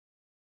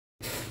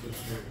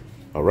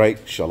All right,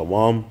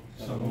 Shalom.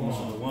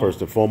 Shalom.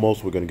 First and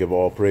foremost, we're going to give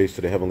all praise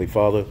to the Heavenly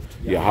Father,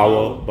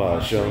 Yahweh,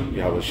 Ba'ashem,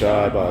 Yahweh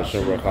Shai,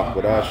 Ba'ashem, Rakach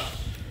Kodash.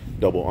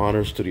 Double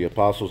honors to the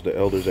apostles, the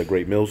elders at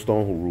Great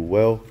Millstone who rule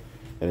well.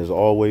 And as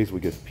always, we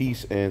give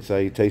peace and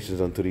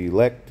salutations unto the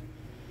elect.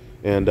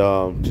 And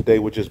today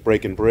we're just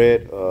breaking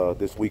bread.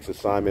 This week's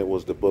assignment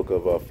was the book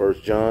of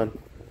 1 John.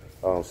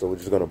 So we're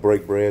just going to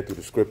break bread through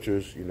the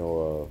scriptures. You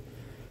know,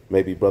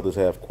 maybe brothers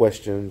have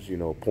questions, you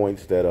know,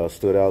 points that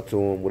stood out to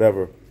them,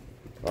 whatever.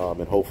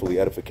 And hopefully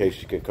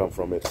edification can come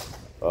from it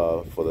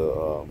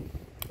for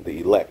the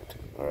elect.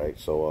 All right.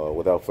 So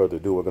without further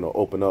ado, we're going to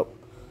open up.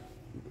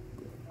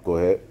 Go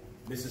ahead.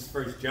 This is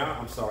 1 John.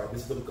 I'm sorry.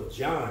 This is the book of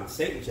John,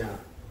 St. John,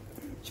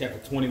 chapter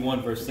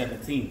 21, verse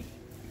 17.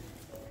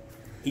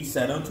 He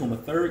said unto him a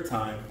third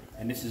time,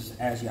 and this is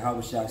as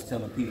Yahweh Shai is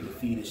telling Peter to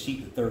feed his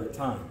sheep the third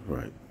time.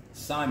 Right.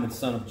 Simon,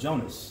 son of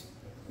Jonas,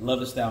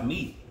 lovest thou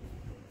me?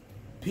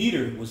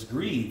 Peter was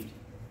grieved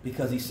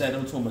because he said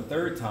unto him a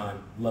third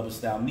time,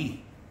 lovest thou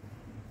me?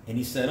 And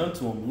he said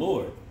unto him,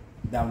 Lord,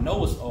 thou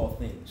knowest all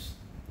things.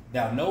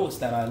 Thou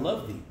knowest that I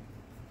love thee.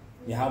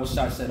 Yahweh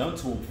Shai said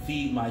unto him,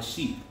 feed my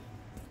sheep.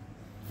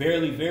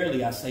 Verily,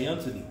 verily, I say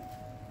unto thee,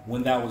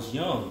 when thou wast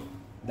young,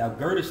 thou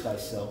girdest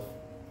thyself,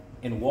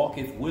 and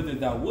walketh whither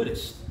thou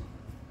wouldest.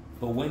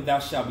 But when thou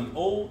shalt be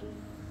old,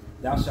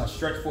 thou shalt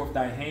stretch forth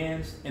thy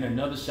hands, and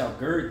another shall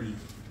gird thee,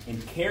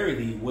 and carry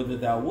thee whither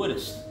thou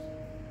wouldest.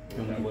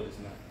 And when thou wouldest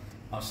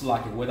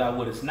not. Where thou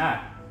wouldest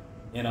not.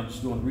 And I'm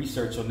just doing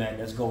research on that.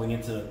 That's going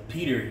into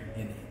Peter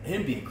and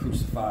him being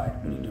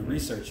crucified. We do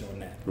research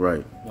on that.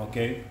 Right.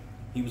 Okay?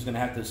 He was going to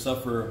have to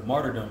suffer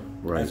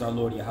martyrdom as our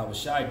Lord Yahweh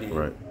Shai did.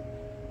 Right.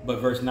 But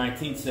verse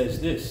 19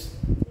 says this.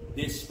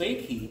 This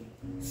spake he,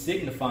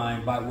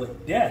 signifying by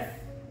what death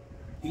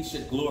he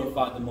should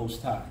glorify the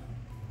Most High.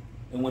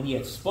 And when he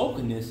had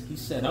spoken this, he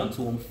said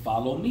unto him,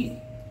 follow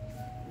me.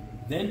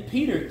 Then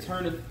Peter,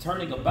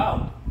 turning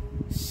about,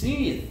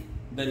 seeth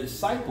the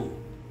disciple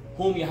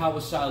whom Yahweh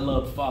Shai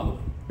loved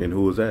following. And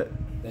who was that?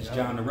 That's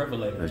John the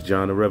Revelator. That's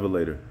John the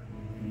Revelator.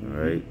 All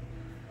right.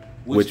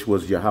 Which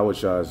was Yahweh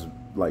Shai's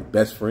like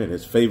best friend,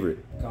 his favorite.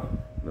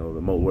 You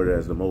know,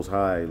 whereas the Most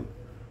High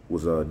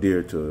was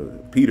dear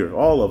to Peter,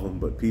 all of them,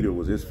 but Peter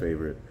was his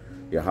favorite.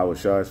 Yahweh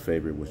Shai's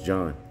favorite was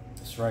John.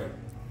 That's right.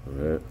 All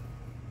right.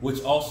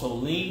 Which also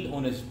leaned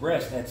on his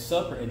breast at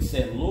supper and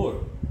said, Lord,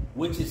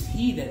 which is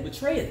he that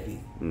betrayeth thee?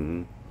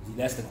 Mm-hmm. See,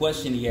 that's the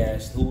question he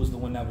asked. Who was the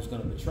one that was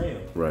going to betray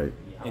him? Right.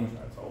 And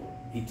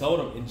he told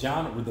him, and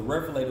John, with the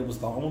Revelator, was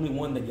the only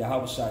one that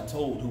Yahweh Shai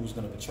told who was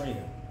going to betray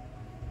him.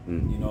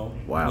 You know?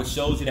 Wow. Which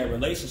shows you that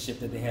relationship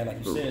that they had,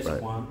 like you said,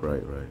 Saquon.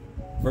 Right.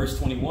 Verse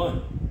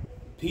 21.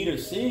 Peter,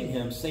 seeing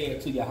him,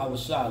 saith to Yahweh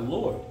Shai,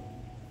 Lord,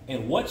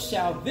 and what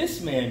shall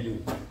this man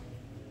do?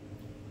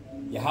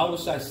 Yahweh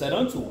Shai said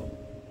unto him,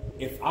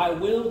 if I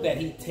will that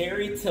he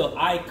tarry till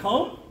I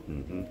come,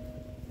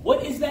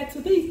 what is that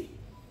to thee?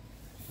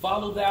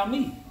 Follow thou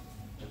me.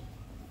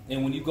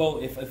 And when you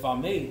go, if I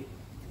may,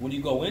 when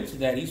you go into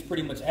that, he's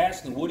pretty much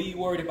asking, what are you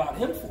worried about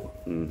him for?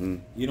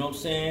 You know what I'm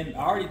saying? I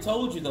already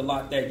told you the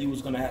lot that you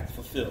was going to have to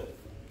fulfill.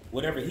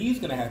 Whatever he's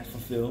going to have to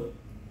fulfill,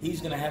 he's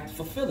going to have to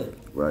fulfill it.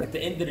 Right. At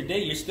the end of the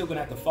day, you're still going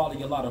to have to follow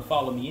your lot and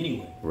follow me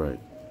anyway. Right.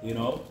 You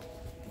know?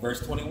 Verse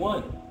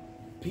 21.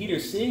 Peter,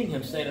 seeing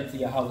him, said unto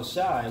Yahweh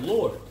Shai,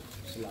 Lord,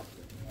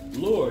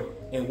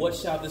 and what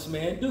shall this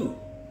man do?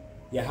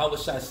 Yahweh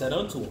Shai said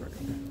unto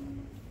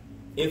him,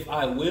 if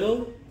I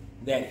will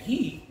that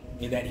he,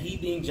 and that he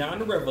being John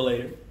the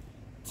Revelator,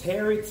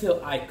 tarry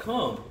till I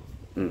come,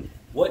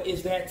 what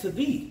is that to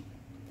thee?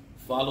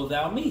 Follow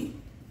thou me.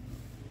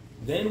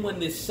 Then when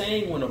this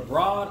saying went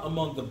abroad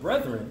among the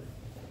brethren,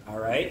 all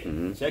right,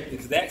 check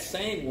this, that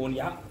saying, when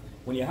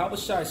Yahweh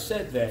Shai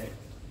said that,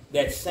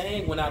 that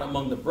saying went out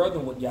among the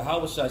brethren, what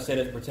Yahweh Shai said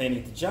as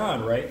pertaining to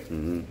John, right?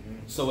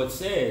 So it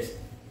says,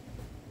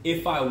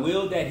 if I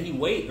will that he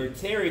wait or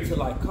tarry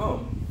till I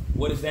come,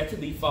 what is that to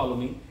thee? Follow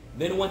me.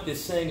 Then went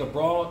this saying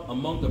abroad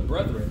among the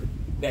brethren,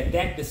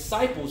 that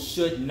disciple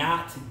should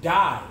not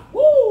die.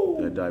 Woo!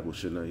 That disciple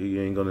should not. He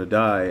ain't going to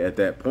die at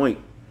that point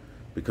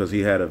because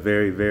he had a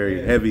very,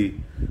 very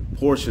heavy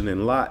portion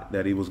and lot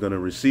that he was going to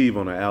receive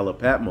on the Isle of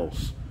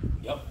Patmos.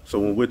 Yep. So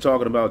when we're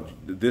talking about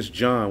this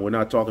John, we're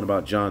not talking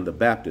about John the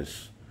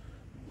Baptist.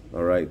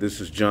 All right. This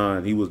is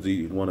John. He was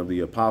one of the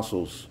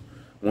apostles,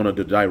 one of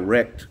the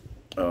direct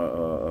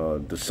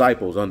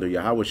disciples under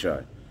Yahweh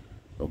Shai.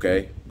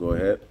 Okay. Go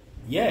ahead.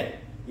 Yet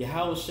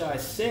Yahweh Shai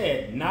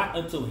said, not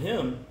unto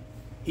him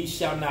he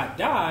shall not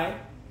die,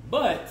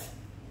 but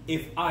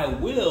if I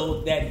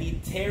will that he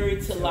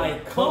tarry till I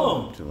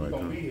come,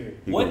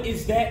 what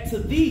is that to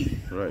thee?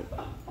 Right.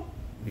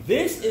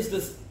 This is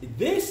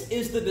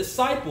the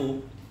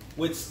disciple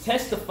which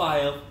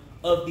testifieth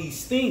of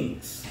these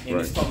things. And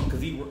it's talking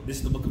because this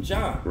is the book of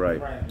John.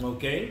 Right.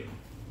 Okay.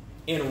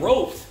 And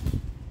wrote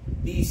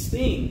these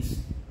things,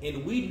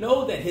 and we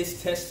know that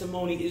his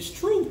testimony is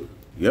true.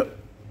 Yep.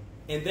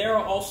 And there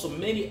are also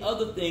many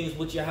other things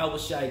which Yahweh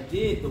Shai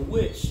did, the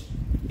which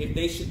if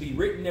they should be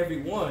written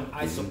every one,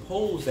 I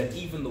suppose that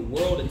even the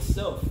world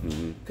itself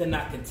could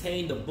not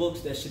contain the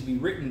books that should be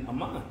written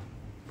among.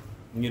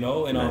 You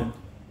know, and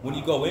when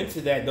you go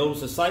into that, those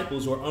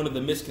disciples were under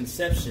the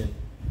misconception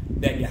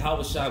that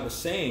Yahushua was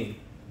saying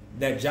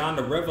that John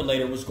the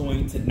Revelator was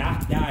going to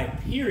not die,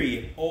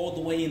 period, all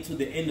the way into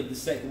the end of the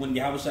second, when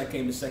Yahushua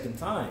came the second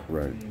time.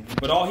 Right.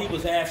 But all he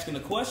was asking the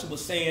question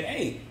was saying,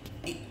 hey,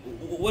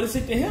 what is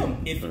it to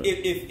him?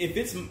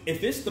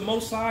 If it's the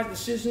Most High's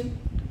decision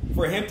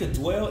for him to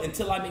dwell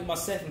until I make my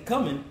second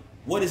coming,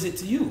 what is it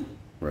to you?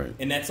 Right.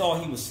 And that's all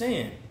he was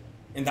saying.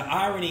 And the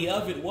irony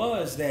of it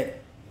was that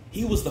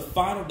he was the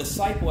final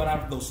disciple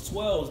out of those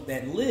 12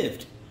 that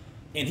lived.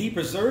 And he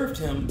preserved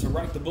him to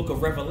write the book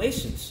of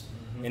Revelations.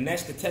 And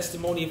that's the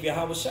testimony of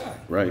Yahushua.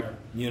 Right.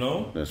 You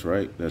know? That's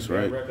right. That's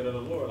right. The record of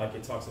the Lord, like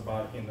it talks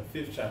about in the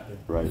 5th chapter.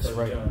 Right. That's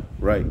right. John.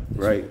 Right.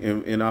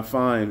 And I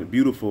find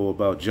beautiful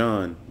about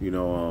John, you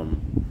know,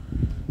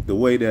 the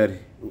way that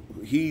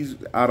he's,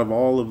 out of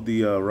all of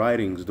the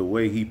writings, the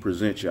way he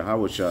presents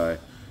Yahushua,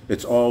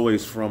 it's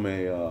always from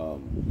a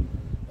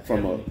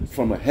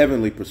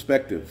heavenly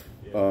perspective.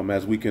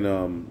 As we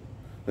can,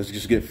 let's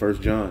just get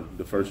 1 John,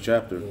 the 1st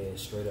chapter. Yeah,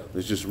 straight up.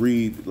 Let's just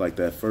read like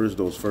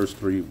those first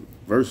 3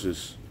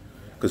 verses,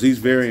 because he's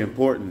very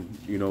important,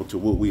 you know, to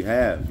what we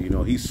have. You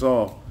know, he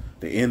saw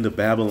the end of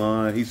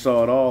Babylon. He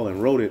saw it all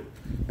and wrote it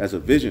as a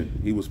vision.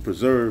 He was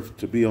preserved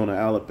to be on the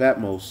Isle of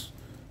Patmos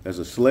as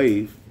a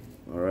slave,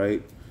 all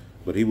right?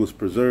 But he was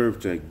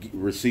preserved to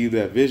receive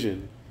that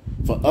vision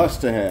for us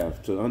to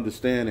have, to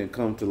understand and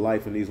come to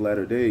life in these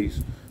latter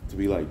days, to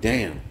be like,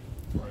 damn,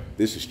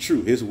 this is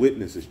true. His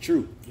witness is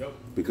true. Yep.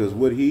 Because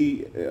what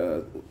he,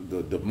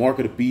 the mark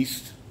of the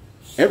beast,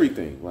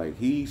 everything, like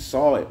he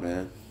saw it,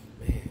 man.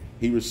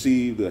 He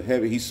received the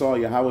heavy. He saw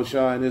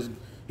Yahushua in his.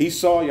 He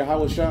saw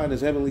Yahushua in his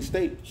heavenly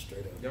state.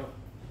 Straight up. Yep.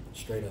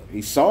 Straight up.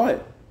 He saw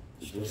it.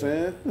 You know what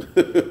I'm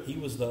saying? He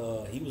was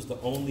the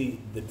only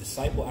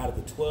disciple out of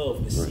the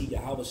 12 to see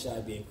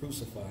Yahushua being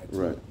crucified.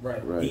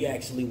 Right. He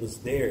actually was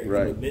there in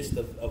the midst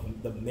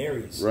of the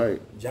Marys.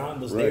 Right. John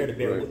was there to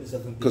bear witness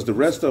of him. Because the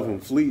rest of them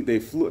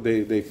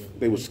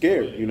they were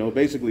scared. You know,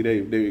 basically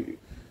they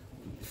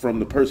from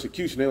the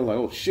persecution, they were like,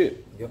 oh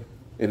shit. Yep.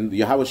 And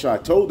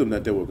Yahushua told them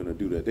that they were going to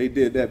do that. They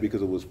did that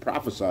because it was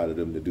prophesied of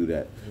them to do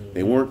that.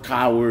 They weren't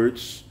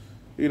cowards.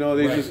 You know,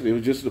 it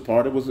was just the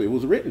part it was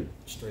written.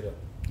 Straight up.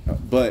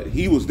 But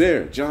he was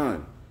there,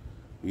 John.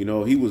 You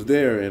know, he was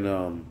there,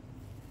 and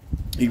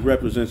he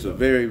represents a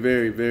very,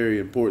 very, very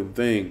important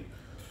thing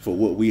for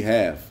what we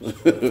have.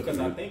 Because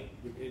I think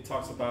it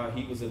talks about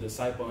he was a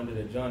disciple under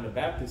the John the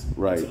Baptist.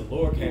 Right. So the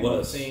Lord came on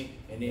the scene,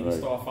 and then he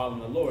started following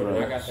the Lord. And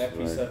I got that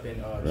piece up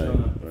in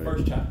John, the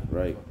 1st chapter.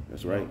 Right.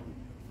 That's right.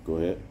 Go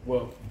ahead.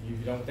 Well, you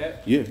done with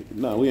that? Yeah.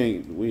 No, we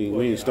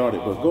ain't started,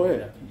 but go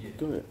ahead.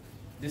 Go ahead.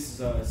 This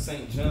is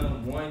St.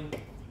 John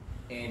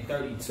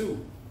 1:32.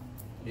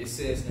 It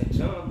says, and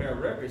John bare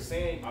record,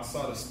 saying, I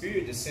saw the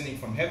Spirit descending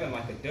from heaven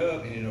like a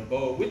dove, and it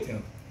abode with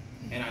him.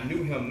 And I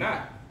knew him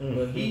not.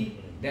 But he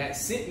that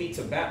sent me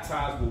to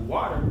baptize with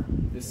water,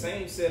 the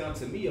same said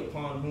unto me,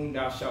 upon whom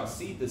thou shalt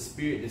see the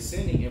Spirit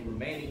descending and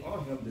remaining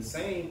on him, the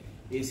same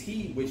is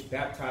he which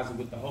baptizes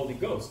with the Holy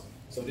Ghost.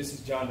 So this is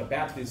John the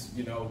Baptist,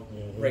 you know,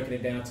 breaking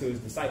it down to his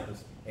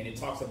disciples. And it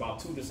talks about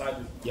 2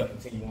 disciples.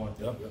 Continue on.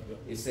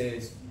 It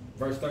says,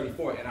 verse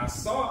 34, and I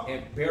saw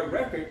and bear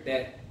record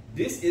that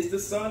this is the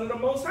Son of the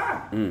Most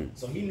High.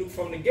 So he knew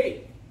from the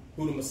gate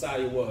who the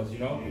Messiah was, you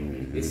know.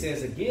 It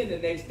says again the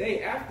next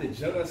day after,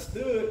 John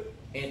stood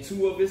and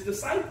 2 of his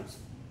disciples.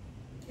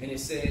 And it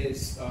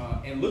says,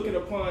 and looking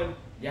upon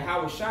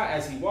Yahushua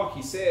as he walked,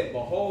 he said,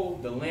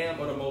 behold, the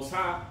Lamb of the Most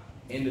High.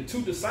 And the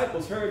 2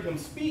 disciples heard him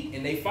speak,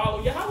 and they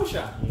followed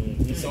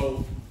Yahushua.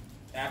 So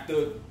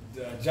after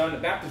John the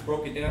Baptist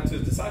broke it down to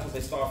his disciples, they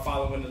started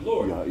following the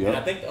Lord. And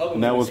I think the other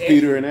one was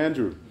Peter and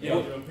Andrew.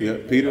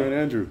 Peter and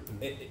Andrew.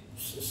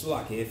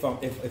 Slaki,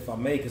 if I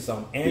may, because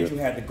Andrew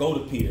had to go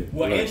to Peter.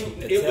 Well, Andrew,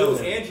 it was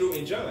Andrew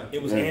and John.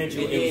 It was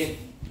Andrew.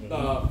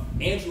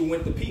 Andrew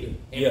went to Peter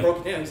and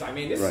broke it down. He's like,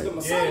 man, this is the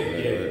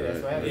Messiah.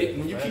 That's right.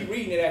 When you keep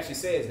reading, it actually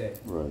says that.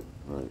 Right.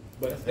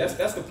 But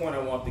that's the point I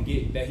want to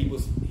get. That he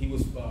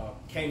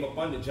came up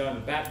under John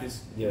the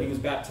Baptist. He was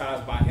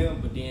baptized by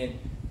him, but then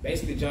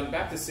basically John the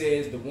Baptist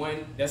says the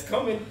one that's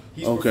coming,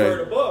 he's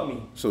preferred above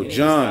me. So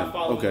John,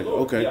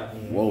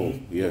 whoa,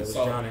 yes.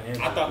 So I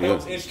thought that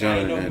was interesting. I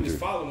didn't know he was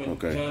following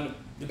John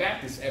the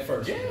Baptist at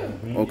first.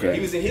 Okay. He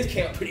was in his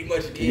camp pretty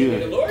much at the end,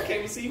 and the Lord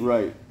came to see him.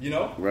 Right. You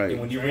know. Right. And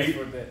when you read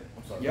that,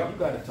 I'm sorry. you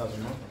got to touch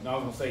him. No, I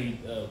was gonna say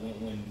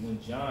when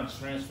John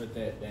transferred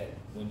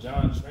when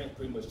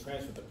pretty much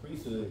transferred the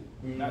priesthood,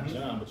 not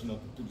John, but through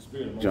the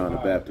Spirit of John the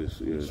Baptist,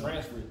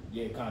 transferred,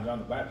 John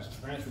the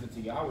Baptist transferred it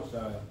to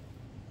Yahushua.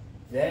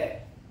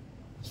 That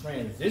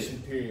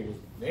transition period was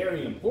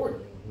very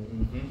important.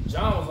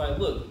 John was like,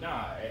 look,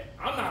 nah,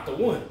 I'm not the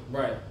one.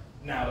 Right.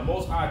 Now the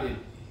Most High did,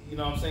 you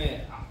know what I'm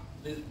saying?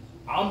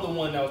 I'm the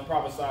one that was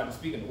prophesied to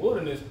speak in the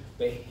wilderness,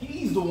 but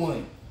he's the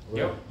one.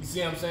 Yep. You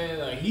see what I'm saying?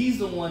 Like he's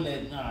the one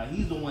that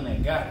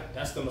got it.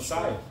 That's the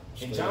Messiah.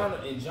 And John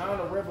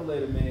the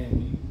Revelator, man,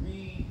 when you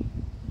read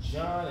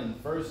John in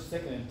 1st,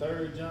 2nd, and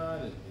 3rd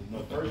John, no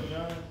 1st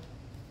John,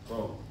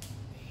 bro,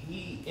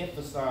 he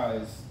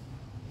emphasized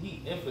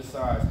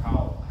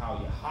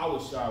how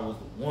Yahushua was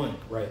the one.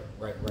 Right.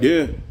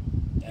 Yeah.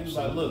 He was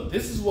like, look,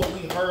 this is what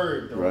we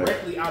heard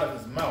directly out of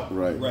his mouth.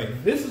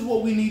 Right. This is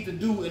what we need to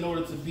do in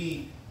order to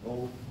be.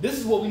 This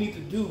is what we need to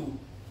do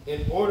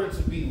in order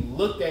to be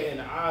looked at in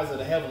the eyes of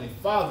the Heavenly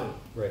Father.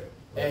 Right.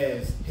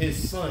 As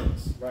his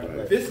sons.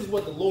 Right. This is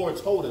what the Lord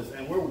told us,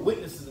 and we're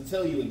witnesses to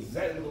tell you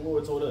exactly what the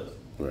Lord told us.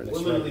 Right. We're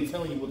literally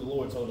telling you what the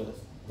Lord told us.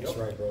 That's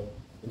right, bro.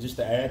 And just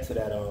to add to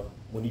that,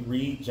 when you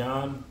read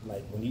John,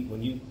 like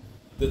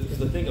because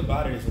the thing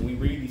about it is when we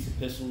read these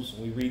epistles,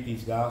 when we read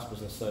these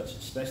gospels and such,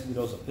 especially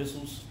those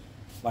epistles,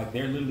 like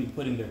they're literally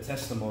putting their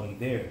testimony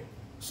there.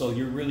 So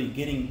you're really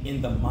getting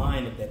in the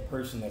mind of that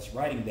person that's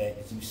writing that,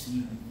 as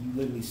you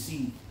literally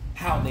see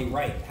how they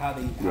write, how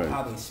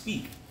they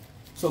speak.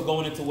 So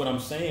going into what I'm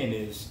saying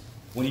is,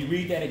 when you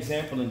read that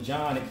example in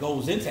John, it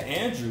goes into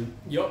Andrew.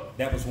 Yep.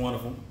 That was one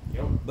of them.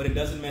 Yep. But it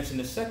doesn't mention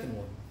the second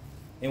one.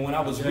 And when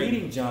I was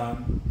reading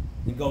John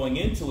and going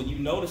into it, you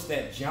notice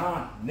that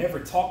John never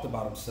talked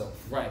about himself.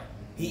 Right.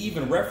 He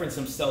even referenced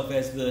himself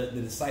as the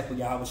disciple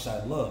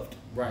Yahushua loved.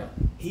 Right.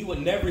 He would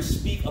never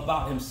speak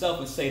about himself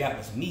and say that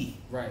was me.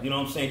 Right. You know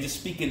what I'm saying? Just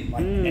speaking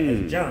like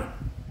as John.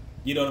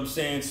 You know what I'm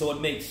saying? So it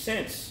makes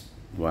sense.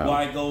 Wow.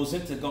 Why it goes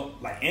into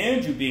like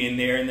Andrew being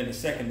there and then the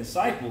second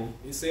disciple.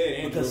 It said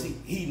Andrew. Because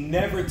he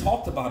never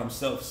talked about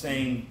himself,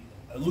 saying,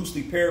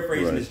 loosely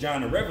paraphrasing as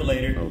John the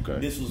Revelator,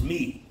 this was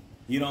me.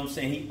 You know what I'm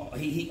saying?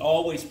 He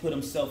always put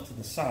himself to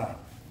the side.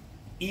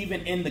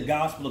 Even in the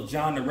Gospel of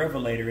John the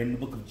Revelator, in the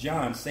book of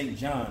John, St.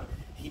 John,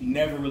 he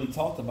never really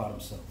talked about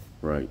himself.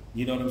 Right.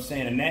 You know what I'm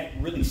saying? And that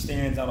really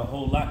stands out a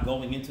whole lot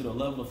going into the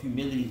level of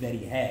humility that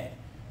he had.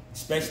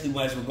 Especially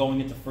as we're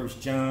going into 1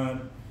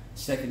 John,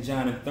 2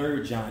 John, and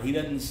 3 John. He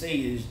doesn't say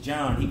it's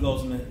John. He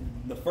goes into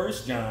the 1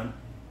 John,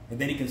 and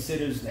then he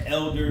considers the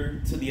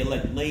elder to the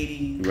elect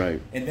lady. Right.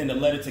 And then the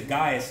letter to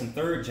Gaius in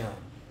 3 John.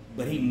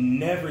 But he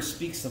never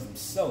speaks of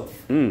himself,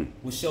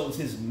 which shows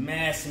his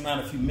mass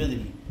amount of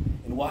humility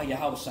and why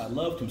Yahushua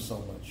loved him so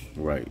much.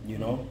 Right. You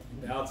know?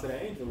 Out to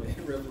the angel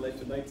in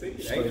Revelation 19.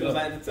 The Straight angel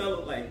up. had to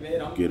tell him, like,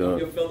 man, I'm Get up.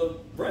 your fellow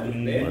brother,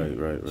 man.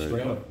 Right.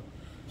 Straight up.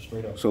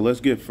 Straight up. So let's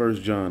get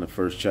 1 John, the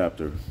first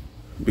chapter.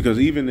 Because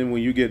even then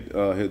when you get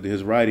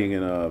his writing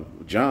in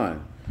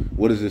John,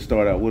 what does it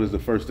start out? What is the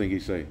first thing he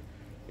say?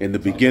 In the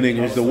beginning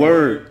is the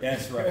Word.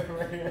 That's right.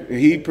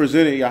 He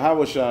presented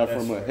Yahushua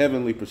from a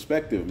heavenly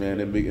perspective, man.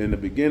 In the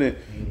beginning,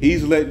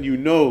 he's letting you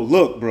know,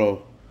 look,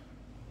 bro,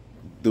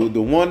 the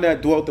one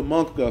that dwelt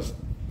among us,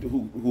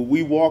 who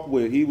we walk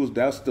with,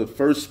 that's the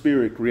first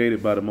spirit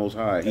created by the Most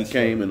High. He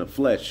came in the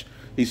flesh.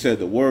 He said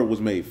the Word was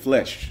made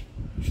flesh.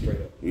 Straight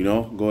up. You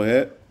know, go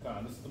ahead.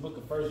 This is the book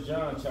of 1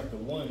 John, chapter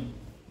 1,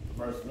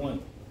 verse 1.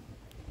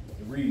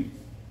 It reads,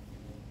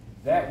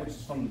 that which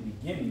is from the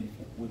beginning,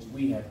 which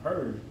we have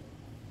heard,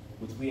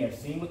 which we have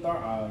seen with our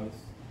eyes,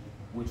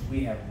 which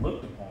we have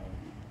looked upon,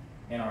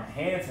 and our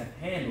hands have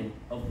handled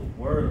of the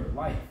word of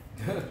life.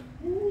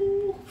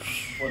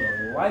 For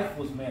the life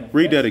was manifested.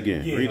 Read that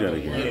again. Yeah, Read that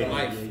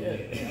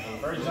again.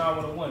 Yeah. 1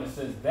 John 1:1, it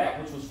says,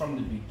 that which was from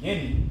the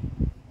beginning,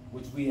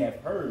 which we have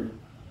heard,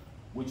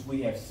 which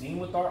we have seen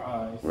with our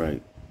eyes,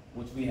 Right.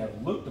 which we have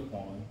looked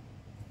upon,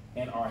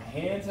 and our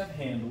hands have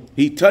handled.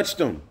 He touched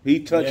him. He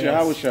touched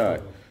Yes.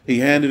 Yahushua. He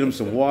handed him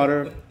some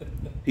water.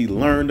 He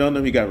learned on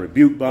him. He got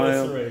rebuked by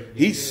That's him. right.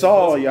 He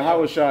saw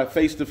Yahushua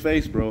face to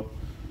face, bro.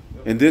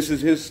 And this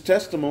is his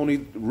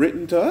testimony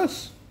written to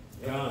us.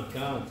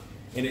 Come.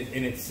 And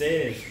it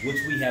says, which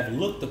we have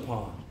looked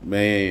upon.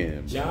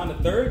 Man. John, the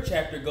 3rd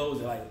chapter goes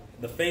like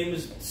the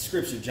famous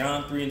scripture,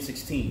 John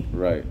 3:16.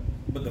 Right.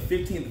 But the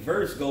 15th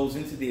verse goes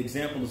into the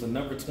examples of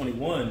number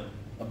 21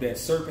 of that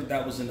serpent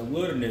that was in the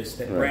wilderness,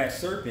 that brass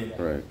serpent.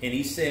 Right. And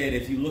he said,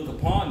 if you look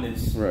upon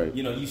this, Right.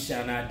 you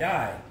shall not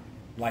die.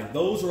 Like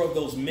those are of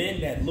those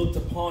men that looked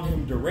upon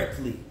him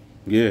directly.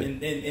 Yeah.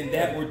 And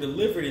that were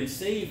delivered and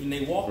saved, and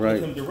they walked Right.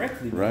 with him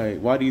directly. Right.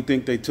 Why do you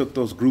think they took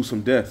those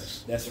gruesome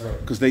deaths? That's right.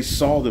 Because they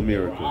saw the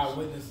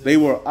miracles. They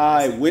were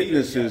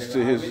eyewitnesses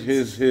to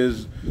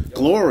his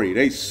glory.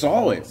 They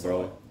saw it,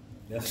 bro.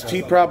 That's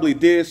He right. probably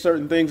did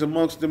certain things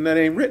amongst them that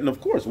ain't written. Of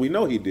course, we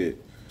know he did.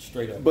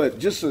 Straight up. But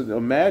just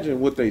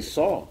imagine what they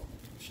saw.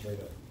 Straight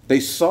up. They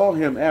saw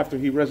him after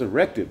he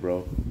resurrected,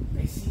 bro.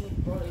 They see him,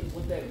 bro,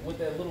 with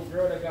that little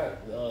girl that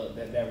got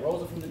that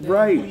rose up from the dead.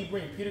 Right. Who he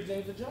bring? Peter,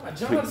 James, and John.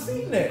 John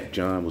seen that.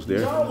 John was there.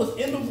 John was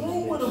in the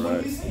room with him when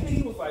Right. he seen it.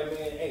 He was like, man,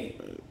 hey,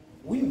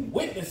 we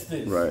witnessed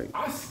this. Right.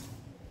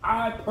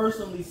 I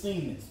personally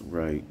seen this.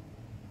 Right.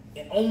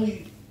 And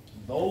only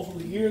those who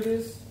hear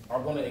this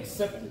are going to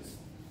accept this.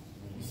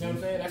 You see what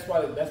I'm saying? That's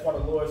why the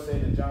Lord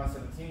said in John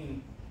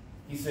 17,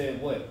 he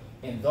said what?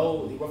 And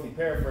those, he roughly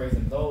paraphrased,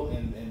 and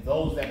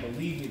those that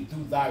believe it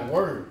through thy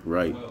word.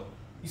 Right.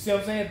 You see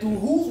what I'm saying? Through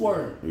whose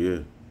word? Yeah.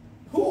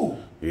 Who?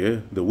 Yeah.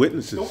 The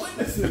witnesses. The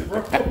witnesses, bro.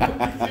 You see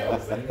what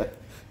I'm saying?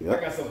 Yep.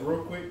 I got something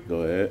real quick.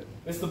 Go ahead.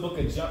 It's the book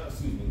of John,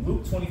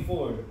 Luke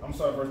 24. I'm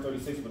sorry, verse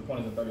 36, but the point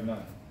is in 39.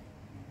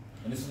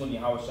 And this is when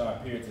Yahushua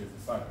appeared to his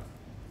disciples.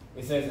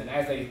 It says, and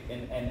as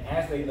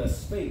they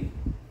thus spake,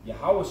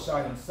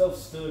 Yahushua himself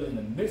stood in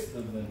the midst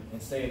of them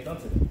and saith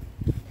unto them,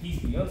 Peace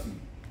be unto you.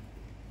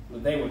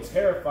 But they were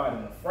terrified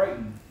and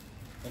affrighted,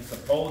 and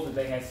supposed that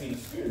they had seen a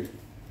spirit.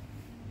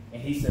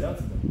 And he said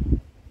unto them,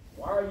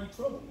 Why are ye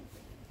troubled?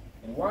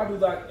 And why do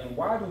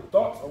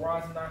thoughts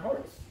arise in thy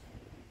hearts?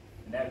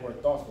 And that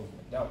word thoughts goes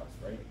into doubts,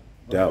 right?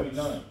 Verse Doubts.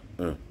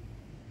 39.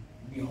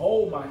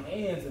 Behold my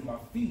hands and my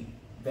feet,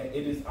 that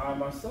it is I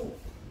myself.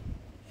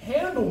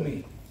 Handle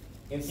me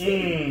and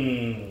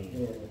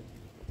see.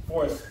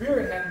 For a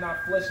spirit hath not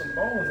flesh and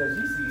bones,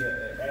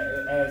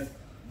 as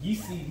ye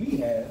see me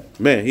have.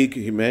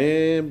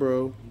 Man,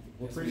 bro.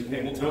 What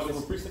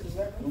precept is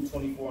that? Luke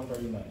 24 and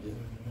 39.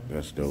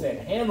 That's He dope.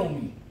 said, handle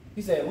me.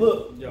 He said,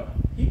 look.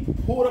 He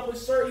pulled up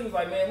his shirt. He was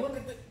like, man, look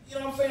at the, you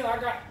know what I'm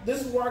saying?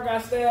 This is where I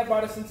got stabbed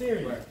by the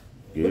centurion. Right.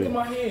 Yeah. Look at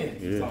my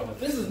hands. Yeah.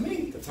 This is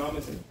me. To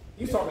Thomas.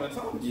 He's talking to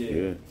Thomas.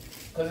 Yeah.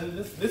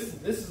 Because this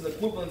is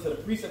equivalent to the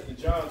precept of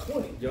John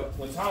 20. Yep.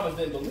 When Thomas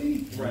didn't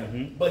believe. Right.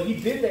 Mm-hmm. But he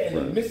did that in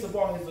the midst of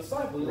all his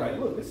disciples. He's like,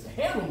 look, this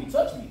handle me,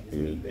 touch me.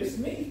 It's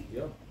me.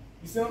 Yep.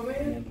 You see what I'm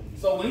saying?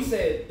 So when he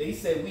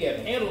said we have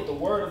handled the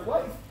word of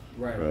life.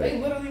 Right. They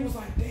literally was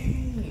like,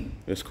 dang.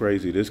 It's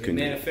crazy. This can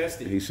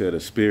manifested. He said a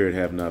spirit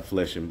have not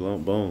flesh and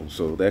bones,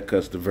 so that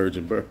cuts the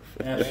virgin birth.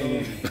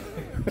 Absolutely.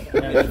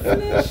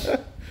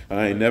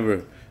 I ain't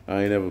never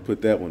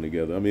put that one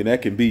together. I mean,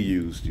 that can be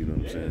used. You know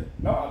what I'm saying?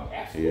 No,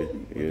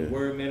 absolutely. Yeah. The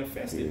word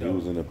manifested. Yeah,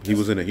 he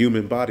was in a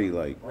human body,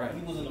 like. Right.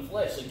 He was in the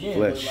flesh again.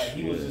 Flesh, But like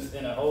he was just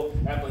in a whole.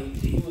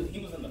 He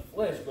was in the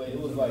flesh, but it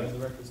was like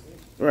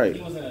Right.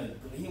 he was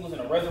in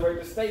a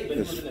resurrected state, but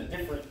he was in a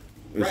different.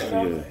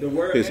 The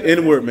word his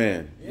inward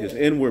man. Yeah. His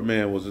inward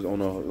man was on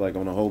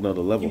a whole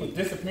nother level. He was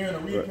disappearing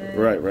and reappearing.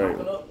 Right.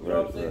 Popping up, you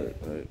know what I'm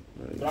saying?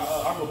 But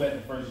I'll go back to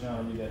 1 John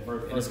and read that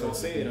verse. And it's going to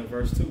say it in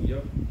verse 2,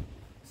 yo.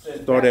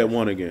 Start at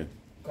 1 again.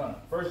 1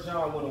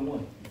 John 1 and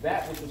 1.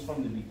 That which was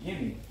from the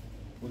beginning,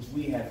 which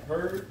we have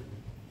heard,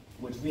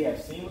 which we have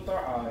seen with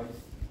our eyes,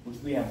 which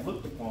we have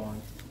looked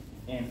upon,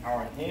 and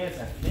our hands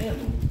have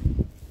handled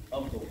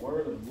of the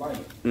word of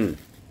life.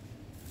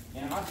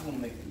 And I just want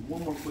to make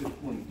one more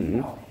quick point. You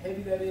know how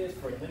heavy that is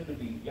for him to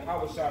be,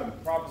 Yahushua to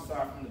prophesy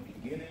from the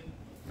beginning,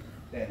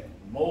 that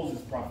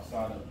Moses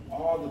prophesied of,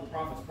 all the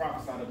prophets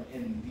prophesied of,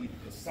 and the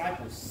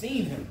disciples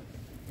seen him.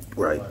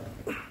 Right.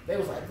 They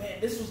was like, man,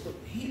 this is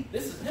him.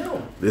 This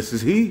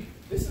is he.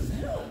 This is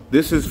him.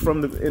 This is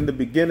in the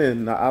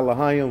beginning.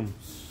 Elohim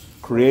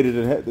created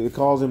it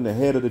calls him the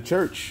head of the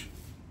church.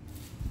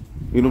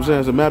 You know what I'm saying?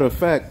 As a matter of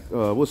fact,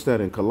 what's that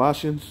in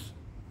Colossians?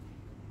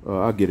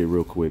 I'll get it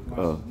real quick.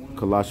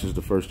 Colossians,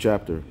 the 1st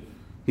chapter.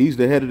 He's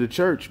the head of the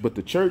church, but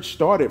the church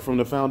started from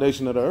the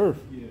foundation of the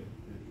earth. Yeah.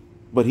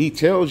 But he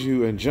tells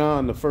you in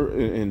John,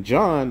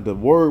 the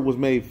word was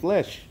made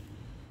flesh.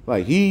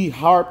 Like he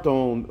harped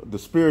on the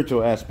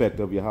spiritual aspect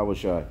of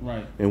Yahushua,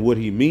 right, and what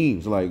he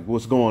means, like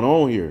what's going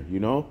on here, you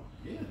know?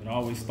 Yeah. It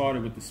always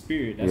started with the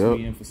spirit. That's what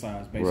he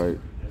emphasized, basically. Right.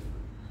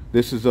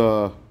 This is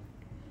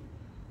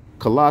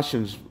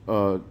Colossians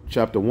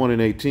chapter 1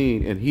 and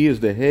 18, and he is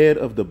the head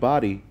of the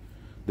body,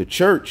 the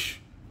church,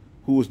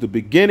 who is the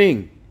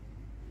beginning,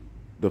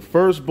 the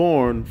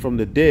firstborn from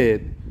the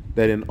dead,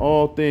 that in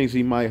all things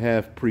he might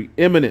have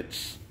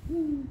preeminence.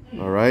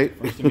 All right.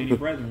 First of many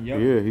brethren. Yep.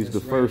 Yeah, he's the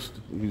first.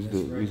 He's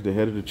the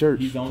head of the church.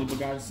 He's the only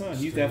begotten son.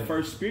 He's that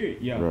first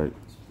spirit. Yeah.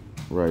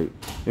 Right.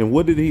 And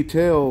what did he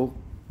tell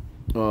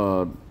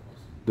the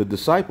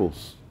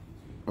disciples?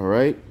 All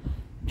right.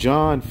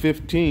 John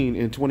 15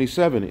 and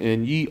 27.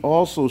 And ye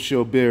also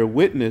shall bear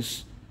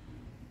witness,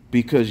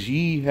 because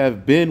ye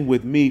have been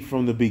with me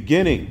from the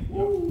beginning.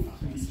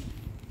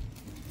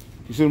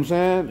 You see what I'm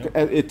saying?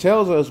 Yep. It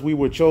tells us we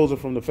were chosen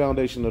from the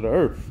foundation of the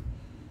earth.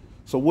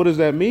 So what does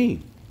that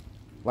mean?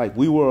 Like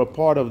we were a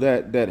part of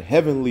that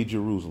heavenly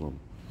Jerusalem.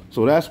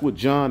 So that's what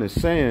John is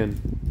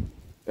saying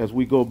as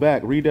we go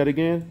back. Read that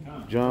again.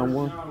 John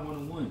 1. John 1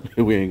 and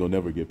 1. We ain't going to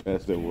never get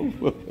past that one.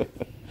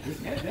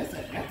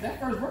 that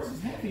first verse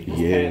is heavy.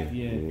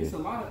 It's a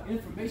lot of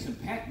information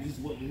packed just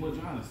what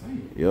John is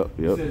saying. Yep.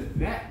 It says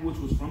that which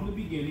was from the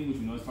beginning, which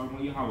we know is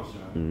talking about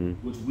Yahushua,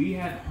 which we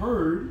have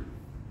heard,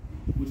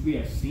 which we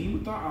have seen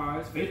with our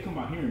eyes. Faith come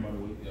by hearing, by the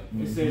way.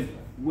 It says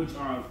which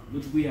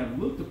we have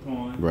looked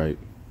upon. Right.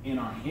 And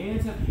our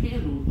hands have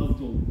handled of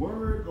the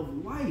word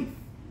of life.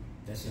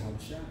 That's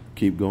Yahushua.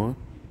 Keep going.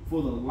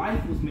 For the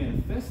life was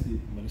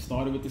manifested. When it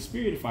started with the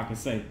spirit, if I can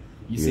say.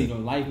 You see the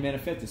life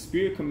manifest. The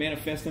spirit can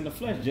manifest in the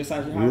flesh, just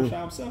as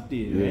Yahushua himself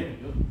did.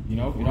 Man. You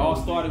know, it all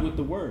started with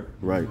the word.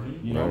 Right.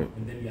 You know?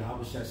 And then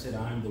Yahushua said,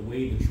 I am the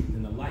way, the truth,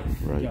 and the life.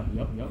 Right. Yep.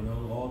 You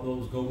know, all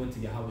those go into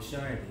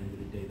Yahushua at the end of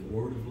the day, the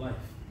word of life.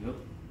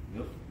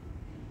 Yep.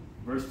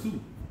 Verse 2.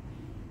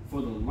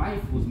 For the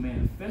life was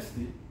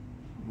manifested,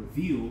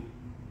 revealed,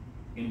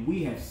 and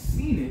we have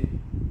seen it,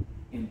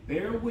 and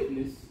bear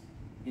witness,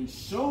 and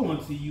show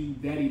unto you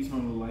that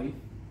eternal life,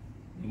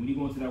 And when you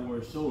go into that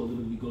word show, it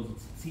literally goes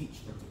into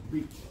teach or to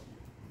preach.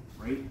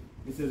 Right?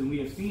 It says, and we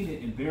have seen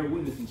it and bear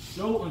witness and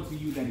show unto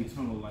you that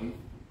eternal life,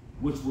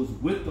 which was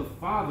with the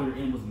Father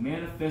and was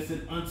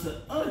manifested unto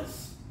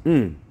us.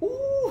 Ooh.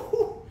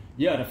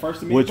 Yeah, the first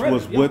to meet Which the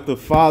was brethren, with the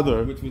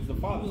Father, which was the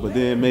Father. but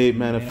then made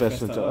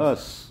manifest unto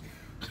us.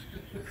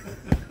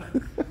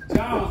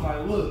 John was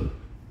like, look,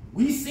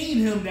 we seen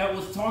him that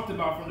was talked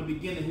about from the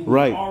beginning, who was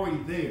Right. already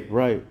there.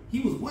 Right. He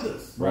was with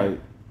us. Right.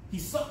 He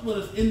supped with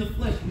us in the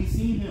flesh. We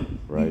seen him.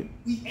 Right.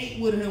 We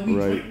ate with him. We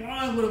Right. drank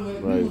wine with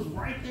him. Right. He was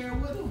right there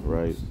with him.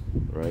 Right.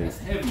 Right. That's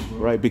heavy, bro.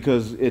 Right,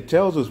 because it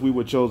tells us we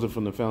were chosen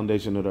from the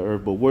foundation of the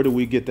earth, but where do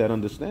we get that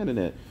understanding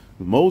at?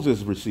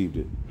 Moses received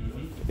it.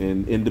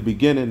 And in the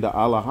beginning, the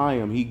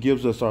Alahayim, he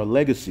gives us our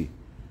legacy.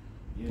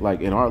 Yeah.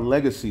 Like, and our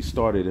legacy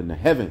started in the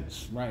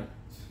heavens, Right.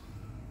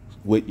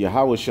 with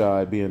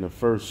Yahushua being the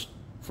first,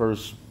 the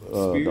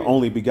Spirit.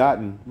 only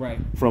begotten. Right.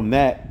 From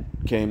that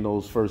came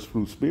those first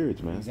fruit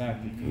spirits, man.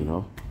 Exactly. You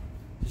know,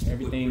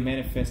 Everything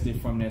manifested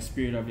from that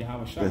spirit of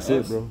Yahweh Shai. that's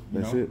it, bro.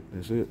 That's it.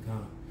 That's it.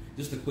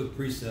 Just a quick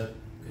precept,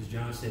 because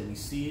John said we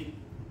see it,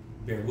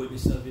 bear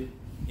witness of it,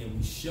 and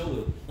we show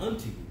it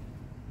unto you.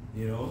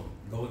 You know,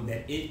 going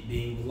that it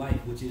being life,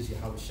 which is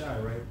Yahweh Shai,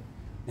 right?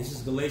 This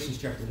is Galatians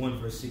chapter 1,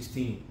 verse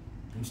 16.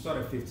 We start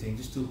at 15,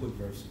 just 2 quick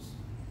verses.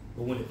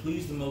 But when it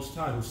pleased the Most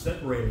High, who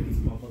separated me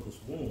from my mother's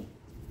womb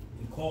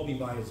and called me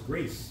by his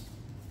grace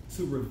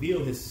to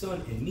reveal his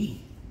Son in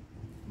me,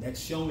 that's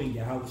showing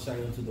Yahweh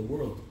Shai unto the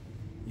world.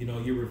 You know,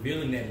 you're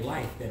revealing that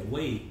life, that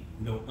way,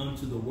 you know,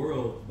 unto the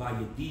world by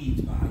your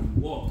deeds, by how you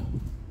walk.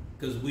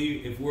 Because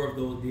if we're of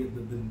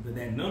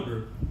that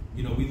number,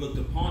 you know, we looked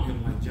upon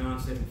him like John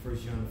said in 1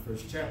 John, the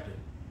 1st chapter.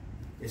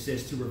 It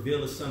says, to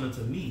reveal his Son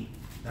unto me,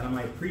 that I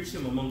might preach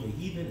him among the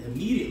heathen.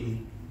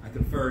 Immediately I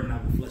conferred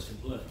not with flesh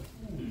and blood.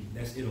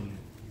 That's it on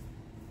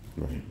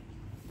that. Right.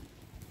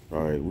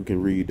 All right, we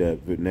can read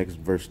that next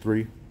verse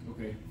 3.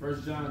 Okay,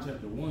 1 John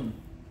chapter 1,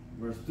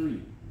 verse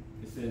 3.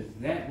 It says,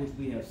 that which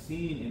we have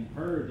seen and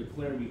heard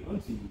declare we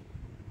unto you,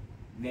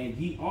 that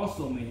ye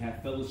also may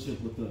have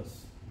fellowship with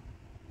us.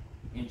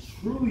 And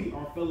truly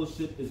our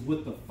fellowship is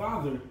with the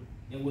Father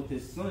and with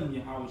his Son,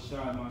 Yahweh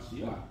Shai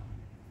Mashiach.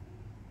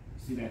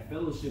 See, that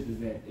fellowship is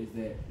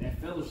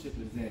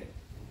that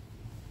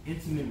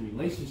intimate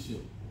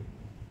relationship.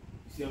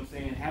 You see what I'm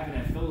saying? Having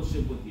that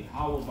fellowship with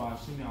Yahweh by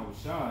Hashem Yahweh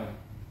Shai.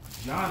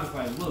 John is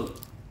like, look,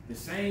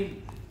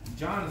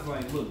 John is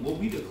like, look, what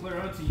we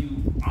declare unto you,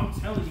 I'm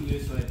telling you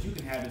this so that you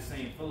can have the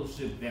same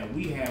fellowship that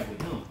we have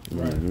with him.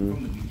 Right.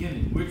 From the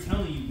beginning. We're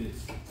telling you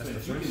this so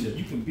that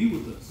you can be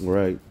with us.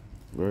 Right.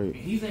 Right. And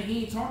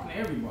he ain't talking to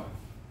everybody.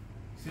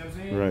 See what I'm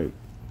saying? Right.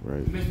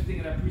 Right. It makes me think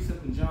of that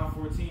precept in John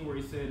 14 where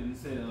he said,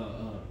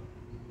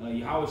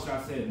 Yahweh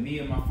Shai said, me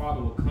and my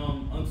Father will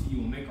come unto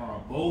you and make our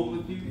abode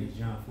with you. In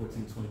John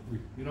 14:23.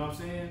 You know what I'm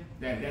saying?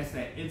 That's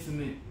that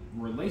intimate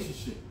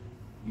relationship.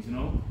 You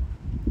know?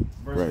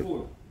 Verse Right.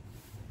 4.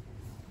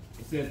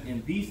 It says,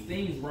 and these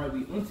things write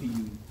we unto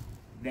you,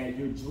 that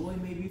your joy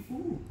may be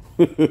full.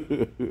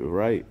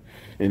 Right.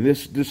 And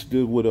this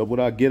what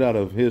I get out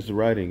of his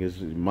writing is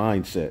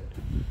mindset.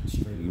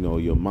 You know,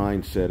 your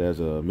mindset as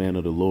a man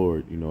of the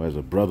Lord, you know, as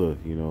a brother,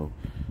 you know,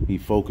 he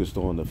focused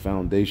on the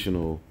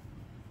foundational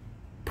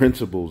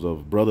principles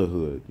of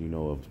brotherhood, you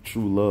know, of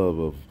true love,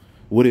 of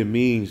what it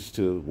means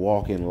to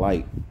walk in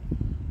light.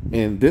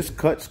 And this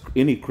cuts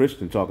any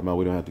Christian talking about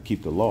we don't have to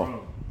keep the law.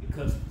 Bro,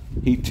 because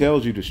He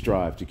tells you to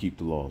strive to keep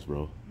the laws,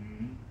 bro.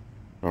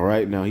 All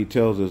right. Now he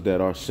tells us that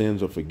our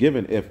sins are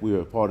forgiven if we are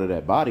a part of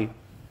that body.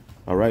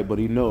 All right. But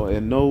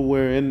and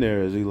nowhere in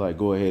there is he like,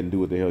 go ahead and do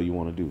what the hell you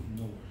want to do.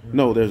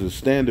 No, there's a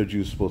standard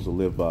you're supposed to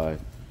live by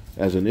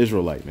as an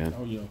Israelite, man.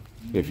 Oh, yeah.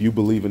 If you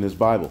believe in this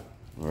Bible.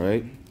 All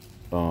right.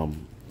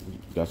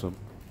 Got some?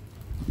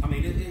 I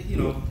mean, you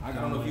know, I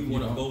don't know if you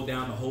want to go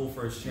down the whole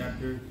first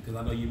chapter, because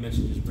I know you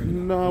mentioned just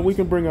bringing. No, we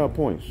can bring out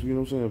points. You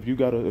know what I'm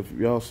saying? If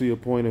y'all see a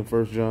point in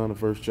 1 John, the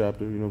first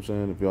chapter, you know what I'm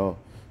saying? If y'all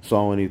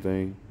saw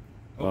anything,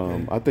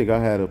 Okay. I think I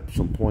had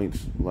some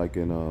points like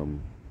in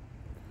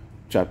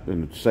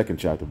the second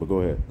chapter. But go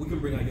ahead. We can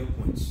bring out your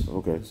points.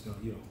 Okay. Just gonna,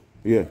 you know,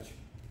 Yeah.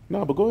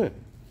 No, but go ahead.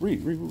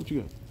 Read what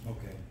you got.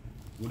 Okay.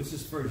 Well, this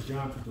is 1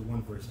 John chapter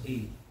 1, verse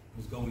 8.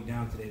 It's going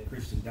down to that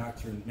Christian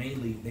doctrine.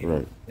 Mainly,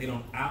 they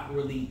don't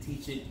outwardly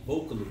teach it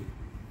vocally,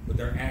 but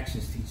their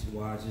actions teach it.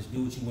 Why? Just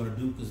do what you want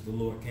to do because the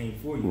Lord came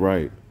for you.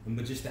 Right.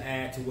 But just to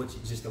add to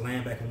just to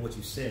land back on what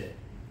you said,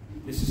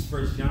 this is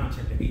 1 John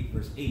chapter 8,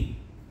 verse 8.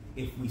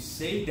 If we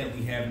say that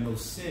we have no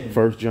sin,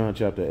 1 John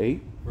chapter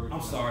 8.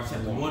 I'm sorry,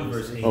 chapter 1,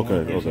 verse 8. Okay.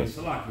 Okay.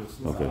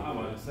 I'm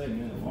about to say,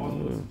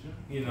 man,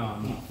 You know,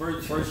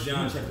 1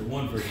 John chapter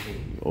 1, verse 8.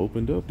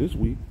 Opened up this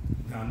week.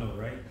 I know,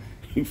 right?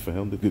 He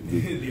found the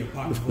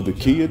the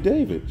key of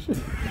David. Yeah,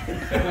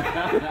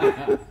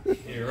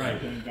 right.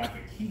 got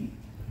the key.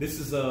 This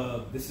is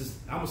I'm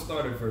gonna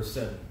start at verse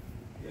 7.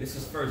 This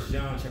is 1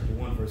 John chapter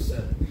 1, verse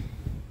 7.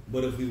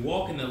 But if we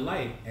walk in the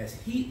light as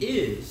he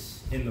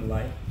is in the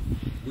light,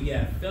 we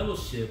have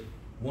fellowship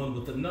one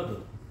with another,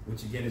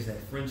 which again is that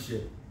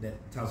friendship that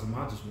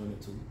Tazamah just went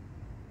into.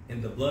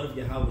 And the blood of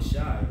Yahweh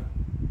Shai,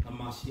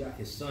 Hamashiach,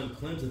 his son,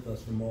 cleanseth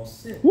us from all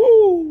sin.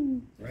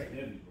 Woo! Right?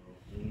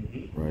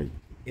 Right.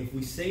 If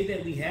we say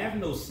that we have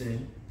no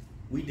sin,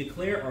 we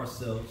declare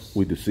ourselves.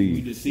 We deceive.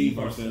 We deceive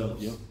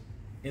ourselves. Yep.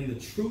 And the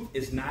truth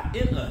is not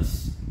in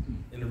us.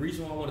 And the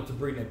reason why I wanted to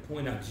bring that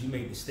point out is you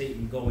made the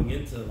statement going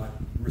into like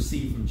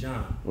receive from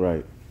John.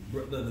 Right.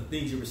 The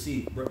things you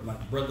receive,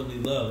 like brotherly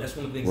love. That's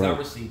one of the things Right. I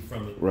received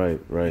from it. Right.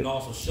 Right. And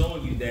also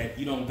showing you that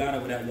you don't got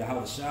it without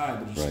Yahweh Shai,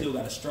 but you Right. still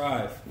got to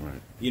strive. Right.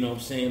 You know what I'm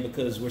saying?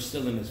 Because we're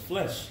still in this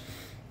flesh.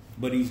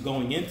 But he's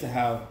going into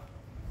how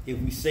if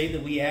we say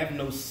that we have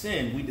no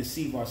sin, we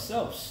deceive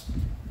ourselves.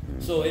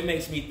 So it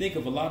makes me think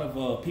of a lot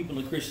of people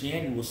in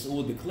Christianity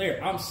will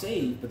declare, I'm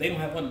saved, but they don't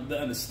have the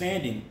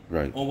understanding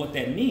Right. on what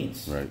that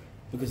means. Right.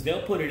 Because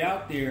they'll put it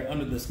out there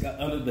under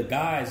the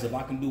guise of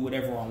I can do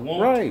whatever I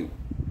want. Right.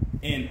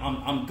 And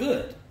I'm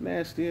good.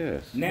 Nasty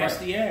ass.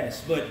 Nasty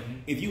ass. But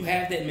if you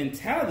have that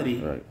mentality,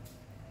 Right.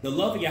 the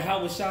love of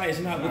Yahweh Shai is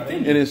not within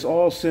And you. it's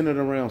all centered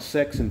around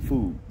sex and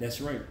food. That's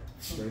right.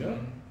 Straight up.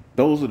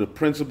 Those are the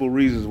principal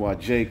reasons why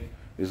Jake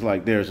is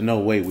like, there's no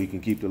way we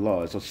can keep the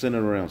law. It's all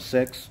centered around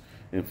sex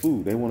and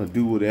food. They want to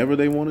do whatever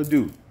they want to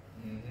do.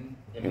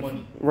 And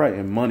money. Right,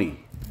 and money.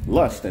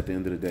 Lust at the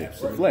end of the day.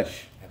 It's the Absolutely.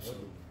 flesh.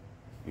 Absolutely.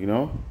 You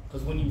know?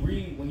 Because when you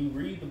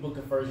read the book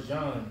of 1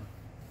 John,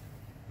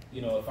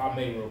 you know, if I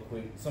may real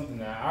quick, something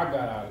that I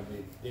got out of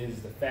it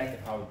is the fact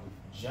of how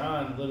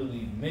John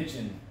literally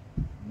mentioned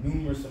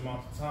numerous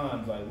amounts of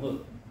times, like,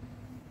 look,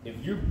 if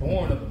you're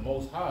born of the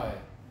Most High,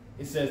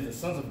 it says the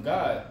sons of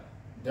God,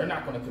 they're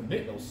not going to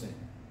commit no sin.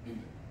 You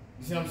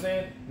see what I'm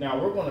saying? Now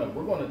we're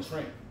gonna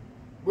train.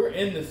 We're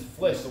in this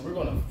flesh, so we're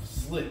gonna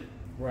slip.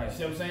 Right. You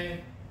see what I'm saying?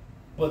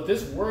 But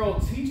this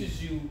world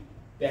teaches you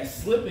that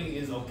slipping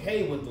is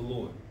okay with the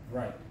Lord.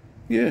 Right.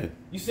 Yeah.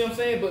 You see what I'm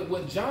saying? But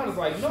what John is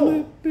like,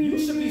 no, you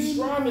should be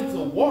striving to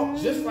walk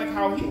just like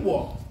how he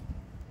walked.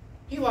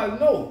 He like,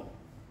 no,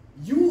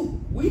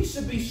 we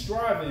should be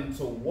striving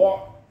to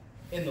walk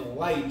in the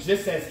light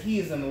just as he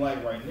is in the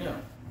light right now.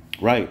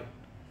 Right.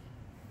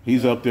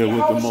 He's up there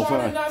with the Most Shai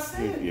High. did not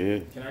sin. Yeah.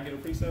 Can I get a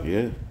precept?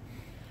 Yeah.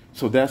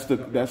 So that's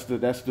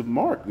the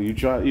mark. You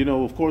try,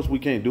 of course we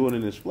can't do it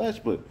in this flesh,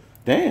 but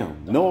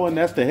damn, knowing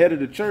that's the head of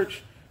the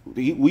church,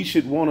 we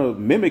should want to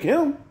mimic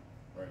him.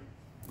 Right.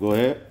 Go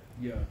ahead.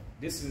 Yeah,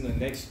 this is in the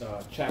next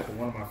chapter,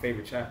 one of my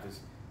favorite chapters,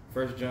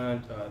 1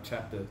 John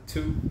chapter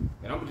 2,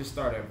 and I'm gonna just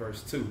start at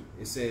verse 2.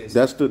 It says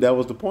That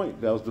was the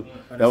point. That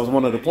was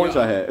one of the points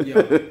I had. Yeah,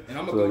 and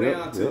I'm gonna So, go yep,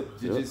 down to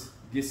just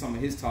get some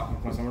of his talking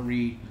points. I'm gonna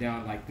read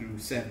down like through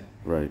 7.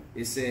 Right.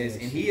 It says,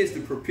 and he is the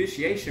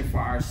propitiation for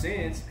our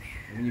sins.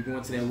 And when you go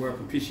into that word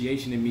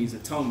propitiation, it means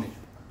atonement.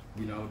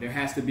 There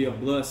has to be a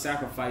blood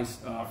sacrifice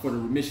for the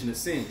remission of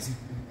sins.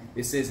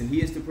 It says, and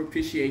he is the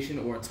propitiation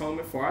or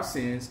atonement for our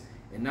sins,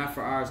 and not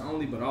for ours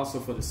only, but also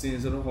for the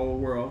sins of the whole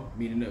world,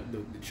 meaning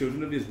the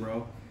children of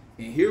Israel.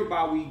 And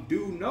hereby we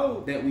do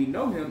know that we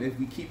know him if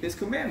we keep his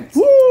commandments.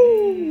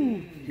 Woo!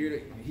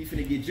 He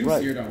finna get juicier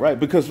Right. though. Right.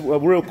 Because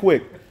real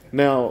quick,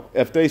 now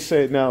if they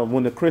say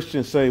when the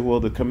Christians say, well,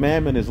 the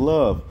commandment is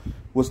love,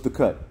 what's the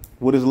cut?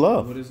 What is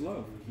love? What is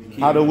love?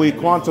 How do we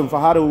quantify?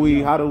 How do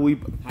we How do we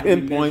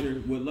pinpoint? measure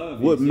what love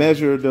What is?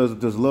 measure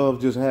does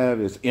love just have?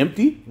 It's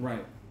empty.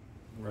 Right.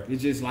 Right.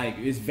 It's just like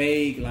it's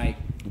vague, like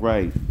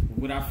Right.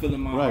 what I feel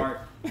in my Right. heart.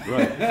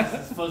 Right.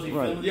 It's fuzzy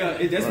Right. feeling. Yeah,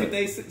 that's Right. what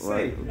they say.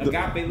 Right.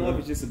 Agape love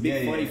is just a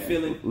big funny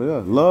feeling.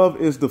 Yeah. Love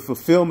is the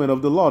fulfillment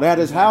of the law. That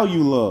is how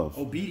you love.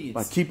 Obedience.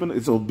 By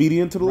it's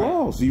obedient to the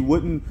law. So you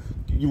wouldn't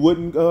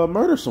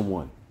murder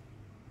someone.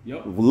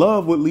 Yep.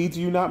 Love would lead to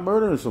you not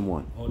murdering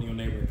someone. Holding your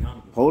neighbor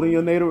accountable. Holding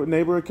your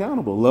neighbor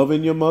accountable.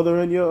 Loving your mother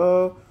and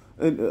your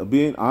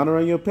being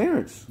honoring your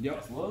parents.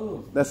 Yep.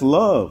 Love. That's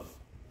love.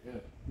 Yeah.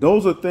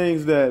 Those are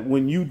things that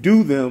when you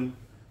do them,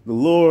 the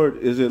Lord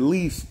is at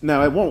least,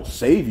 now it won't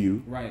save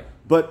you, Right.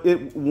 but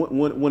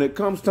when it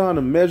comes time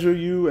to measure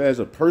you as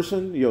a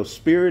person, your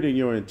spirit and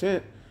your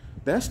intent,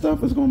 that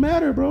stuff is gonna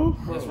matter, bro.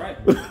 That's right.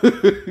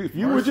 If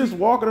you were just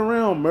walking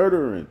around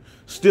murdering,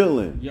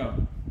 stealing, Yo.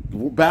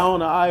 bowing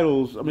to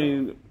idols, I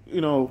mean,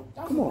 That was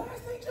come the on,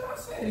 last thing John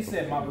said. He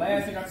said, my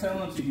last thing I tell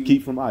unto you,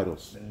 keep from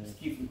idols.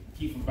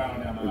 keep from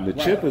bowing down. And the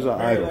chip is an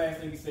Very idol. last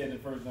thing he said in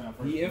 1 John.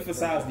 He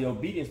emphasized the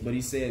obedience, but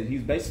he's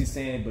basically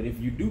saying, but if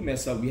you do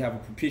mess up, we have a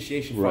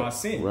propitiation for Right, our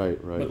sin. right,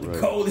 But the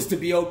right. goal is to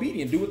be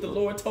obedient. Do what the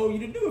Lord told you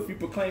to do. If you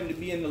proclaim to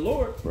be in the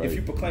Lord, Right. if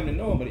you proclaim to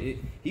know him, but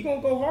he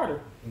gonna go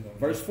harder.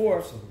 Verse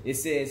 4, it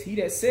says, he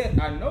that said,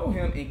 I know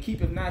him and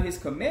keepeth not his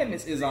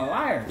commandments is a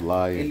liar.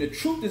 Lying. And the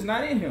truth is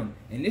not in him.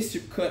 And this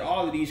should cut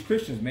all of these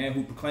Christians, man,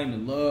 who proclaim to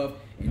love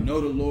and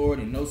know the Lord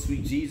and know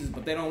sweet Jesus,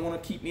 but they don't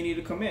want to keep any of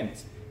the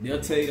commandments. They'll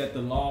tell you that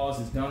the laws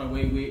is done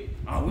away with.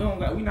 Oh,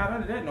 we not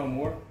under that no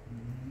more.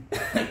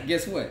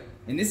 Guess what?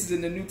 And this is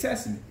in the New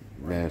Testament.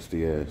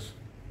 Nasty ass.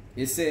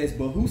 It says,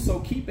 but whoso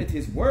keepeth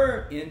his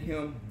word in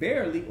him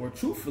verily or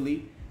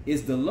truthfully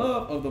is the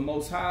love of the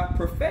Most High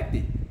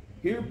perfected.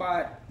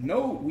 Hereby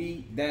know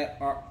we that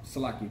are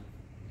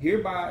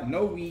Hereby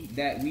know we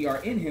that we are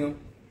in him.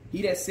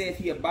 He that saith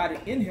he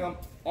abideth in him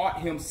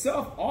ought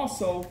himself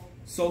also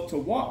so to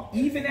walk,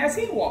 even as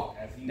he walked.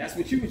 As he That's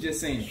walked. what you was just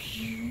saying.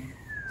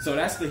 So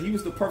he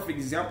was the perfect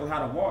example of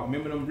how to walk.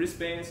 Remember them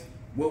wristbands?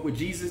 What would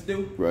Jesus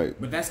do? Right.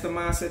 But that's the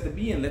mindset to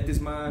be in. Let this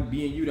mind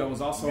be in you that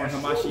was also in That's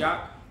Hamashiach.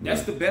 That's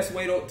Right. the best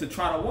way to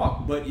try to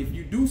walk. But if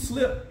you do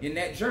slip in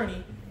that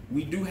journey,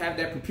 we do have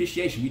that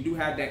propitiation. We do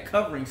have that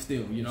covering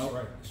still, you know? That's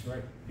right. That's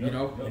right. You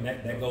know? And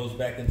that goes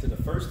back into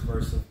the first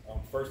verse of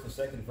first and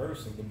second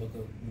verse of the book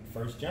of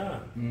First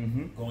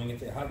John, going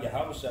into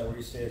Yahushua, where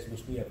he says,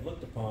 "Which we have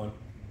looked upon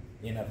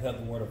and have held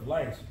the word of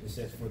life." It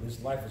says, "For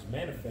this life is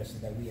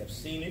manifested, that we have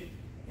seen it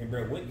and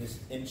bear witness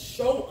and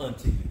show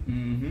unto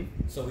you."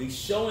 So he's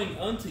showing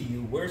unto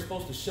you. We're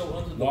supposed to show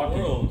unto the Walking.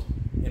 world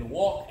and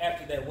walk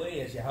after that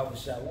way as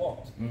Yahushua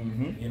walked.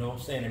 You know what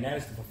I'm saying? And that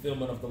is the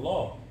fulfillment of the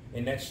law.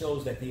 And that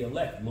shows that the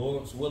elect,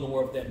 Lord's will and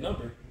were of that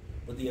number,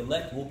 but the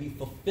elect will be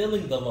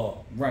fulfilling the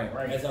law. Right.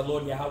 As our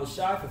Lord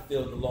Yahushua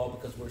fulfilled the law,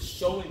 because we're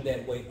showing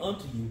that way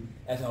unto you,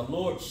 as our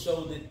Lord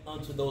showed it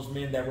unto those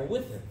men that were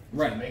with him.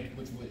 Right.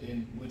 Which would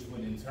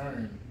in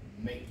turn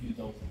make you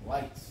those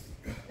lights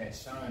that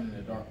shine in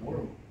the dark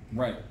world.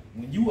 Right.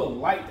 When you a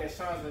light that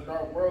shines in the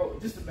dark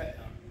world, just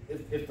imagine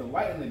if the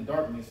light and the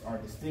darkness are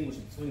distinguished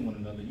between one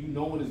another, you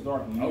know when it's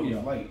dark and you know when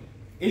it's light.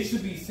 It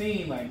should be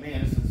seen like,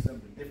 man, this is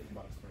something different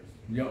about this person.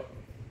 Yep.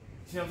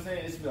 You know what I'm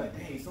saying? It should be like,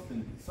 dang,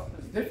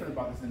 something's different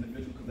about this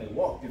individual because they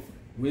walk different.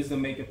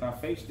 Wisdom maketh our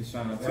face to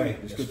shine too, Right,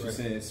 the that's scripture right.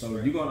 says. So That's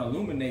right. you're going to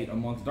illuminate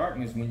amongst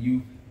darkness when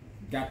you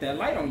got that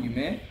light on you,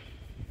 man.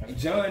 And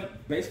John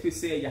basically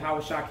said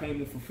Yahushua came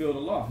to fulfill the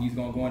law. He's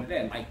going to go into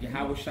that. Like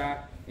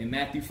Yahushua in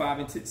Matthew 5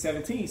 and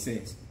 17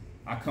 says,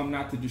 I come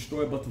not to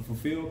destroy but to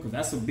fulfill, because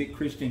that's a big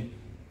Christian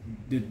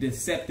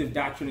deceptive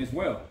doctrine as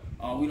well.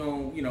 We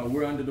don't,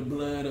 we're under the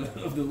blood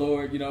of the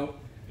Lord, We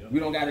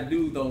don't got to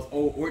do those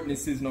old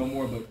ordinances no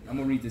more, but I'm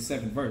going to read the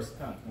 7th verse.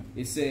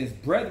 It says,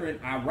 "Brethren,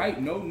 I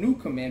write no new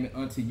commandment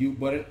unto you,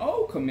 but an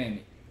old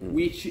commandment,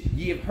 which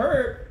ye have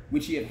heard,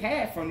 which ye have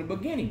had from the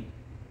beginning.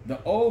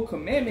 The old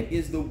commandment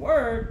is the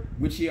word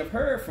which ye have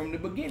heard from the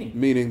beginning."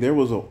 Meaning there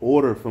was an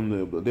order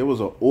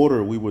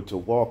we were to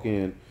walk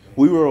in.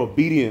 We were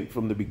obedient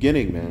from the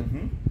beginning,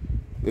 man.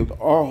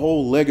 Our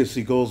whole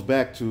legacy goes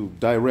back to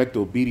direct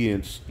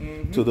obedience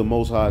to the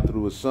Most High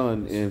through His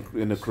Son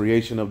in the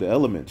creation of the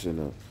elements and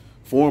the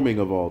forming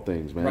of all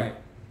things, man. Right.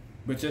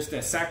 But just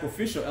that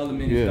sacrificial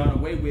element is done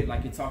away with,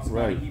 like it talks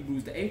about in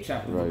Hebrews the 8th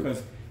chapter,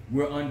 because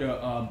we're under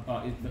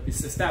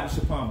it's established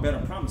upon better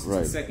promises,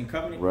 the second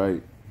covenant.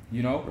 Right.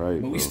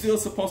 But we're still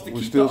supposed to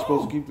keep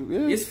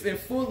it's in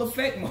full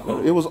effect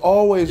mode. It was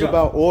always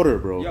about order,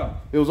 bro. Yeah.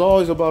 It was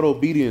always about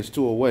obedience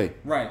to a way.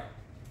 Right.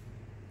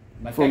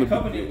 Like From that the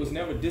covenant was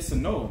never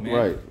disannulled,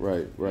 man.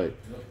 Right.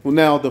 Well,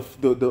 now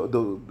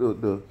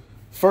the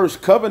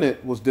first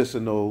covenant was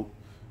disannulled,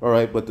 all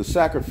right, but the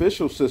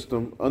sacrificial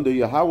system under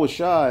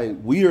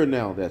Yahushua, we are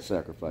now that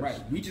sacrifice.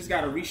 Right. We just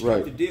got to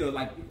restructure the deal.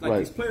 Like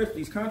these players,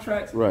 these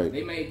contracts,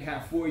 they may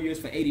have 4 years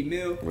for 80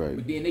 mil,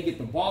 but then they get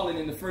the balling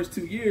in the first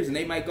 2 years, and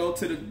they might go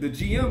to the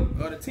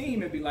GM or the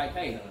team and be like,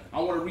 hey, I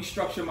want to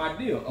restructure my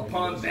deal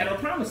upon better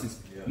promises.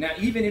 Now,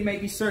 even it may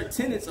be certain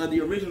tenets of the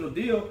original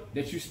deal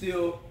that you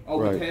still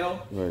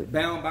withheld,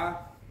 bound by,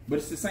 but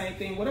it's the same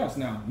thing with us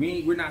now.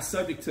 We're not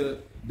subject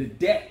to the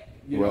debt,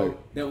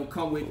 that will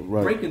come with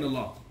breaking the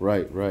law.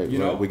 Right.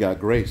 We got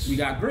grace. We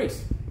got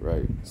grace.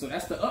 Right. So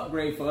that's the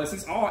upgrade for us.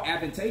 It's all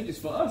advantageous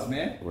for us,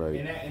 man. Right.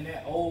 And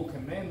that old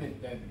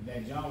commandment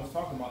that John was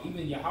talking about,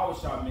 even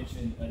Yahushua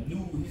mentioned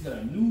he said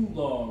a new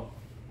law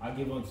I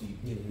give unto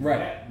you. Right.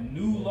 That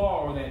new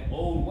law or that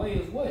old way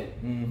is what?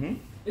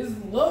 It's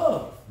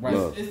love. Right.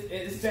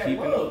 It's that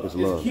love. It's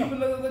love. Keeping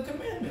the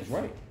commandments.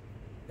 Right.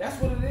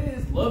 That's what it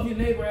is. Love your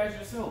neighbor as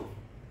yourself.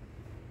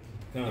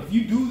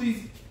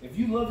 If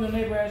you love your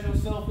neighbor as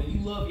yourself and you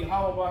love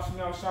Yahweh Bashim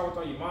Yahushua with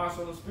all your mind,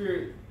 soul, and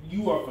spirit,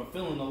 you are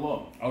fulfilling the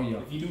law. Oh yeah.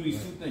 If you do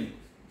these two things.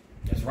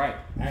 That's right.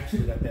 I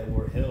actually got that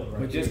word held right.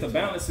 But just the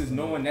balance is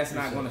knowing that's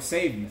not going to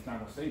save you. It's not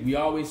going to save you. We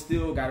always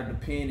still got to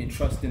depend and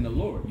trust in the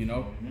Lord,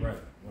 Right.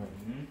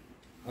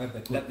 I like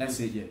that. That's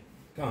it, yeah.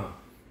 Come on.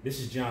 This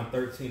is John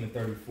 13 and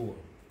 34.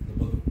 The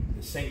book of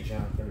the St.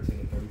 John 13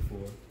 and 34.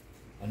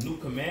 A new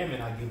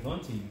commandment I give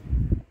unto you,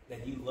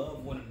 that you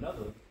love one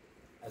another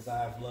as I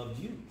have loved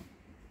you,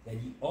 that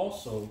you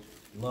also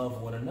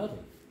love one another.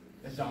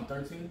 That's John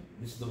 13?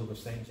 This is the book of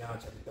St. John,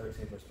 chapter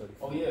 13, verse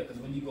 34. Oh, yeah, because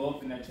when you go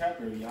up in that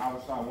chapter,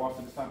 Yahushua walks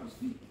the disciples'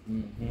 feet.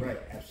 Right,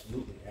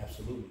 absolutely.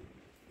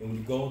 And when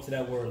you go into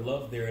that word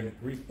love there in the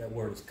Greek, that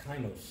word is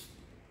kainos.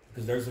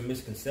 Because there's a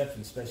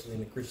misconception, especially in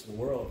the Christian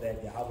world,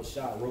 that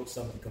Yahushua wrote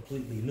something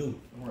completely new.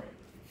 Right.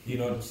 You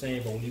know what I'm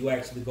saying? But when you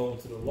actually go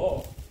into the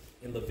law,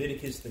 in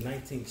Leviticus, the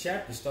 19th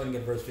chapter, starting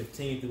at verse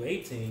 15 through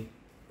 18,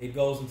 it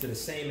goes into the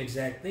same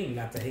exact thing,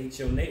 not to hate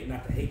your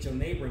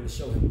neighbor and to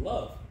show him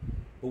love.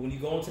 But when you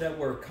go into that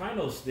word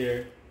kainos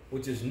there,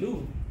 which is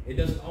new, it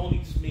doesn't only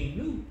just mean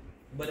new,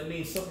 but it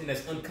means something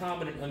that's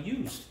uncommon and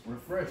unused.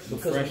 Refresh.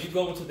 Because when you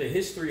go into the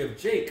history of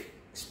Jake,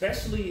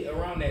 especially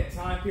around that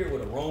time period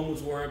where the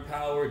Romans were in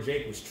power,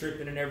 Jake was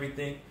tripping and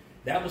everything,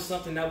 that was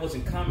something that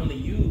wasn't commonly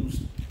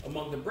used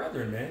among the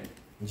brethren, man.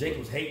 Jacob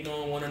was hating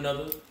on one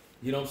another.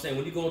 You know what I'm saying?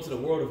 When you go into the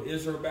world of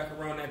Israel back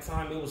around that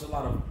time, it was a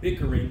lot of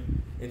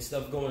bickering and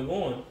stuff going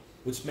on,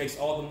 which makes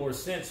all the more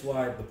sense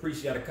why the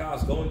priest Yadakah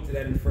is going to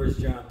that in 1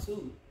 John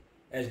 2,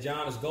 as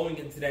John is going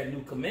into that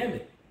new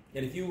commandment.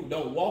 And if you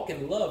don't walk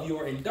in love, you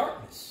are in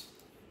darkness.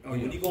 And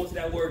when you go into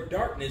that word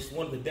darkness,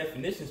 one of the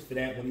definitions for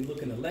that, when you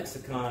look in the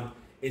lexicon,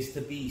 is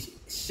to be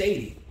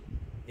shady.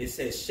 It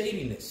says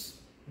shadiness.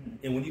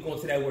 And when you go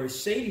into that word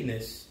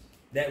shadiness,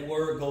 that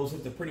word goes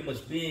into pretty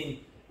much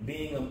being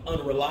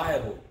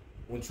unreliable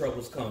when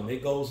troubles come.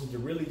 It goes into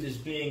really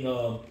just being,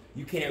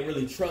 you can't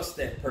really trust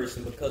that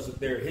person because of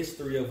their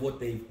history of what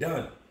they've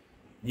done.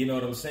 You know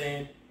what I'm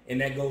saying?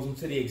 And that goes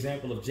into the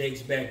example of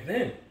Jakes back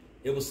then.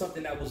 It was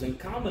something that was in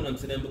common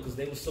unto them because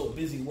they were so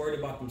busy worried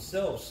about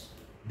themselves,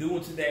 due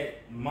to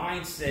that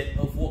mindset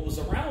of what was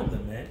around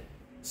them, man.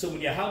 So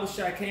when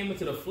Yahushua came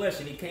into the flesh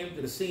and he came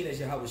into the scene as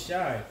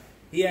Yahushua,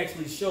 he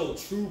actually showed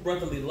true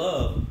brotherly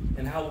love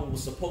and how it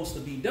was supposed to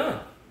be done,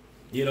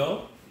 you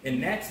know?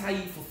 And that's how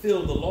you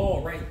fulfill the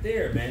law right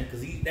there, man,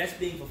 because that's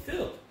being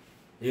fulfilled,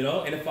 you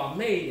know? And if I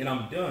may, and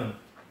I'm done,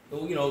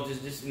 you know,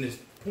 just in this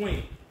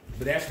point,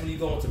 but that's when you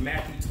go into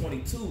Matthew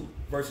 22,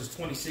 verses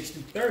 26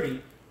 through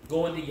 30,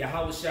 go into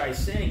Yahushua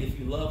saying, if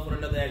you love one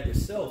another as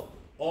yourself,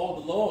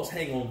 all the laws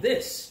hang on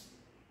this.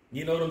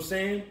 You know what I'm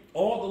saying?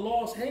 All the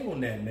laws hang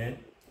on that, man.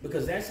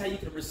 Because that's how you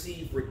can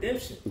receive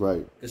redemption.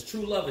 Right. Because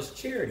true love is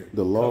charity.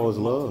 The law is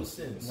love.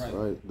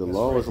 Right. The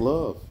law is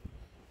love.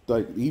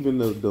 Like even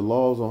the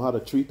laws on how to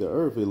treat the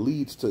earth, it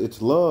leads to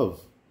it's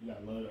love. You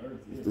gotta love the earth.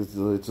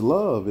 Yeah. It's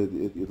love.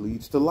 It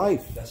leads to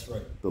life. That's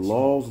right. The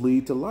laws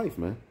lead to life,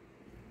 man.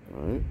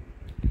 All right.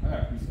 All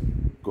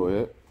right. Go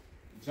ahead.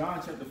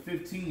 John chapter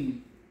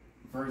 15,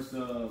 verse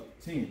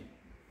 10.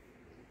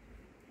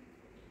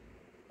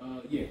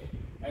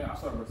 I'll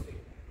start verse 8.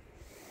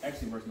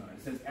 Actually, verse 9.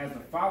 It says, as the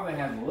Father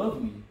has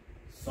loved me,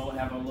 so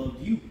have I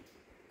loved you.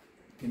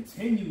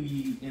 Continue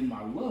ye in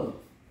my love.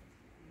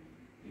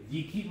 If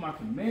ye keep my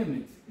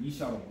commandments, ye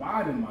shall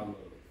abide in my love.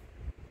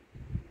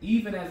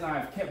 Even as I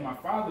have kept my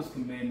Father's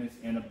commandments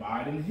and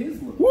abide in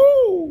his love.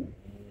 Woo!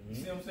 You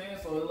see what I'm saying?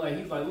 So like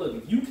he's like,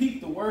 look, if you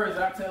keep the words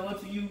I tell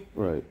unto you,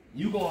 right,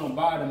 you gonna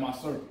abide in my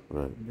circle.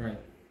 Right.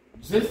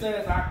 Just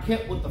as I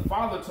kept what the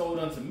Father told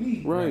unto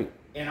me, right.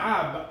 And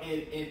I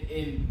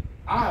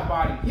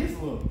abide in his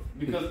love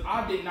because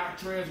I did not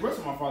transgress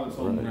what my Father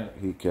told me. Right.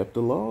 He kept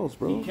the laws,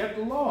 bro. He kept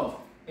the laws.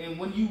 And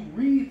when you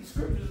read the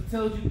scriptures, it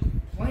tells you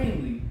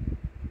plainly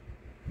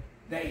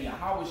that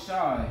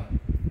Yahushua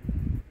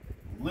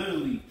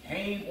literally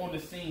came on the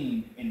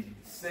scene and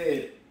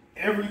said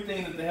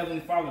everything that the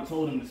Heavenly Father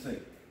told him to say.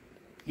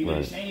 He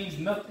didn't change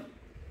nothing.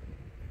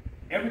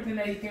 Everything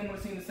that he came on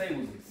the scene to say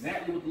was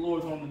exactly what the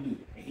Lord told him to do.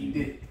 And he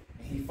did it.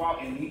 And he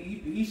fought, and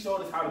he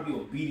showed us how to be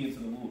obedient to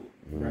the Lord.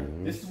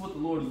 Right? This is what the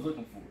Lord is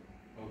looking for.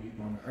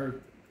 On the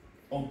earth.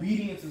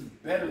 Obedience is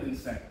better than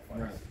sacrifice.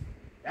 Right.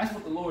 That's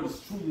what the Lord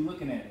is truly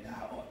looking at.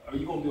 Are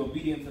you going to be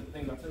obedient to the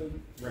things I tell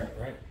you?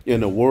 Right.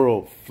 In a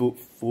world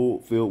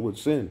filled with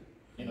sin.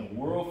 In a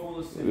world full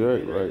of sin.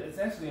 Right. It's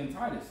actually in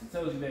Titus. It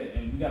tells you that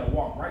and we got to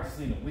walk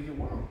righteously in a wicked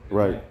world.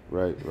 Right.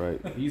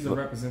 He's a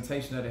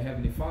representation of the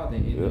Heavenly Father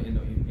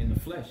in the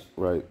flesh.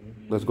 Right.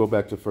 Mm-hmm. Let's go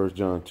back to 1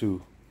 John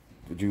 2.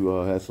 Did you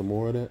have some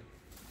more of that?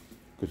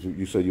 Because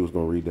you said you was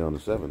going to read down to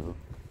 7, huh?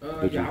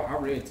 I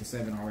read to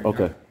 7 already.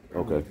 Okay. I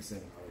read to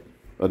 7 already.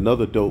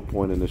 Another dope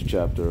point in this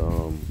chapter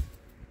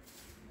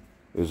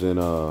is in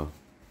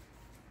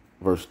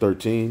verse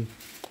 13.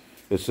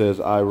 It says,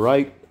 I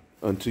write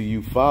unto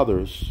you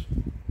fathers,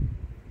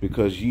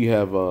 because ye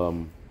have,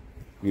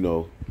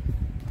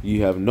 ye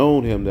have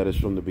known him that is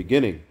from the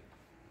beginning.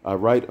 I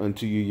write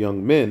unto you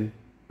young men.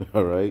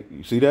 All right.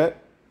 You see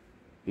that?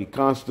 He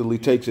constantly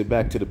takes it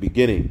back to the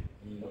beginning.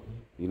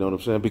 You know what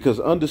I'm saying? Because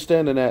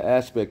understanding that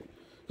aspect,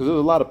 because there's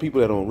a lot of people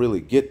that don't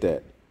really get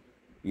that.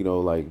 You know,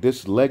 like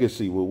this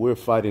legacy, what we're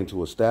fighting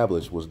to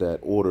establish was that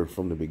order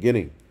from the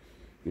beginning.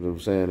 You know what I'm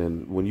saying?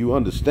 And when you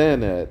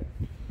understand that,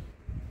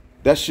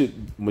 that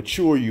should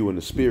mature you in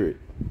the spirit.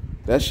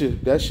 That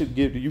should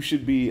give you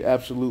should be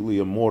absolutely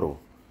immortal.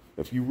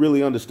 If you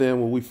really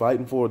understand what we're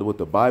fighting for, what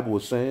the Bible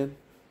is saying,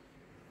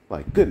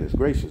 like goodness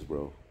gracious,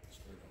 bro.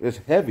 It's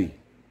heavy.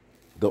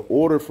 The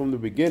order from the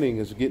beginning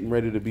is getting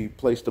ready to be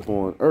placed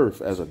upon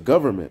earth as a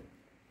government.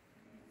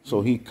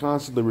 So he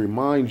constantly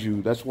reminds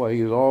you, that's why he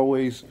is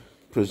always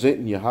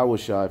presenting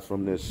Yahushua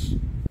from this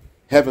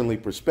heavenly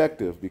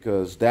perspective,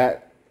 because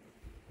that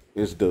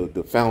is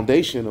the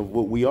foundation of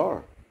what we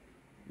are.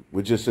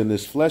 We're just in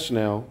this flesh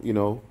now, you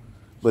know.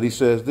 But he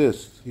says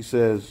this, he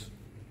says,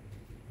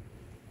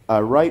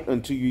 I write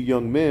unto you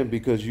young men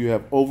because you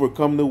have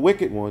overcome the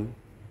wicked one.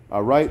 I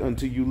write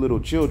unto you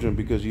little children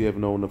because you have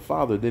known the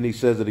Father. Then he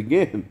says it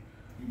again.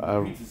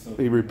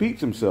 He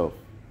repeats himself.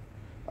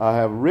 I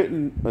have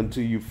written unto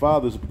you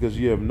fathers because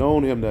you have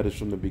known him that is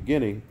from the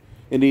beginning.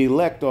 And the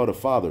elect are the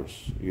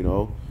fathers, you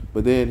know.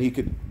 But then he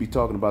could be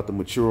talking about the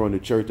mature in the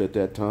church at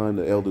that time,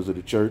 the elders of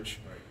the church,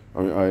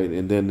 all right,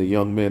 and then the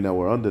young men that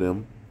were under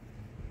them.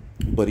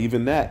 But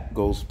even that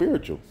goes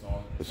spiritual.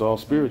 It's all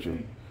spiritual.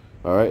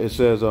 All right. It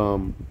says,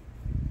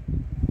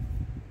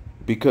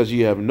 because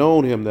ye have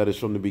known him that is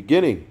from the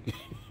beginning.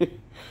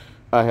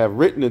 I have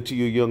written unto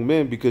you, young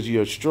men, because ye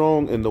are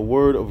strong, and the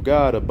word of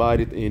God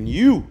abideth in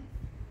you,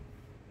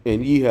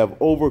 and ye have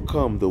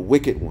overcome the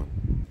wicked one.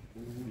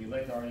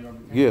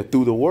 Yeah,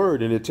 through the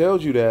word. And it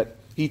tells you that,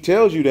 he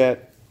tells you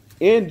that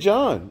in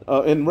John,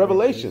 in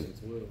Revelation.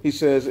 He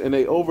says, and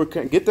they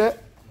overcome. Get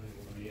that?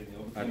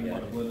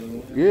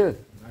 Yeah.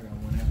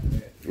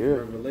 Yeah.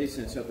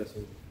 Revelation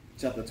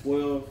chapter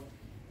 12,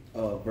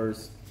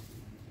 verse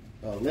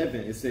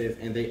 11, it says,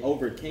 and they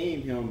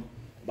overcame him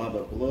by the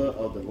blood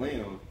of the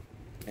Lamb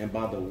and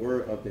by the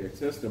word of their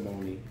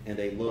testimony, and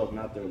they loved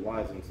not their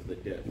lives unto the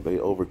death. They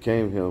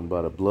overcame him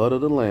by the blood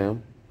of the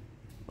Lamb,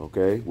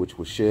 okay, which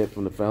was shed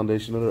from the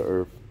foundation of the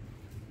earth,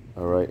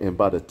 all right, and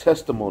by the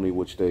testimony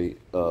which they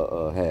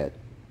had.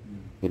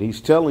 And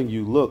he's telling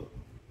you, look,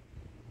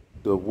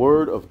 the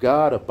word of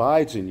God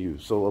abides in you.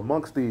 So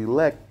amongst the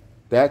elect,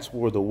 that's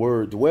where the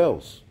word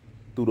dwells,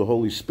 through the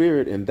Holy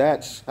Spirit, and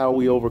that's how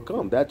we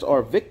overcome. That's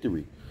our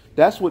victory.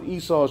 That's what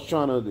Esau is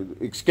trying to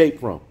escape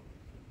from.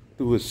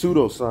 Through his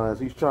pseudoscience,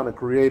 he's trying to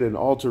create an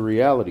altered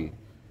reality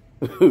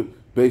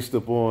based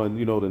upon,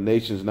 you know, the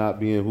nations not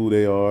being who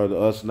they are,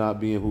 us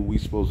not being who we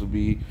supposed to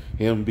be,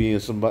 him being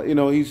somebody. You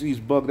know, he's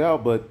bugged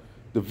out, but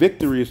the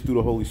victory is through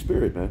the Holy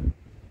Spirit, man.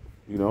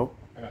 You know?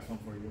 I got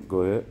something for you.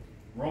 Go ahead.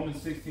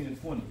 Romans 16 and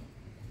 20.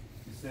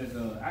 It says,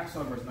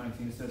 actually verse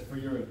 19, it says, for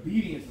your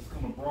obedience has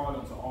come abroad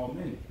unto all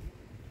men.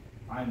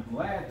 I am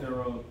glad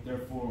thereof,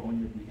 therefore, on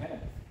your behalf.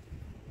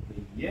 But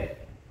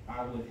yet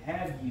I would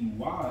have you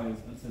wise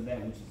unto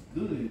that which is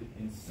good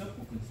and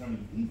simple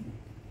concerning evil.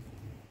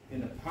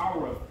 In the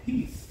power of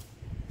peace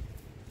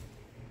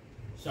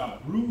shall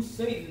bruise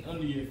Satan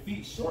under your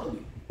feet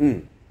shortly.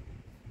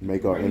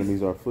 Make our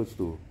enemies our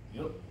footstool.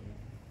 Yep.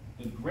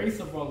 The grace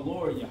of our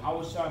Lord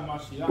Yahushua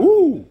Mashiach.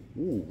 Ooh.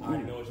 I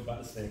already know what you're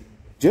about to say.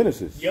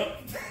 Genesis.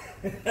 Yep.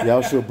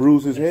 Y'all shall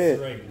bruise his head.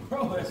 That's right.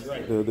 Bro, that's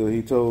right.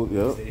 He told,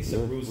 yep. He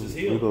said bruise his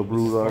heel. He gonna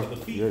bruise our, Part of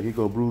the feet. yeah, he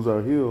gonna bruise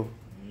our heel,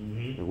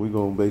 and we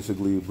gonna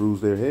basically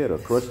bruise their head or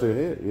crush their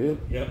head. Yeah.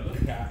 Yep.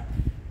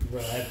 Bro,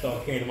 that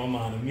thought came to my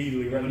mind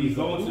immediately. Right When you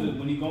go into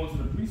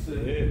the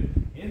priesthood,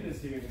 Yeah. in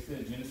this here, it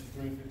says Genesis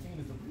 3:15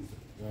 is the priesthood.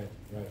 Right.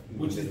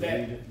 Which is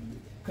that,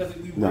 because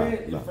we read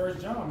in 1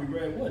 John, we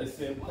read what? It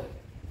said what?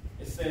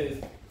 It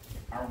says,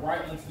 I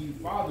write unto you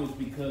fathers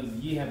because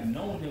ye have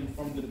known him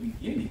from the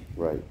beginning.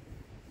 Right.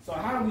 So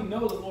how do we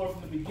know the Lord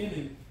from the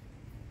beginning?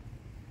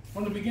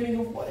 From the beginning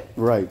of what?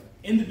 Right.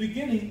 In the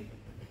beginning,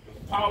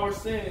 power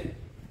said,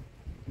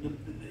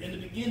 in the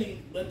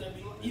beginning, let there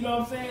be, you know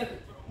what I'm saying?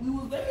 We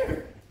was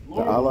there.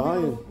 Lord,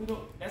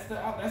 that's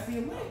the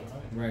elect.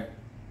 Right.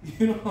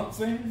 You know what I'm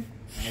saying?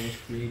 I was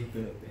created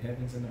the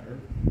heavens and the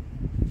earth.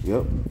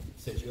 Yep.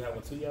 Said you have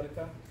one too,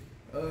 Yadaka?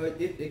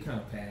 It kind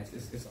of passed.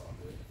 It's all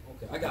good.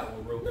 Okay, I got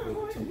one real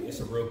quick too. It's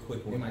a real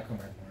quick We one. might come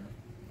back around.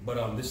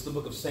 But this is the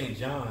book of St.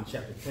 John,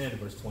 chapter 10,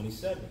 verse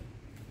 27.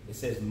 It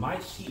says, my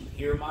sheep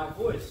hear my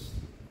voice,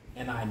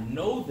 and I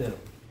know them,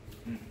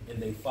 and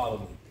they follow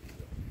me.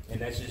 And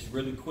that's just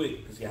really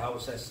quick, because Yahweh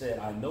has said,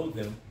 I know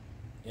them.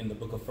 In the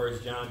book of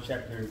 1 John,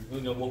 chapter,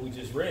 you know, what we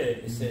just read,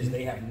 it says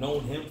they have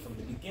known him from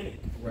the beginning.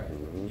 Right.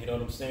 You know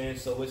what I'm saying?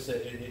 So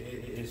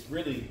it's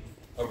really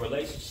a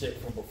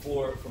relationship from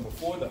before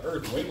the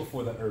earth, way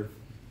before the earth.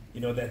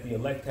 You know, that the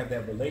elect have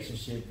that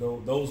relationship.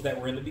 Those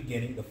that were in the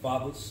beginning, the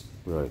fathers,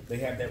 Right. they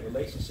have that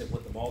relationship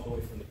with them all the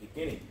way from the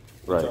beginning.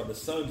 Which Right. are the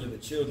sons or the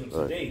children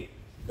Right. today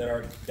that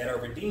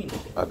are redeemed.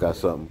 I got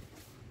something.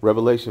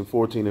 Revelation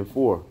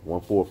 14:4,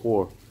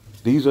 144.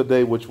 These are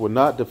they which were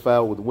not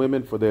defiled with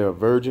women, for they are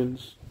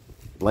virgins,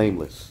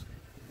 blameless.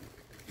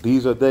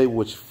 These are they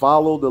which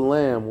follow the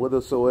Lamb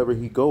whithersoever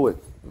he goeth.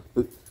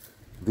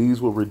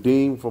 These were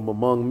redeemed from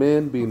among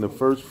men, being the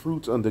first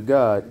fruits unto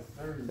God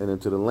and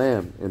unto the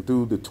Lamb. And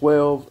through the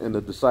 12 and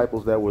the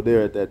disciples that were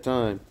there at that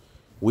time,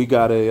 we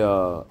got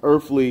a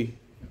earthly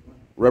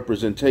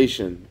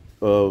representation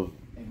of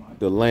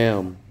the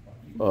Lamb,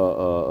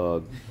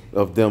 of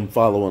them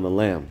following the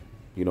Lamb,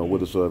 you know,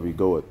 whithersoever he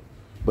goeth.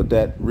 But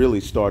that really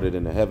started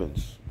in the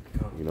heavens,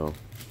 you know.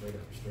 Straight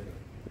up.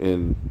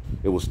 And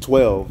it was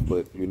 12,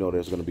 but you know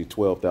there's going to be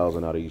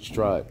 12,000 out of each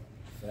tribe.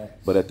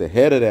 Facts. But at the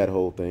head of that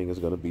whole thing is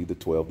going to be the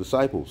 12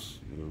 disciples.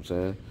 You know what I'm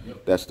saying?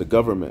 Yep. That's the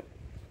government.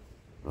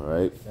 All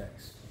right.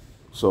 Facts.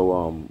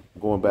 So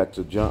going back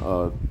to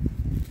John,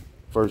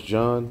 1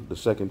 John, the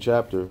 2nd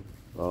chapter,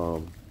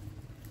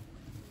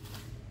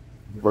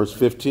 verse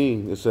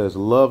 15, it says,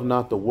 love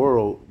not the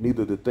world,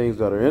 neither the things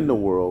that are in the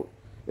world.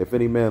 If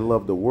any man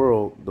love the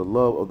world, the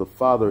love of the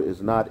Father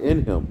is not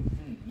in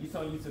him. He's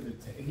telling you to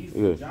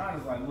Yeah. John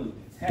is like, look,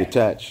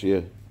 Detach,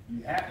 yeah.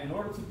 You have, in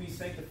order to be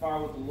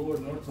sanctified with the Lord,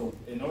 in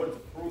order to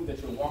prove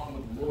that you're walking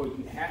with the Lord,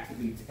 you have to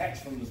be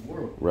detached from this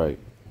world. Right.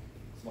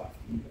 That's why.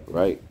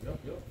 Right.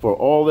 Yep. For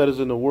all that is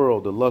in the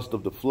world, the lust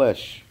of the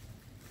flesh,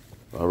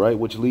 all right,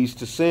 which leads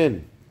to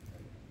sin,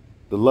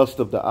 the lust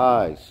of the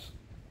eyes,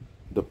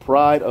 the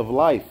pride of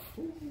life,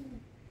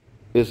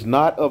 is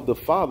not of the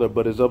Father,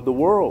 but is of the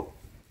world.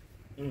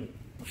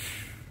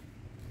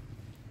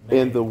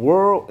 And the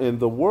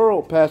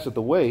world passeth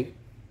away,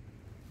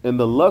 and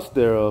the lust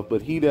thereof,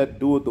 but he that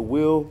doeth the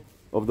will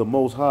of the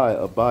Most High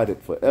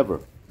abideth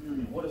forever.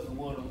 What is the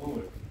will of the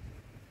Lord?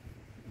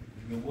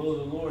 The will of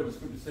the Lord, the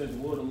scripture says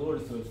the will of the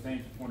Lord is to abstain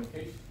from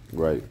fornication.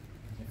 Right.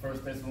 In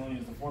 1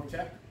 Thessalonians, the 4th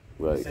chapter.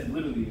 Right. It said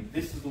literally,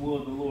 this is the will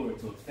of the Lord,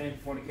 to abstain from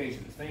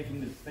fornication, abstain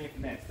from this, abstain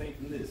from that, abstain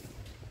from this.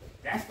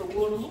 That's the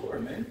will of the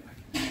Lord, man.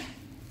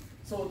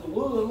 So the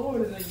will of the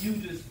Lord isn't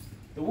you just,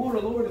 the will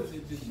of the Lord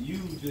isn't just you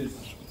just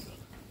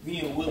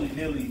being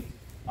willy-nilly.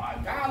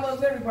 God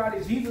loves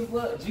everybody, Jesus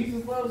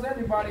loves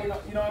everybody, you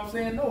know what I'm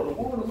saying? No, the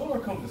will of the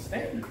Lord comes to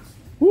standards.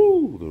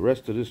 Woo, the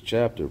rest of this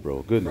chapter,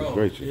 bro. Goodness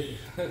gracious.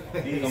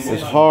 It's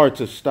It's hard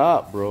to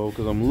stop, bro,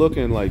 because I'm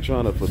looking like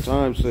trying to, for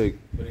time's sake.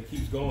 But it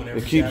keeps going.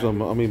 Every It keeps chapter.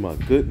 on, I mean, my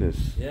goodness.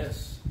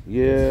 Yes.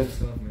 Yeah.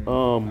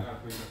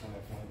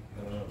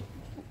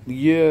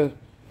 Yeah.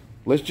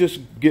 Let's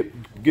just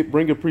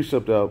bring a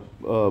precept out,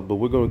 but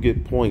we're going to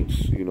get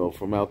points, you know,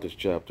 from out this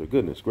chapter.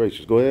 Goodness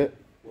gracious. Go ahead.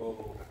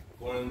 Well,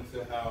 going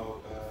to how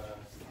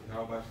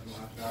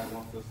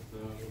wants us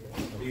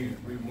to be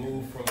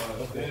removed from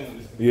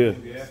sin. Yeah.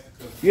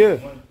 Yeah.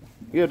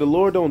 Yeah, the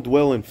Lord don't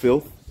dwell in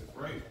filth.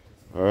 Right.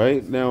 All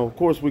right. Now, of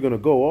course, we're going to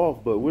go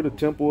off, but we're the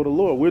temple of the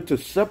Lord. We're to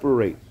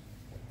separate.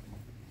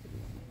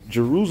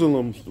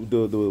 Jerusalem,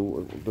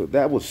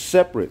 that was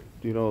separate.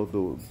 You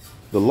know,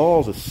 the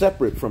laws are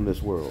separate from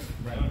this world.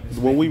 Right.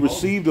 When we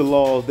received the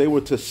laws, they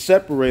were to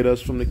separate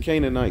us from the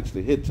Canaanites,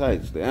 the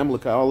Hittites, the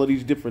Amalekites, all of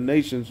these different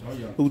nations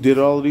who did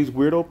all of these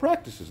weirdo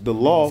practices. The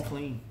law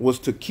was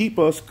to keep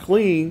us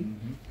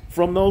clean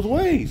from those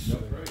ways.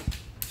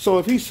 So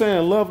if he's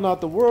saying love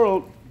not the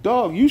world,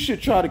 dog, you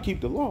should try to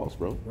keep the laws,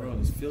 bro. The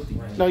world is filthy.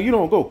 Right. Now, you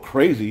don't go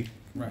crazy.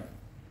 Right.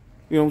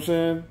 You know what I'm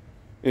saying?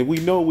 And we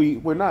know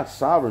we're not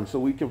sovereign, so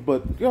we can,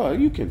 but yo,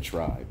 you can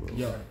try, bro.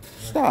 Yeah.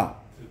 Stop.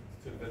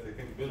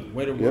 The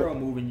way the world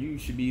moving, you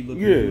should be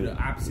looking Yeah. to do the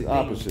opposite thing.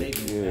 Opposite.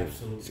 Taking- Yeah.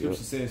 Absolutely.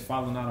 Scripture says,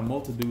 follow not a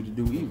multitude to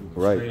do evil.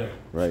 Right. Straight up.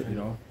 Right. You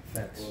know?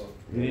 Facts.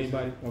 Did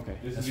anybody? Okay.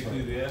 This is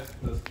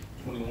Ecclesiastes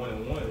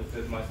 21:1. It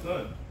says, "My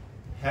son,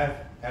 hast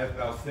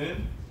thou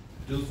sinned?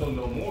 Do so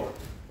no more.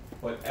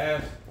 But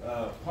ask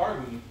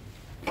pardon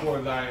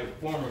for thy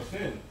former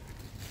sin."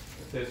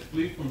 It says,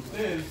 "Flee from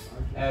sin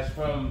as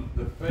from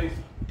the face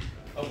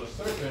of a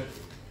serpent.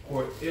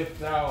 For if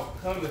thou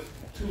comest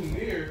too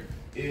near,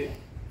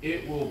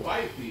 it will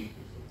bite thee."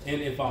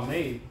 And if I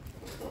may,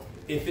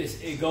 if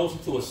it goes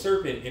into a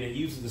serpent and it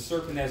uses the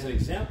serpent as an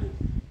example,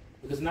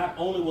 because not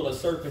only will a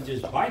serpent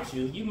just bite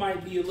you, you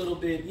might be a little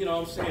bit, you know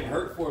what I'm saying,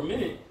 hurt for a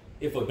minute.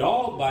 If a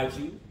dog bites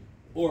you,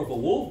 or if a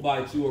wolf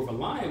bites you, or if a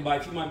lion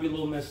bites you, you might be a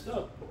little messed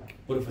up.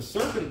 But if a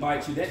serpent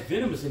bites you, that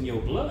venom is in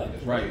your blood.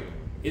 Right.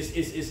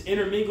 It's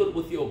intermingled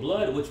with your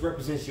blood, which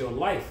represents your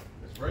life.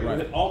 That's right.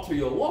 It could alter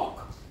your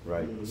walk.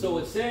 Right. So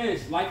it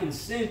says, liken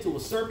sin to a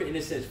serpent, and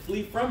it says,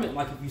 flee from it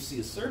like if you see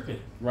a serpent.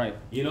 Right.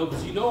 You know,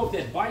 because you know if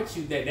that bites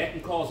you, that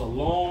can cause a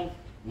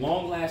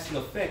long-lasting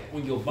effect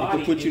on your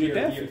body put you and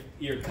to death.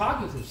 your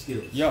cognitive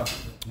skills. Yeah.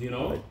 You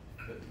know?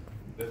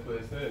 That's what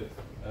it says.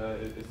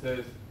 It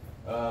says,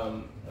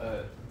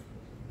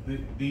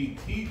 the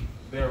teeth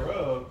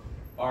thereof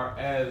are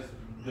as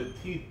the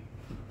teeth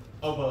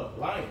of a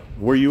lion.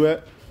 Where you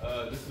at?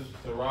 This is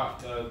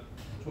Sirach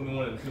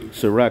 21:2.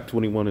 Sirach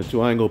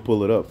 21:2. I ain't gonna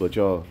pull it up, but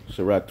y'all,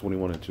 Sirach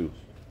 21:2.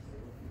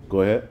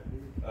 Go ahead.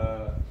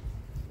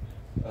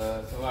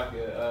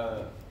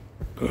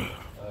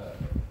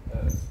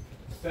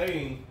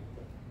 Slaying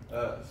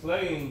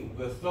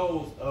the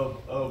souls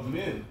of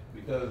men,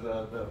 because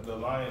the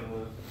lion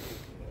was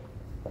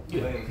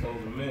slaying the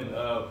souls of men.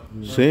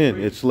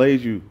 Sin, it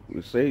slays you.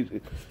 It saves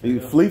you.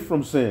 Flee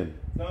from sin.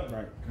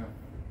 Right.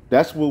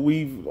 That's what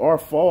our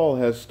fall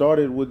has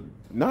started with,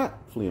 not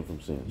fleeing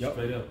from sin. Yep.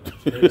 Straight up.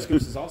 The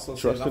scriptures also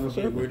Trust says, I in the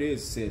forget serpent. where it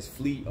is, it says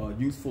flee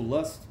youthful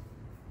lust.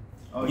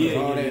 Oh, Yeah,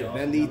 All yeah, that, yeah.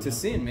 that lead to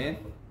sin, man.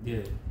 Yeah.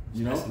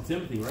 You know? That's in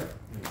Timothy, right?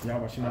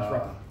 Y'all watching us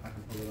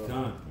right?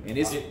 Done.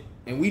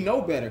 And we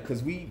know better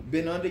because we've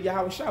been under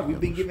Yahweh Shah. We've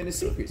been given the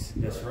secrets.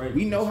 That's right.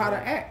 We know That's how to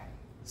right. act.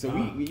 So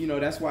we you know,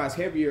 that's why it's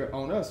heavier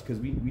on us because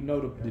we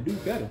know to do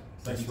better.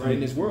 That's When right.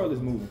 this world is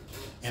moving.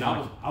 And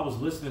I was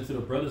listening to the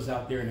brothers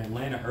out there in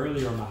Atlanta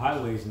earlier on the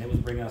highways, and they was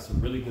bringing out some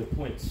really good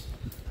points.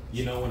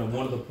 You know, and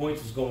one of the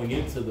points was going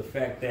into the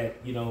fact that,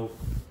 you know,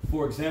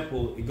 for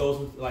example, it goes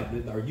with like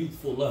our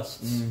youthful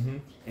lusts. Mm-hmm.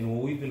 And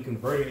when we've been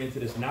converted into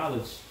this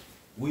knowledge,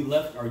 we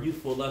left our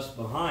youthful lusts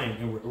behind,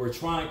 and we're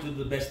trying to do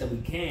the best that we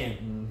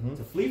can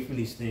to flee from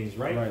these things,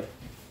 right? Right.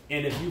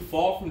 And if you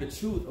fall from the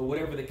truth or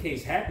whatever the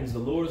case happens, the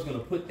Lord is going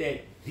to put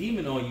that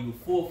demon on you.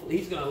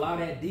 He's going to allow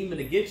that demon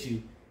to get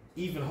you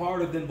even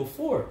harder than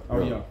before.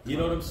 Oh yeah. You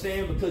know what I'm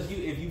saying? Because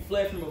if you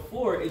fled from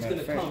before, it's going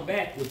to come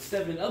back with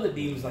 7 other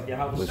demons, like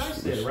Yahweh Shai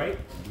said, right?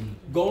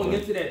 Going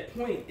into that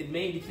point, it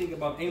made me think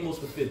about Amos,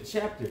 the 5th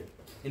chapter.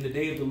 In the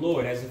day of the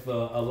Lord, as if a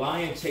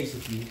lion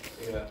chaseth you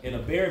and a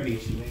bear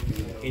meets you,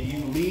 and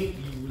you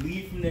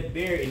leave from that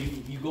bear,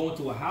 and you go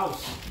into a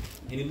house,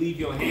 and you leave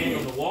your hand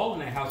on the wall in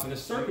that house, and a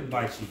serpent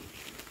bites you.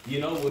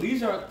 You know, well,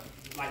 these are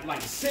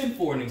like sin,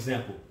 for an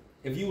example.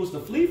 If you was to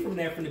flee from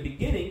that from the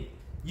beginning,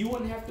 you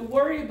wouldn't have to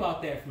worry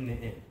about that from the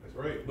end. That's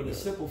right. But the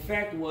simple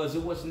fact was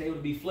it wasn't able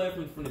to be fled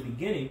from the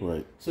beginning.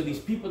 Right. So these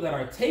people that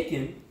are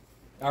taken,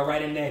 all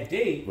right, in that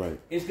day, Right.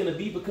 it's going to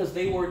be because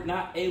they were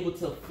not able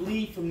to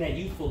flee from that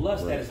youthful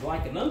lust Right. that is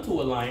likened unto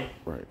a lion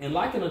Right. and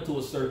likened unto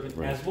a serpent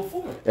Right. as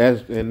before.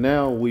 And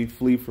now we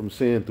flee from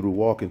sin through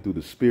walking through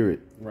the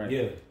Spirit. Right.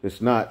 Yeah.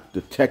 It's not the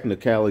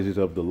technicalities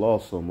of the law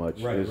so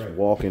much. Right, It's right.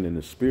 walking in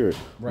the Spirit.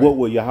 Right. What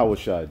will Yahweh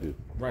Shai do?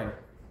 Right.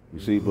 You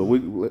see, but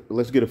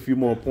let's get a few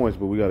more points,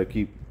 but we got to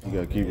keep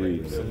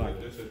reading. This is one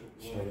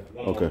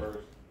Okay. more verse.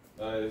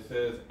 It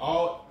says,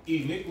 all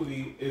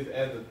iniquity is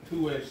as a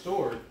two-edged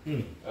sword.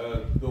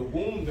 The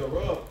wound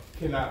thereof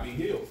cannot be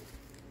healed.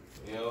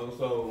 You know,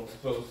 so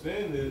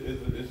sin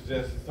is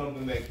just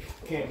something that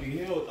can't be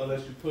healed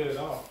unless you put it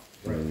off.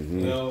 Right.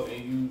 You know,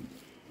 and you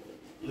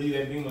leave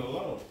that demon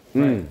alone.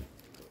 Mm.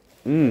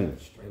 Mm.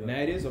 Now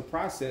it is a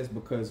process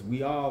because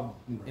we all,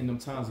 in them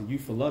times of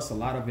youthful lust, a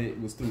lot of it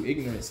was through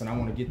ignorance. And I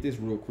want to get this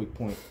real quick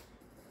point.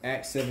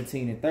 Acts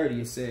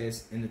 17:30, it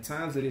says, in the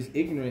times of this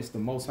ignorance, the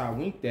Most High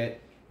winked at,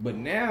 but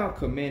now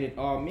commanded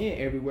all men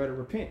everywhere to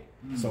repent.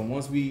 So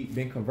once we've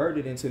been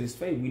converted into this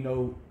faith, we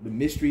know the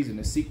mysteries and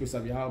the secrets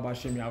of Yahweh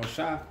Hashem Yahweh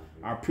Shai.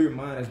 Our pure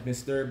mind has been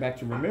stirred back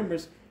to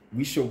remembrance.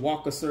 We should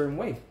walk a certain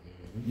way.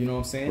 You know what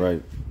I'm saying?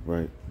 Right.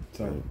 Right.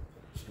 So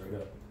Straight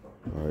up.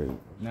 All right.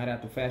 not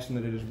after fashion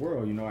of this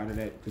world, you know, out of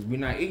that, because we're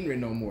not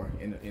ignorant no more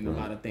in a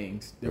lot of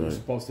things that we're Right.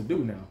 supposed to do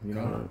now, you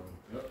know.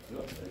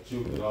 That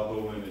truth is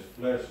although in his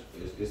flesh,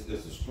 it's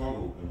a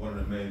struggle, and one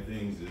of the main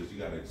things is you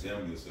got to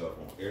examine yourself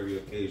on every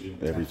occasion.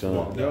 Every time.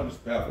 Walk down this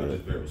path, but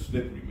it's very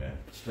slippery, man.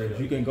 Straight up.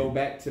 You can go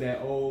back to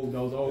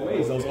those old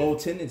ways, those old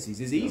tendencies.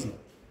 It's easy.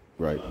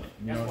 Right. You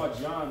That's know? why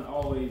John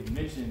always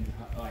mentioned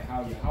like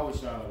how Yahweh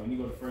Shai, when you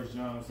go to 1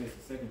 John, says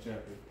the second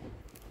chapter,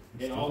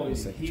 he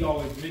always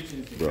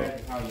mentions the Bro. fact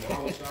of how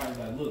Yahweh Shai is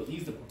like, look,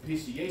 he's the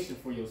propitiation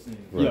for your sins.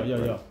 Right.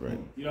 Yeah. Right.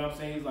 You know what I'm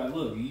saying? He's like,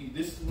 look,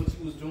 this is what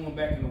you was doing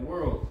back in the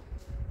world.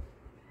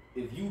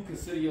 If you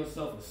consider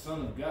yourself a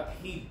son of God,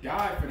 he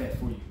died for that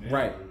for you, man.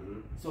 Right,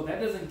 So that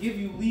doesn't give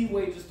you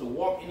leeway just to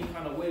walk any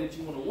kind of way that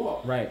you want to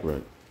walk. right.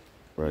 Right.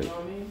 Right. You know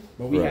what I mean?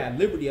 But we Right. had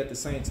liberty at the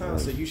same time,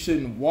 Right. so you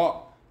shouldn't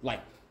walk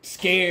like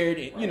scared,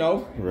 you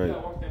know. Right. You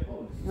gotta walk that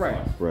boldness.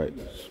 Right. Right.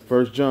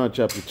 1 John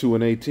chapter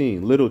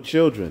 2:18. Little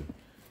children,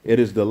 it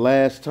is the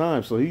last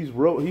time. So he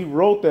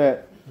wrote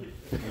that.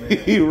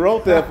 He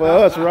wrote that for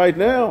us right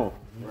now.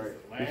 Right.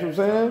 You know what I'm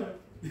saying?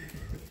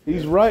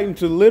 He's writing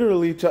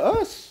literally to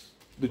us,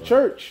 the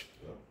church.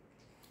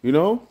 You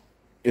know,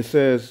 it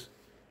says,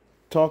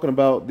 talking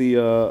about the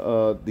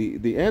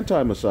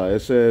anti-Messiah. It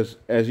says,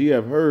 as ye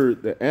have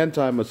heard, the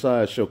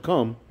anti-Messiah shall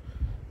come.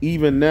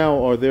 Even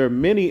now are there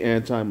many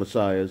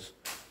anti-Messiahs,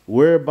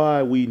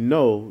 whereby we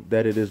know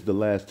that it is the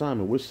last time.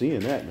 And we're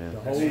seeing that, man. The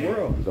whole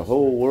world. The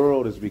whole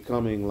world is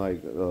becoming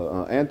like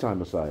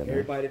anti-Messiah, man.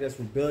 Everybody that's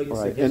rebellious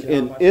Right. against And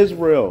in Yahweh.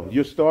 Israel,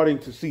 you're starting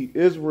to see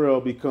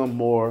Israel become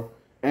more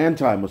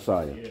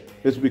anti-Messiah.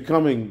 It's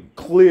becoming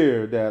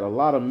clear that a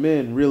lot of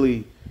men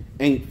really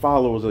ain't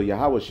followers of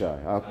Yahweh Shai.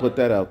 I'll put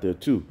that out there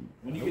too.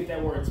 When you get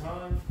that word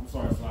time, I'm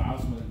sorry, so I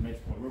was going to make a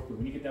point real quick.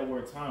 When you get that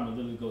word time, it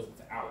literally goes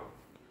into hour.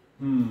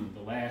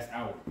 The last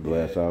hour. The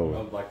last hour.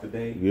 Of like the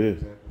day. Yeah.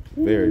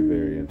 Very,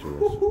 very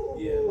interesting.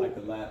 Yeah, like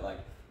the last, like.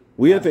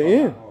 We at the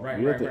end. Right,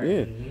 We at right, the right.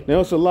 end. Now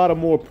it's a lot of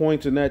more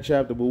points in that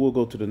chapter, but we'll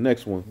go to the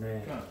next one.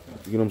 Man.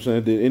 You know what I'm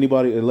saying? Did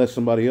anybody, unless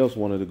somebody else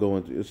wanted to go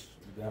into it's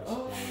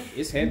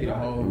It's heavy the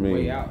whole I mean,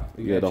 way out.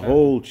 through yeah, that the chapter.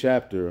 whole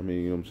chapter. I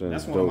mean, you know what I'm saying?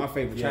 That's It's one of my dope.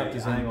 favorite Yeah,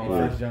 chapters I in ain't gonna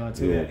lie. 1 John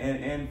 2. Yeah.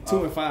 And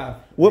 2 and 5.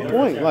 What Yeah,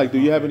 point? chapter Like, do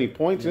you have one. any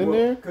points in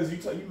there? Because you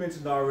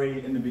mentioned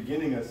already in the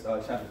beginning of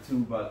chapter 2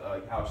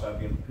 about how shall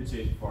be a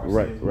propitiation for our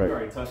Right, sins. right. We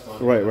already touched on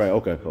it. Right.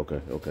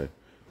 Okay.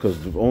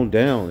 Because on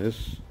down,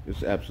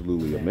 it's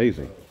absolutely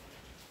amazing.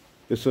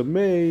 It's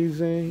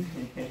amazing.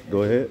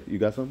 Go ahead. You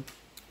got something?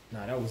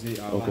 Nah, that was it.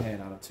 All I Okay.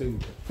 had out of 2.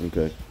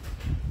 Okay.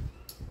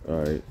 All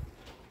right.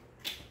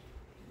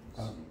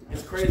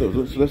 It's crazy. So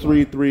let's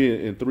read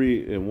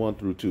 3 and 1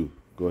 through 2.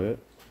 Go ahead.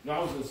 No, I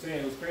was just saying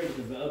it was crazy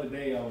because the other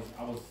day I was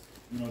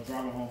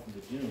driving home from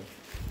the gym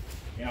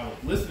and I was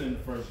listening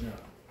to 1 John.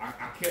 I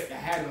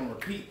had it on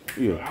repeat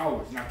for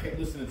hours, and I kept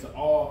listening to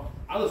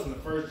I listened to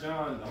 1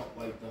 John,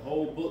 like the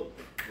whole book,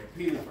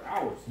 repeated for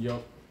hours.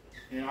 Yep.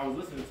 And I was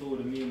listening to it,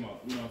 and me and my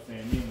woman was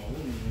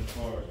in the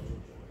car,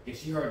 and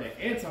she heard that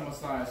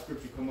anti-Messiah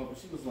scripture come up, and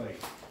she was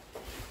like,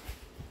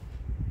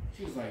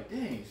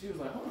 dang, she was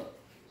like, hold up.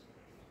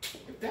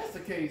 If that's the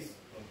case,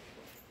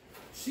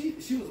 she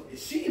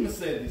even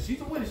said this. She's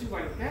a witness. She was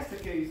like, if that's the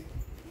case,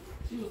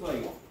 she was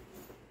like,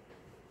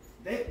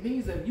 that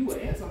means that you an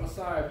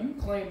anti-Messiah if you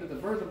claim that the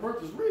virgin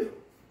birth is real.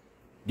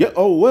 Yeah.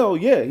 Oh well.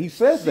 Yeah. He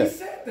says She that.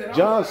 said that.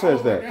 John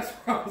says that. That's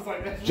why I was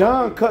like, that's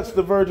John right. cuts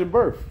the virgin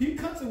birth He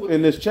cuts it with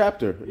in this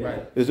chapter.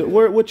 Right. Is it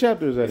what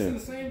chapter is that It's in in? the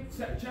same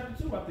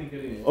chapter 2, I think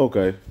it is.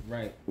 Okay.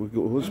 Right.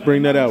 Let's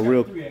bring that out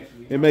real. Three,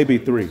 actually. It may be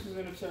 3. This is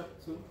in the chapter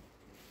 2.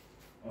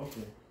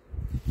 Okay.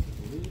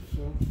 I believe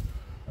so.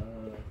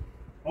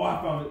 Oh,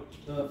 I found it.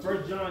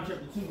 1 John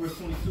chapter 2, verse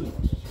 22.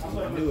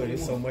 I knew it.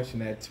 There's so much in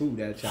that too.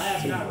 That I chapter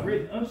have 2. not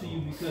written unto you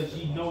because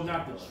ye know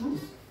not the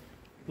truth,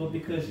 but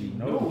because ye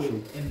know it,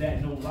 and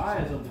that no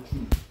lies of the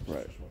truth.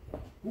 Right.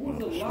 Who is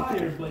a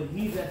liar but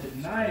he that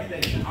denies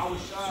that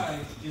Yahweh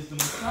is the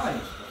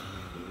Messiah?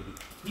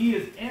 He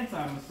is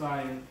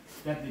anti-Messiah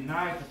that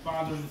denies the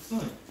Father and the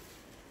Son.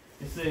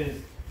 It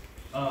says,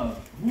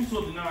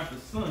 whoso denies the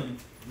Son,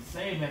 the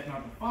same hath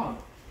not the Father.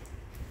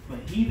 But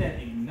he that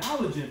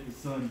acknowledgeth the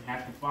Son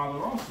hath the Father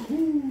also.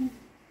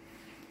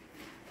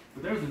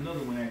 But there's another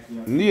one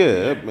actually.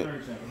 Yeah, And that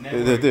word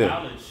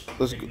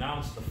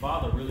acknowledge the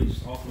Father really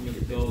just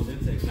ultimately goes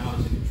into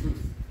acknowledging the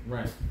truth.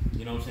 Right.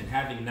 You know what I'm saying?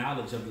 Having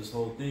knowledge of this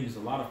whole thing, because a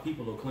lot of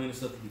people will claim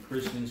themselves to be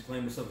Christians,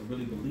 claim themselves to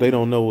really believe. They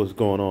don't know what's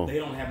going on. They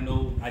don't have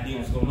no idea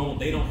what's going on.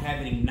 They don't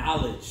have any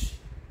knowledge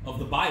of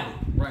the Bible.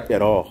 Right.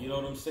 At all. You know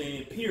what I'm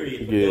saying?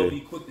 Period. But Yeah. they'll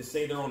be quick to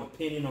say their own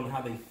opinion on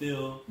how they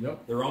feel,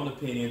 Yep. their own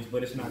opinions,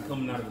 but it's not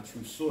coming out of the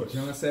true source.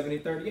 John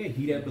 7:38.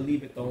 He that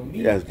believeth on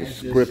me, As the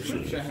scripture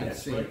hath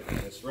That's said. right.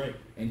 That's right.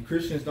 And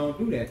Christians don't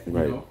do that.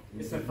 Right. You know?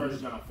 It's in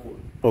 1 John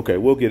 4. Okay,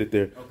 we'll get it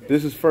there. Okay.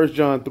 This is 1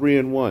 John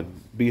 3:1.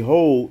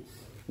 Behold,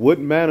 what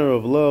manner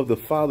of love the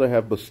Father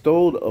hath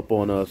bestowed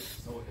upon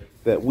us,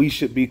 that we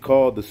should be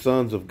called the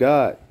sons of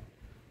God.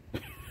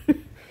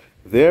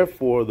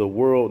 Therefore the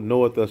world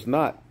knoweth us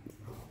not.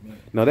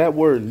 Now that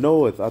word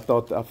knoweth, I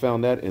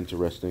found that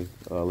interesting.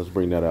 Let's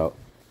bring that out.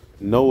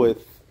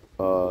 Knoweth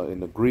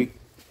in the Greek,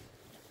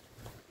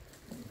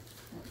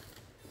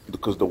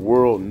 because the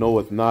world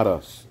knoweth not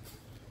us.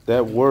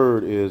 That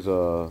word is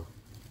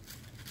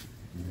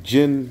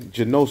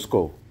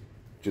genosko.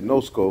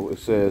 Genosko. It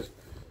says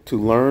to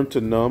learn,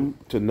 to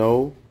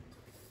know,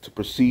 to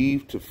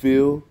perceive, to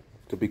feel,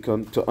 to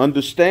become, to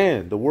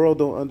understand. The world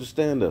don't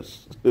understand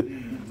us.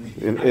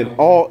 and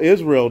all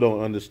Israel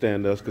don't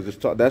understand us, because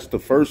that's the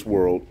first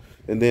world,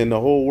 and then the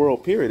whole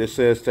world, period. It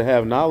says to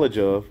have knowledge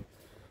of,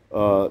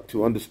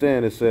 to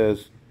understand. It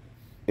says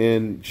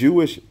in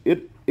Jewish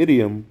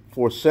idiom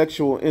for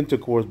sexual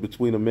intercourse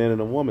between a man and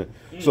a woman.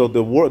 So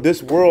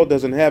this world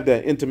doesn't have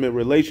that intimate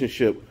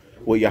relationship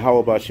with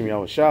Yahweh B'Shem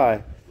Yahweh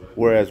Shai,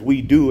 whereas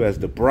we do as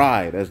the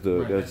bride, as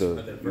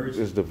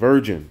the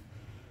virgin,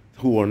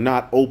 who are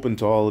not open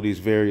to all of these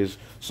various.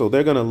 So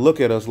they're gonna look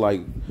at us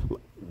like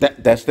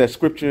that. That's that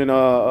scripture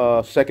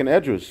in Second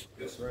Esdras.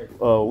 That's right.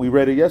 We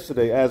read it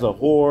yesterday. As a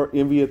whore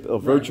envieth a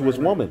virtuous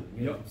woman.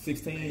 Yep.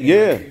 16.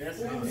 Yeah.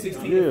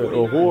 16. Yeah,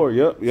 a whore.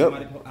 Yep.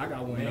 Somebody, I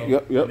got one.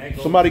 Yep.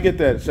 Somebody get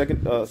that.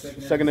 Second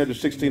Esdras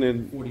 16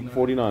 and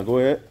 49. Go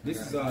ahead.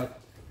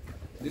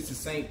 This is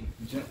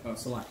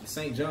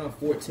Saint John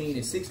 14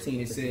 and 16.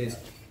 It says,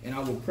 "And I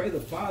will pray the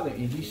Father,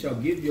 and he shall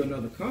give you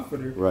another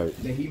comforter, Right.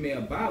 that he may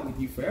abide with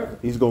you forever."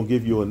 He's gonna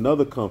give you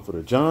another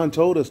comforter. John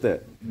told us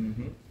that.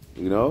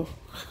 You know.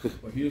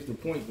 But here's the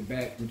point, to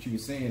back what you were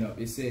saying up.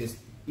 It says,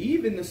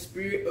 "Even the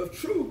Spirit of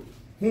truth,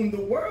 whom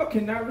the world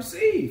cannot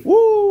receive."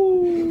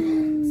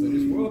 Woo! So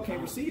this world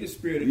can't receive the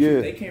Spirit of Yeah.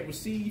 truth. They can't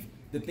receive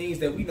the things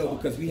that we know,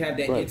 because we have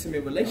that Right.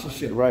 intimate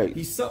relationship. Right.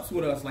 He sups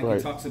with us, like Right.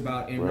 he talks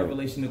about in Right.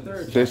 Revelation the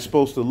 3rd They're chapter.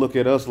 supposed to look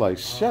at us like,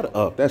 shut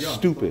up, that's Yeah.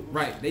 stupid.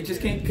 Right. They just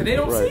can't, because they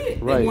don't Right, see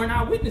it. right. They weren't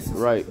eyewitnesses.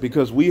 Right,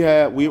 because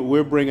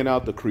we're bringing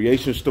out the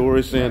creation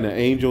story, saying the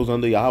angels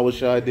under Yahweh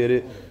Shai did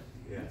it.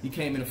 He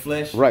came in the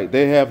flesh. Right,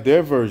 they have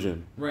their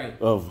version Right.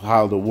 of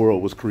how the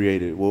world was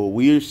created. Well,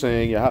 we're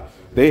saying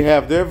they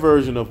have their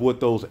version of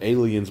what those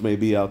aliens may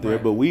be out there,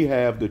 Right. but we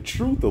have the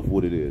truth of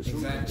what it is.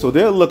 Exactly. So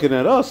they're looking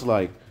at us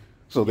like,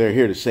 so they're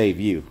here to save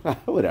you.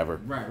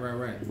 Whatever. Right.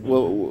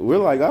 Well, we're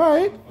like, all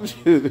right.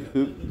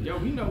 Yo,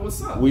 we know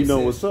what's up. We It know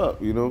says- what's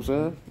up. You know what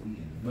I'm saying?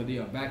 But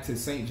yeah, back to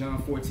St.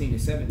 John 14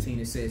 and 17,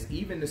 it says,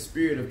 "Even the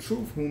Spirit of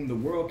truth, whom the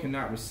world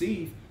cannot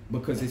receive,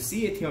 because it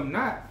seeth him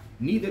not,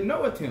 neither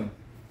knoweth him.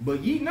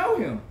 But ye know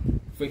him,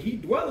 for he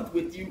dwelleth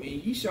with you, and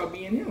ye shall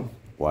be in him."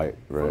 Right.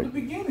 From the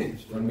beginning.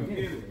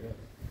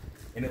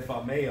 And if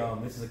I may,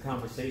 this is a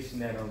conversation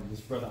that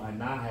this brother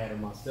Anah had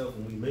and myself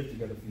when we lived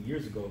together a few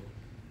years ago,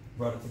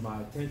 brought it to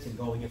my attention,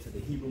 going into the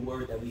Hebrew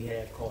word that we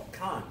had called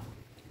Khan.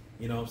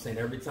 You know what I'm saying?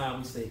 Every time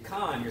we say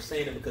Khan, you're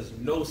saying it because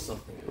you know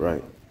something.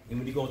 Right. And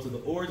when you go into the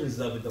origins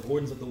of it, the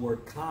origins of the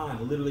word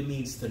Khan literally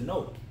means to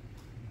know.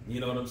 You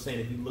know what I'm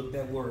saying? If you look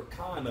that word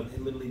Khan up,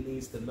 it literally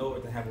means to know or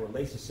to have a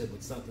relationship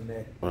with something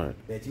that Right.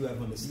 that you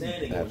have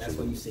understanding of. That's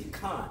why you say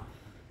Khan,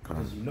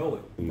 because you know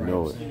it. You Right? know You it.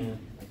 know what I'm saying?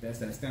 That's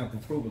that stamp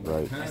of approval.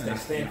 Right. That's that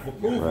stamp for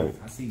approval. Right.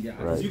 I see.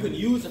 Yeah. Right. You can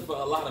use it for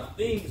a lot of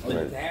things, but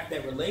Right. to have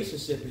that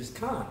relationship is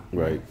Khan.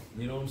 Right.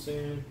 You know what I'm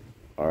saying?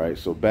 All right,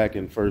 so back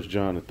in 1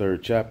 John, the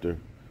 3rd chapter,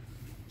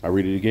 I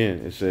read it again.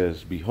 It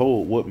says,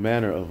 "Behold, what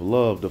manner of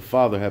love the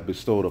Father hath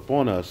bestowed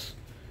upon us,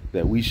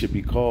 that we should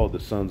be called the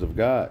sons of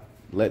God,"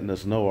 letting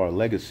us know our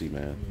legacy,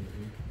 man.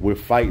 We're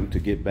fighting to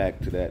get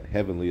back to that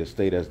heavenly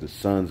estate as the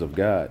sons of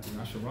God,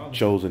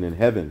 chosen in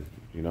heaven,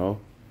 you know.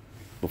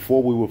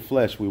 Before we were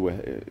flesh, we were,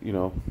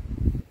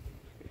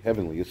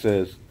 heavenly. It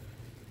says,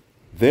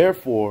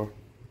 "Therefore,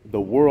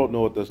 the world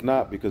knoweth us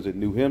not, because it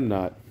knew him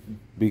not.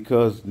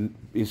 Because,"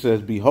 it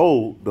says,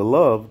 "Behold, the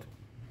loved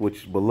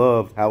which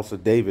beloved, house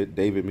of David.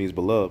 David means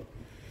beloved.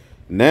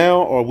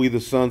 Now are we the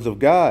sons of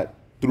God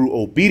through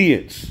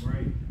obedience.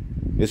 Right.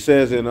 It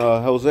says in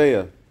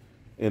Hosea,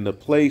 in the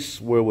place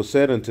where it was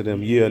said unto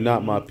them, ye are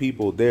not my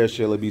people, there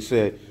shall it be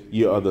said,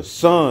 ye are the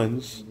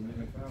sons.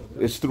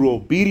 It's through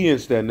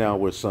obedience that now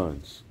we're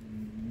sons.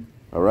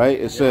 All right?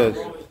 It says,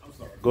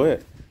 go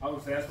ahead. I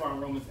would say that's why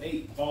in Romans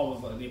 8, Paul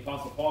was like, the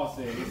Apostle Paul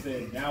said, he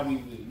said, now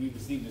we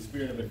received the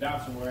spirit of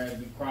adoption, whereas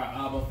we cry,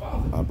 Abba,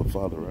 Father. Abba,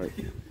 Father, right.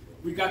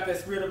 We got that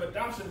spirit of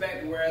adoption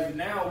back, whereas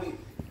now we,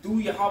 through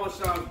Yahweh's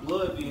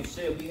blood being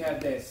shed, we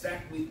have that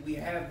we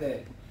have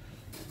that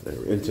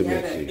intimacy. We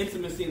have that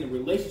intimacy in the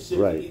relationship.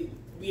 Right.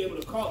 Be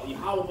able to call it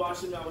Yahweh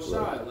Bashem Yahushai.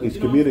 Right. Like, He's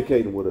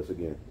communicating with us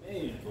again.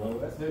 Man, bro,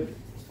 that's heavy.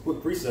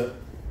 Quick precept.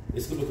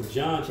 It's the book of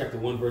John, chapter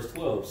 1, verse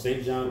 12.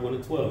 St. John 1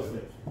 and 12.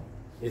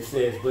 It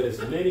says, but as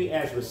many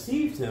as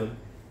received him,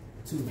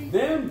 to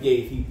them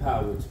gave he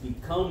power to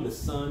become the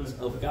sons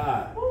of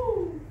God,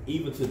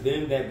 even to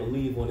them that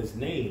believe on his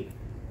name,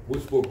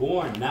 which were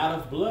born not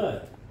of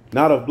blood.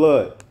 Not of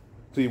blood.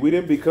 See, we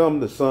didn't become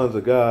the sons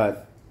of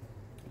God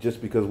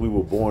just because we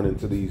were born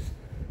into these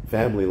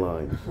family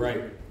lines.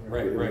 Right.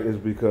 It's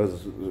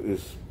because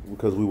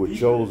we were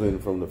chosen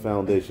from the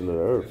foundation of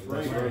the earth.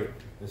 That's right.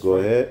 Go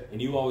ahead.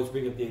 And you always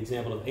bring up the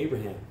example of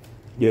Abraham.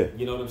 Yeah.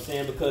 You know what I'm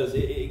saying? Because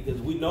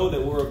we know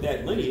that we're of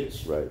that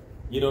lineage. Right.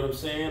 You know what I'm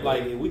saying?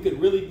 Like, we could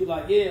really be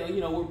like, yeah, you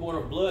know, we're born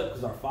of blood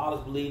because our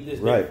fathers believe this,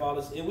 right. their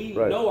fathers, and we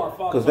know our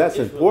fathers. Because that's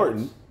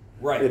important.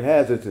 Right. It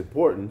has its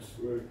importance.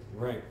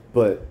 Right.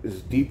 But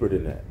it's deeper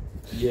than that.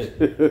 Yeah.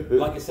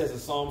 Like it says in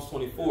Psalms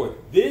 24,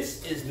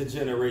 this is the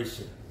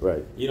generation.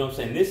 Right. You know what I'm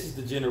saying? This is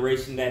the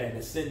generation that had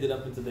ascended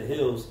up into the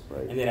hills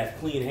and that have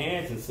clean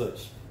hands and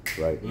such.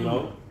 Right. You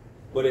know?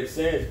 But it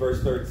says,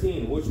 verse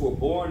 13, which were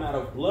born out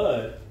of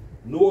blood,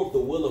 nor of the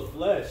will of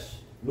flesh,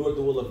 nor of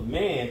the will of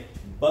man,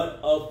 but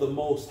of the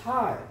Most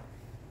High.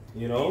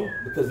 You know?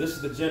 Because this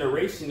is the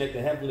generation that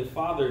the Heavenly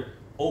Father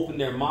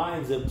opened their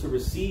minds up to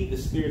receive the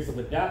spirits of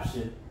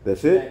adoption.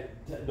 That's it.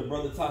 That the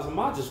brother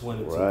Tazama just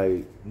went into.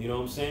 Right. You know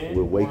what I'm saying?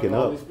 We're waking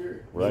up.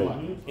 Right.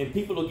 And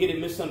people will get it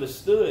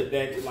misunderstood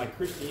that, like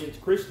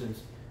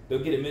Christians,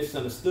 they'll get it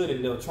misunderstood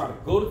and they'll try to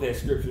go to that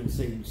scripture and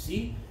say, you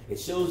see, it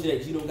shows you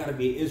that you don't got to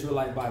be an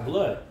Israelite by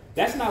blood.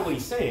 That's not what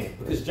he's saying,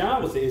 because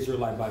John was an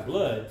Israelite by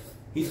blood.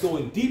 He's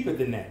going deeper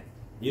than that.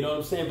 You know what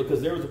I'm saying?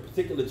 Because there was a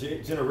particular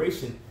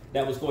generation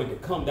that was going to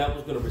come, that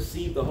was going to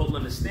receive the whole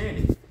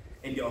understanding.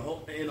 And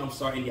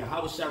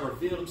Yahweh shall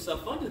reveal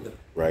himself unto them.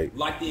 Right.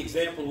 Like the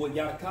example what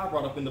Yadakah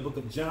brought up in the book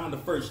of John, the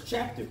 1st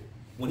chapter.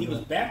 When he was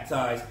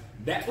baptized,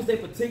 that was a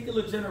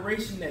particular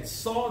generation that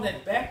saw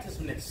that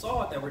baptism, that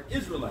saw it, that were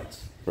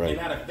Israelites. Right. And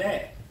out of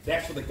that,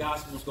 that's where the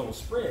gospel was going to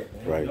spread.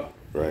 Man. Right.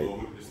 Right.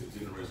 Well, this is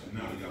generation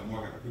now. You got more.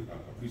 I got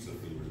a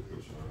precept for you really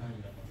quick,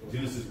 Sean.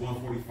 Genesis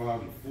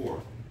 1:45 and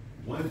 4.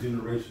 One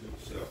generation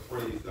shall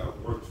praise thy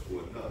works to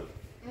another.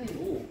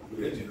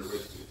 That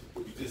generation.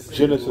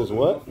 Genesis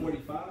what?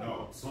 45?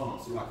 No,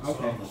 Psalms. Like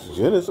okay.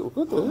 Genesis,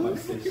 what the hell?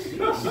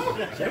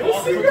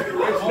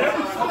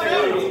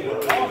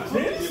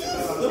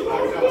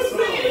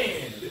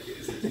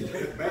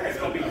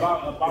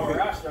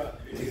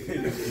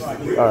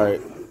 All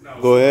right,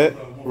 go ahead.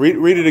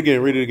 Read it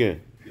again. Read it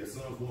again. Yeah,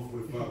 Psalms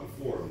 145 and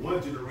 4.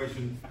 One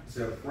generation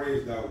shall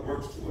praise thy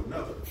works to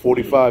another.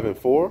 45 and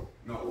 4?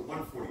 No,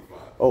 145.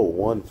 Oh,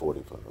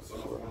 145.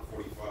 Psalms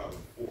 145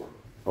 and 4.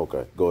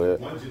 Okay, go ahead.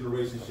 One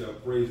generation shall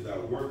praise thy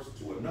works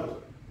to another.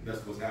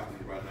 That's what's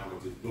happening right now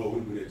with this door.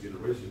 We that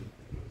generation.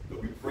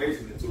 But we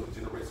praising it to the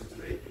generation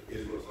today.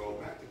 Israel's all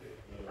back today.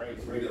 Right.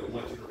 So we got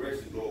one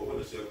generation, Lord,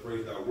 one shall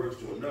praise thy works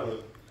to another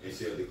and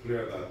shall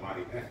declare thy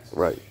mighty acts.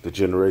 Right. The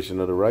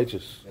generation of the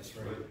righteous. That's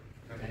right.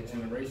 That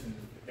generation,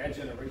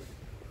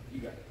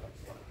 you got it.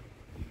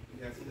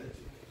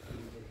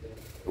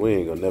 We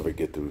ain't gonna never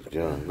get through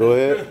John. Go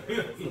ahead.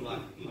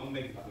 I'll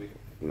make it quick.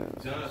 Nah,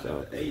 John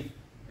chapter 8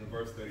 and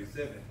verse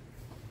 37.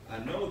 I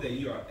know that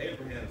you are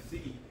Abraham's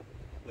seed,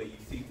 but you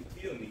seek to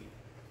kill me,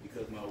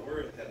 because my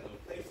word has no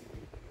place in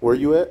you. Where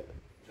you at?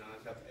 John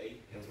chapter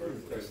 8 and verse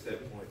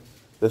 37.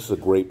 This is a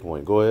great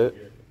point. Go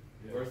ahead.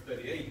 Verse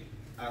 38.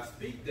 I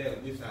speak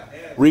that which I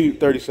have. Read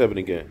 37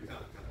 again.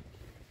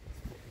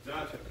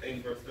 John chapter 8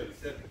 and verse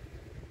 37.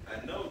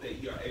 I know that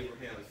you are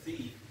Abraham's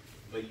seed,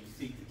 but you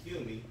seek to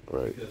kill me,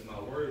 right, because my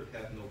word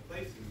has no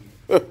place in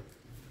you.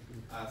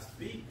 I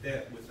speak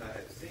that which I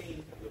have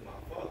seen with my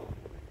father,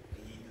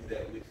 and ye do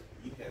that which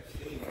ye have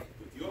seen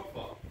with your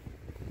father.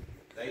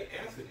 They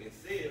answered and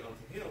said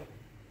unto him,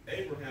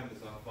 Abraham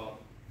is our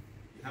father.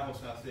 Yahweh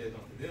said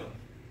unto them,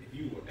 if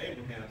you were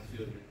Abraham's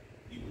children,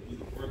 you would do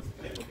the works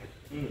of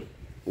Abraham.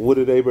 What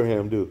did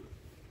Abraham do?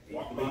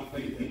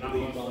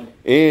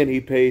 And he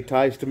paid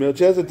tithes to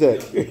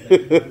Melchizedek.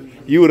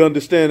 You would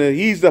understand that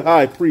he's the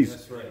high priest.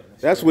 That's right.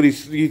 That's what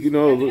he's, you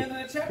know. At the end of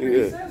the chapter,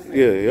 he says that.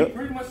 Yeah. He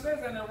pretty much says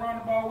that in a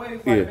roundabout way.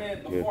 It's like,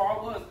 man,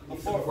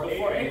 before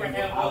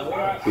Abraham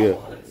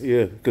was,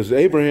 Yeah, because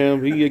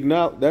Abraham, he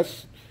acknowledged,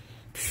 that's,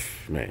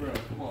 man,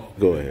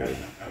 go ahead.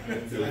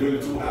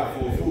 We're too high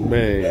for food.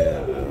 Man.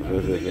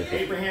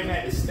 Abraham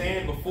had to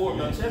stand before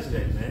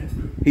Melchizedek,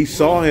 man. He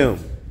saw him.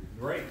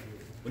 Right.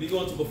 When you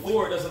go into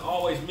before, it doesn't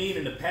always mean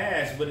in the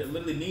past, but it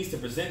literally means to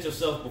present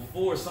yourself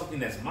before something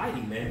that's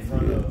mighty,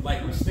 man.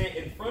 Like we stand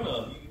in front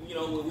of, you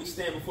know, when we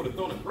stand before the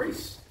throne of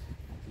grace.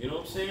 You know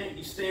what I'm saying?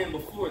 You stand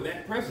before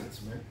that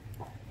presence, man.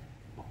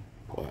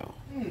 Wow.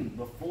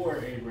 Before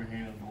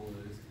Abraham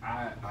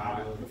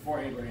was, before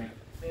Abraham,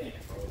 man,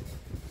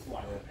 bro.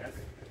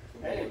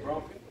 Hey,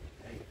 bro.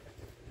 Hey,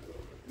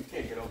 you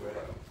can't get over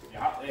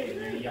that. Hey,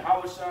 man,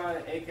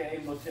 Yahushua, aka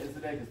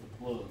Melchizedek, is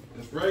the plug.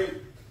 That's right.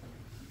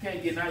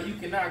 You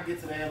cannot get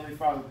to the Heavenly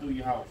Father through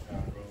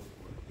Yahushua,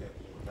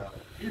 bro.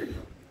 Period.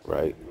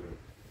 Right.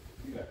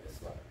 You got this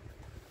slide.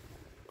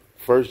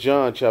 1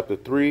 John chapter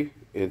 3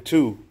 and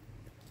 2.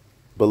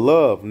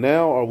 Beloved,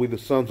 now are we the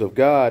sons of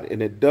God,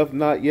 and it doth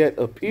not yet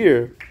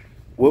appear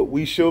what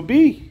we shall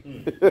be.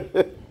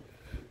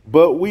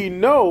 But we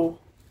know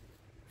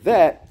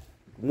that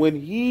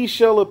when he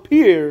shall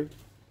appear,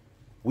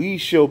 we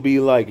shall be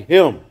like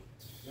him.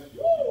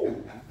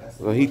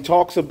 So he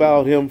talks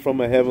about him from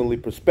a heavenly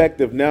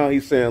perspective. Now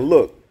he's saying,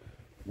 look,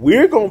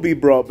 we're going to be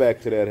brought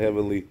back to that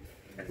heavenly,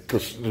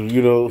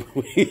 you know.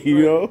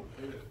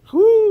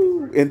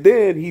 Whoo. And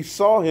then he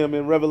saw him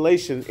in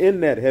Revelation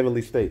in that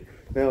heavenly state.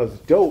 Now it's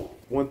dope.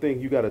 One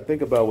thing you got to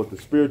think about with the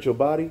spiritual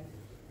body,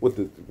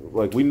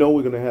 like we know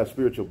we're going to have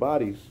spiritual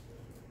bodies.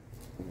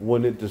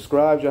 When it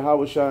describes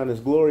Yahushua and his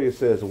glory, it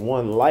says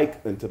one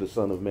like unto the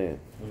Son of Man.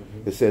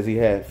 It says he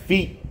had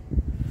feet.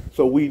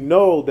 So we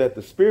know that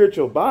the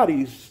spiritual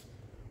bodies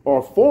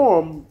are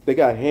formed. They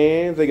got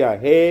hands, they got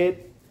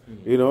head,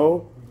 you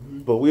know,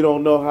 but we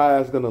don't know how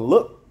it's going to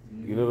look.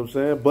 You know what I'm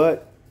saying?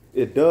 But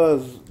it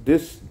does,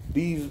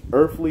 these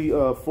earthly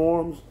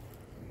forms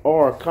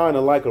are kind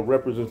of like a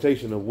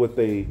representation of what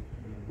they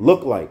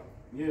look like.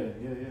 Yeah. You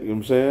know what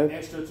I'm saying?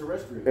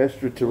 Extraterrestrial.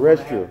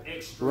 Extraterrestrial.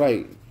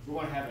 Right. We're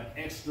going to have an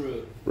extra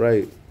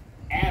right.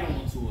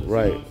 add-on to it.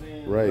 Right. You know what I'm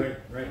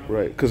saying?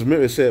 Right. Because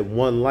remember it said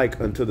one like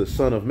unto the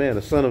Son of Man.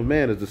 The Son of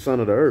Man is the son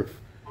of the earth.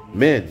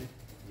 Men.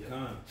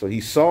 So he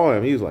saw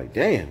him. He was like,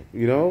 damn,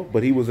 you know,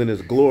 but he was in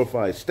his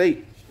glorified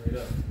state. Straight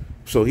up.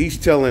 So he's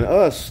telling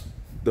us,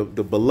 the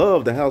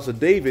beloved, the house of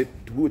David,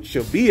 which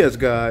shall be as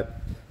God,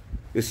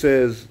 it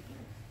says,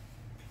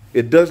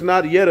 it does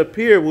not yet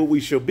appear what we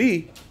shall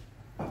be.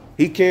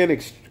 He can't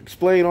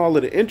explain all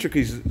of the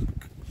intricacies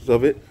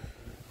of it,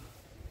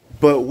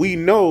 but we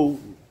know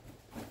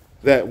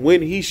that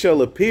when he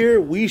shall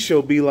appear, we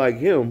shall be like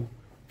him,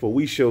 for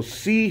we shall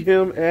see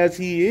him as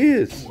he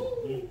is.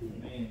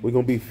 We're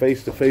going to be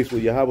face to face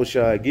with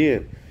Yahushua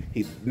again.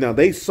 Now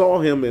they saw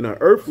him in an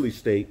earthly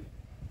state,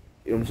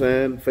 you know what I'm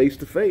saying, face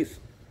to face.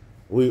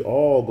 We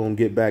all going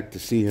to get back to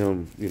see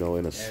him, you know,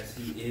 in as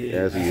he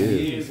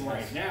is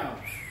right now.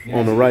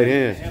 On the right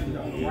hand.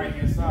 On the right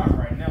hand side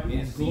right now.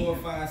 In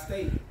glorified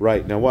state.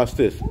 Right. Now watch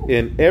this.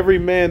 And every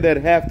man that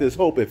hath this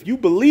hope, if you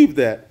believe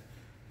that,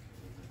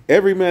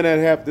 every man that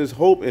hath this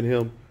hope in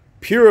him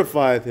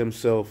purifieth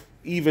himself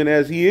even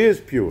as he is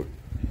pure.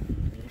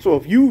 So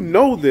if you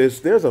know this,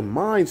 there's a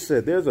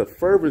mindset, there's a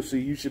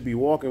fervency you should be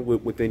walking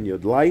with within your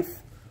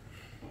life.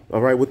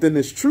 All right, within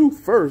this truth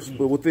first,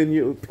 but within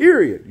your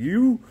period.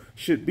 You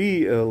should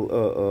be,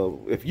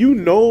 if you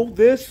know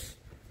this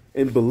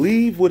and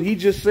believe what he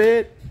just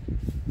said,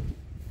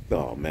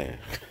 oh man.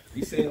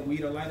 He said we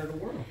the light of the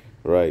world.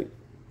 Right.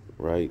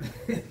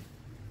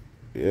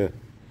 Yeah.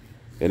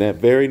 And that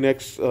very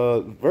next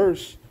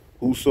verse,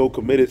 whoso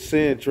committed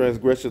sin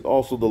transgresseth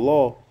also the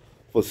law,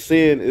 for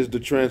sin is the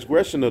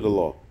transgression of the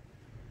law.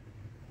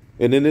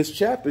 And in this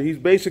chapter, he's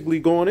basically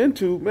going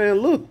into, man,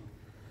 look,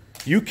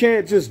 you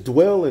can't just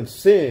dwell in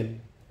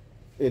sin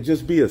and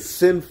just be a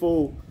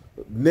sinful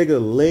nigga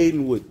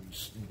laden with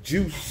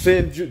juice,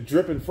 sin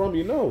dripping from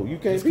you. No, you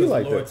can't be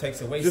like that.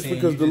 Takes away just sin,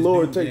 because the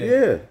Lord takes,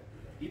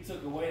 He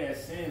took away that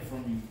sin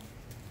from you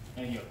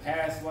and your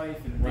past life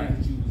and the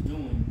things that you was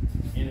doing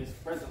in his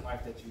present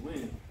life that you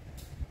in,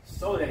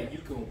 so that you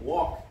can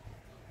walk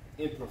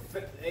in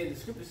perfect. Hey, the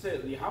scripture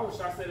said,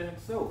 Yahushua said it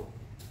himself,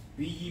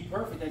 be ye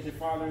perfect as your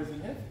Father is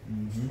in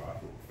heaven.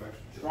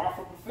 Strive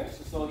for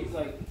perfection. So he's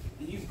like,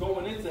 he's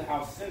going into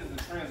how sin is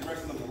a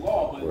transgression of the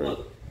law, but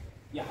look,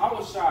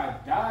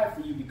 Yahushua died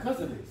for you because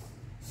of this.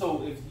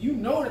 So if you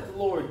know that the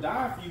Lord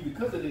died for you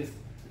because of this,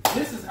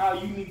 this is how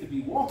you need to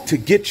be walking. To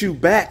get you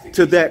back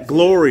to that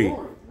glory.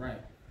 Right.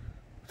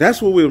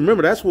 That's what we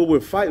remember. That's what we're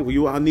fighting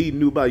for. I need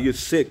new body. You're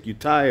sick. You're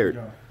tired.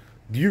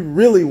 Do you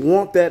really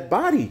want that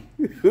body?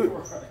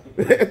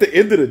 At the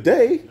end of the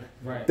day,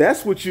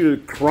 that's what you're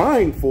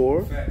crying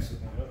for.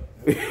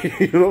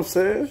 You know what I'm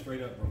saying?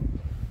 Straight up, bro.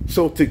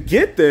 So to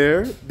get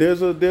there,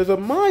 there's a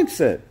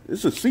mindset.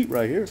 It's a seat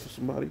right here for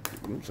somebody.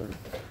 You know what I'm saying?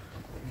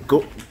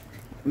 Go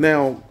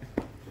now.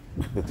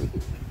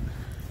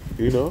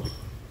 You know.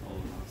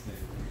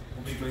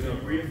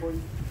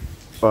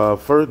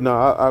 First,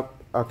 no,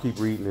 I'll keep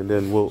reading, and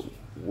then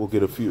we'll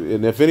get a few.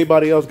 And if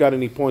anybody else got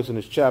any points in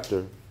this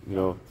chapter, you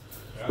know.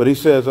 But he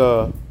says,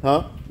 Go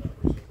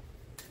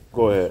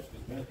ahead.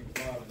 Matthew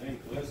 5:8,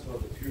 blessed are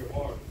the pure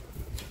heart,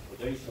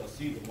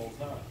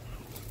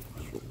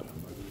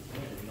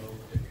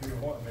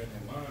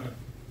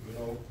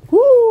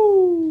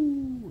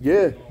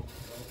 Yeah.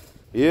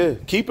 Yeah.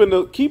 Keeping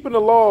the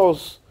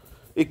laws,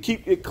 it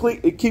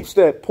keeps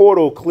that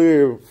portal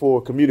clear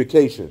for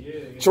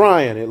communication.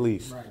 Trying at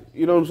least.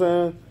 You know what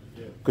I'm saying?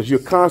 Because you're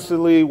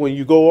constantly, when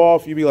you go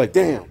off, you be like,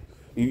 damn.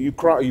 You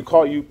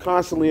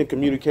constantly in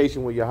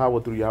communication with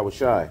Yahweh through Yahweh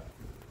Shai.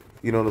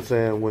 You know what I'm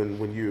saying?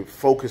 When you're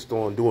focused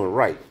on doing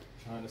right.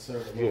 Trying to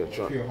serve the Lord with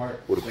a pure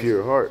heart. With a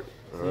pure heart.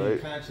 All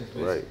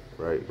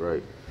right.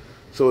 Right.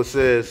 So it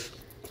says,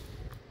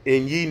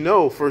 and ye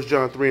know, 1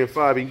 John 3 and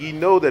 5, and ye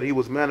know that he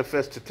was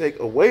manifest to take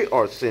away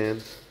our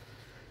sins,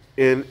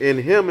 and in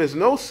him is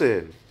no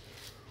sin.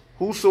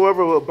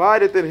 Whosoever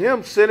abideth in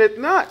him sinneth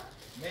not.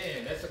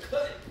 Man, that's a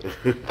cut.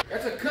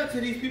 That's a cut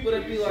to these people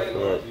that be like,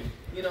 look,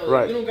 you know,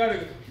 Right. you don't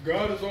gotta.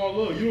 God is all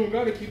love. You don't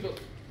gotta keep it.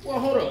 Well,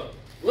 hold up.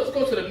 Let's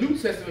go to the New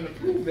Testament and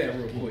prove that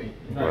real quick.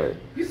 Right.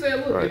 He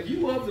said, look, Right. if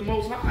you love the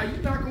Most High,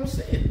 you're not gonna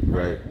sin.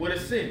 Right. What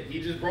is sin?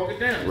 He just broke it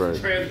down. It's Right. a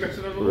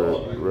transgression of the Right.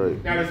 law.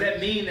 Right. Now, does that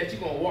mean that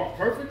you're gonna walk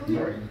perfectly?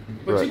 Right.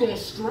 But Right. you're gonna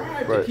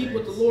strive Right. to keep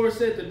what the Lord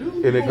said to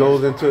do. And it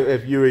goes into,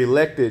 if you're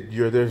elected,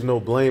 there's no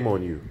blame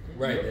on you.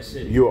 Right, that's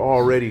it. You're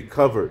already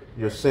covered.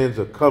 Your sins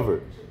are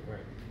covered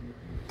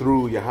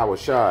through Yahweh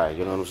Shai.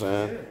 You know what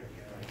I'm saying?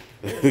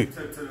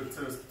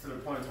 to the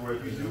point where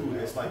if you do,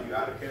 it's like you're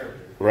out of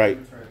character. Right.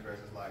 You transgress,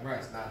 it's like,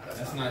 Right.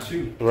 That's not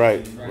you.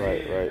 Right.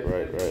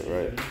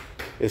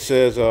 It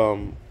says,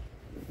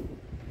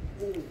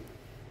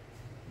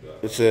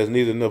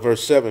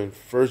 verse 7,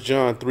 1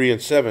 John 3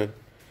 and 7,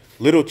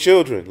 little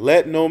children,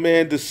 let no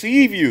man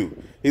deceive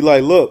you. He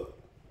like, look,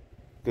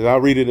 because I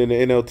read it in the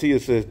NLT,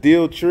 it says,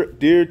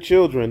 dear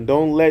children,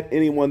 don't let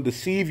anyone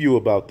deceive you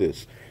about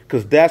this.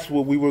 Because that's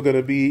what we were going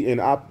to be in.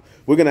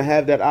 We're going to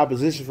have that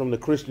opposition from the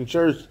Christian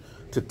church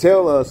to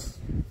tell us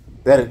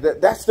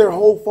that's their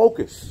whole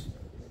focus.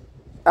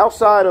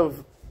 Outside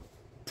of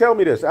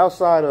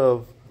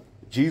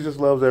Jesus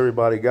loves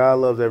everybody, God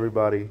loves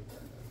everybody,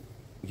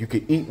 you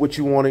can eat what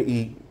you want to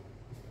eat,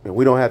 and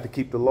we don't have to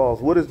keep the laws.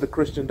 What is the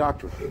Christian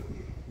doctrine?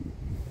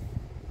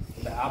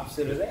 The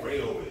opposite of that.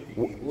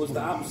 What's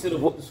the opposite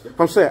of what the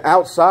scripture? I'm saying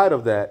outside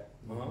of that,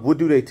 what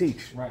do they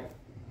teach? Right.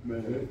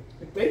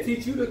 They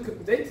teach you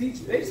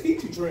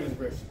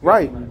transgression.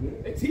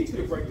 Right. They teach you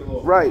to break the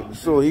law. Right.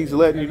 So he's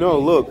letting you know,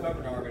 look,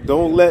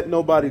 don't let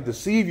nobody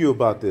deceive you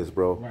about this,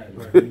 bro.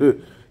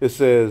 It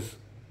says,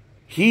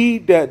 he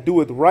that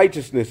doeth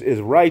righteousness is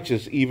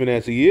righteous, even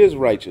as he is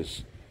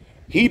righteous.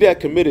 He that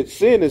committed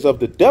sin is of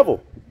the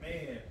devil.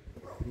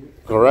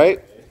 All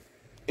right.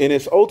 And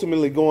it's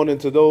ultimately going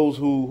into those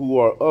who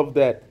are of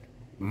that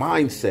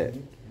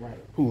mindset.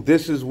 Who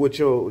this is what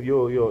your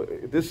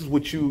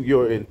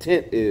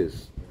intent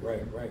is.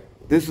 Right.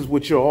 This is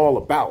what you're all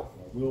about.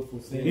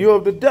 You're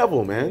of the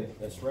devil, man.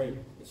 That's right.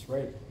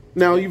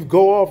 Now you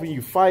go off and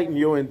you fight,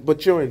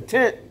 but your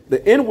intent,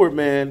 the inward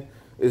man,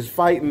 is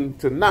fighting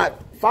to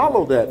not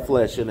follow that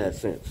flesh in that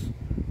sense.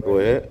 Go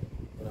ahead.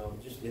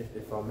 Just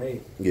if I may.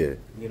 Yeah.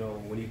 You know,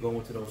 when you go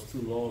into those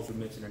two laws we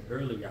mentioned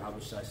earlier, Yahweh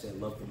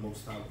said, love the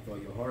Most High with all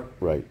your heart.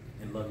 Right.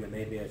 And love your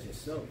neighbor as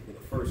yourself. And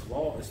the first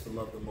law is to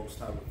love the Most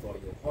High with all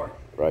your heart.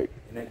 Right.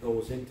 And that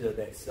goes into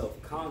that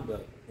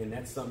self-conduct. And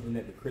that's something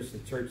that the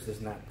Christian church does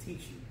not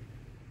teach you.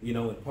 You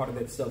know, and part of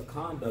that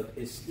self-conduct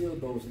is still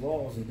those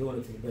laws and doing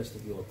it to the best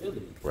of your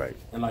ability. Right.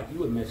 And like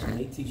you had mentioned,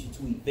 they teach you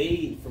to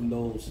evade from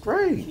those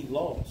key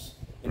laws.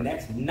 And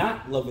that's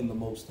not loving the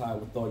Most High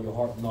with all your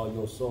heart and all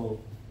your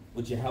soul.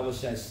 What Yahweh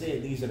Shai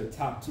said, these are the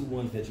top two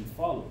ones that you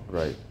follow.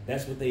 Right.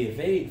 That's what they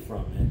evade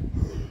from,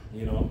 man.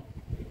 You know?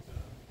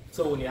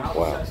 So when Yahweh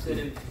Shai said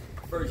in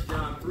 1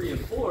 John 3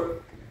 and 4,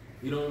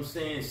 you know what I'm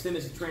saying, sin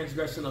is a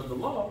transgression of the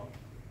law,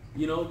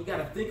 you know, you got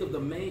to think of the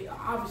main,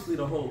 obviously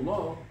the whole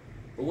law,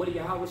 but what did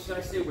Yahweh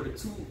Shai say were the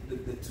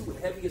two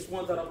heaviest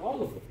ones out of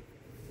all of them?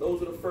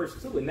 Those are the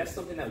first two, and that's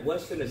something that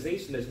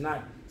Westernization does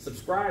not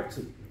subscribe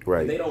to.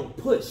 Right. And they don't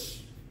push.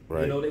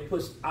 Right. You know, they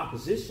push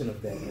opposition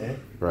of that, man.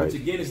 Right. Which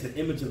again is the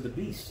image of the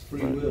beast,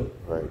 free will.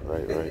 Right.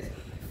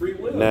 Free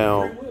will.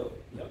 Now, free will.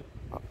 Yep.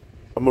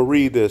 I'm going to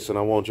read this, and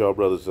I want y'all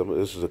brothers,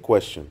 this is a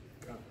question.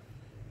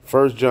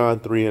 1 John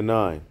 3 and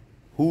 9.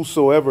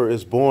 Whosoever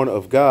is born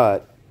of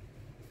God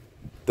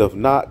doth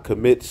not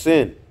commit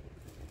sin,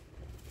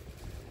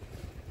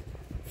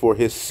 for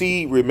his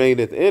seed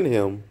remaineth in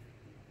him,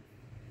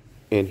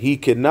 and he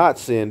cannot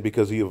sin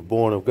because he is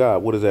born of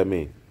God. What does that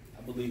mean?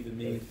 I believe it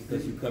means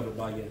because you're covered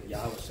by your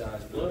Yahweh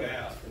Shai's blood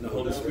and the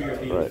Holy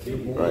Spirit being Right.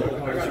 within you. Right.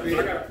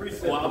 I got a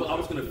precept. Well, I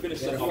was going to finish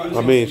that.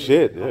 I mean,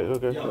 shit. Yeah,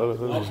 okay. I was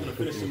going to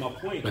finish my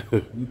point.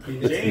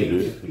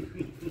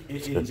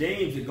 In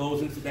James, it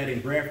goes into that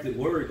engrafted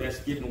word that's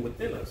given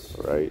within us.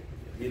 Right.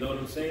 You know what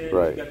I'm saying?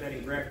 Right. You got that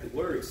engrafted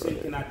word. Sin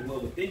cannot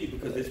dwell within you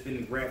because it's been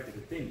engrafted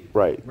within you.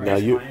 Right. Now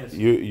That's my answer.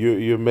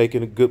 you're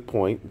making a good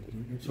point.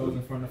 You're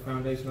chosen from the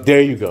foundation of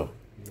There you go.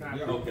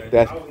 Okay.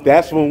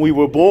 That's when we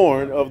were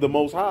born of the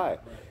Most High.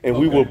 And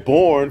we were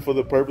born for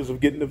the purpose of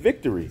getting the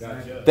victory.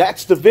 Gotcha.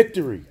 That's the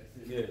victory.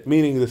 Yeah.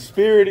 Meaning the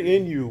spirit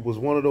in you was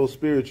one of those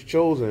spirits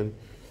chosen.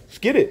 Let's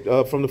get it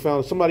from the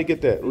foundation. Somebody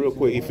get that real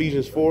quick.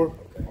 Ephesians 4.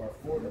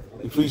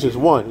 Ephesians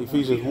 1.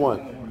 Ephesians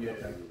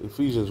 1.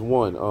 Ephesians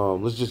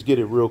 1. Let's just get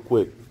it real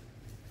quick.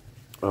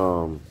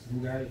 You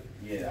got it?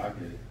 Yeah, I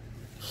get it.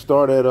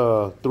 Start at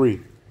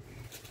 3.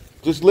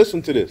 Just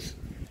listen to this.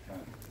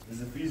 This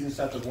is Ephesians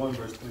chapter 1,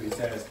 verse 3. It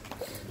says,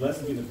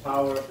 "Blessed be the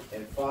power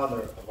and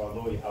Father of our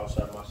Lord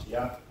Yahushua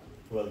Mashiach,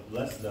 who has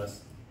blessed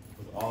us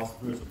with all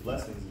spiritual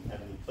blessings in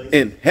heavenly places."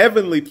 In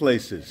heavenly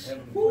places.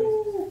 Heavenly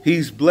places.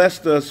 He's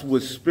blessed us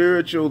with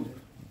spiritual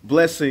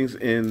blessings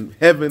in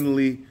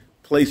heavenly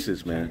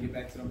places, man. Get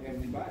back to them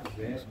heavenly bodies,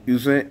 man. You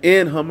saying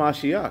in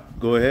Hamashiach.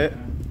 Go ahead.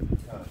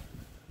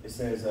 It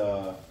says,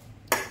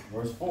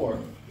 verse 4.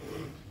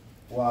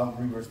 Well, I'll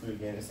read verse 3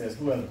 again. It says,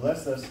 "Who has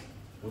blessed us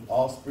with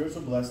all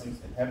spiritual blessings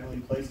in heavenly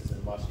places in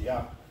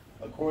Mashiach,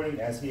 according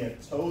as he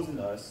hath chosen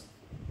us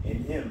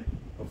in him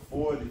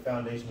before the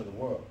foundation of the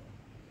world,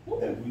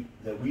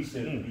 that we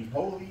should be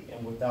holy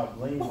and without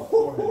blame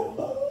before him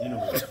in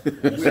love."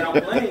 Without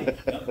blame.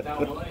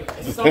 Without blame.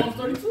 It's Psalms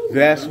 32.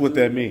 That's what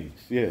that means.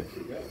 Yeah.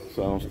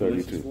 Psalms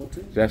 32.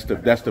 That's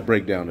the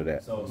breakdown of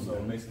that. So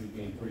basically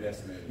being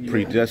predestinated.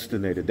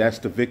 Predestinated. That's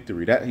the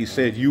victory. That he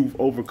said you've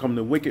overcome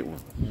the wicked one.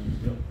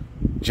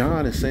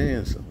 John is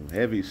saying some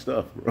heavy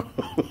stuff, bro.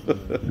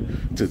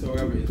 to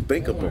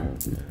think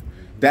about.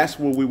 That's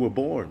where we were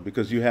born,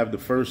 because you have the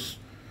first.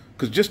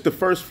 Because just the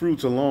first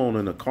fruits alone,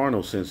 in a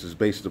carnal sense, is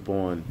based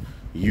upon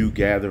you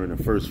gathering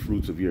the first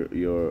fruits of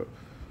your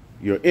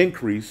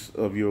increase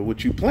of your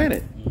what you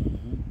planted,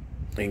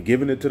 and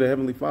giving it to the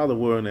Heavenly Father.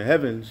 Where in the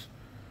heavens,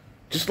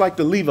 just like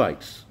the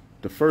Levites,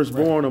 the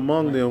firstborn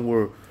among them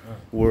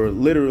were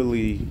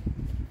literally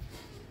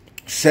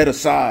set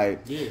aside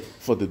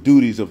for the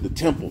duties of the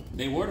temple.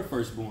 They were the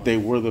firstborn. They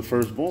were the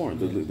firstborn.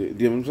 You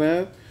know what I'm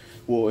saying?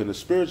 Well, in the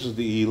spirituals,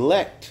 the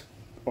elect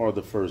are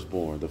the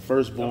firstborn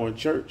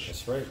church.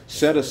 That's right.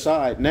 Set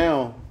aside.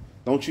 Now,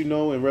 don't you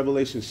know in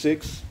Revelation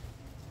 6,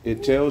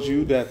 it tells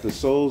you that the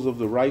souls of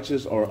the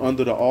righteous are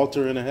under the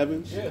altar in the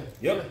heavens? Yeah.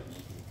 Yep.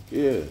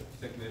 Yeah.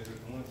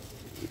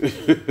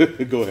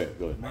 Go ahead.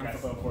 I got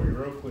something for you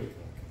real quick.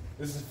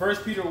 This is 1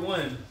 Peter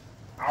 1.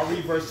 I'll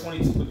read verse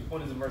 22, but the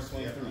point is in verse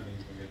 23.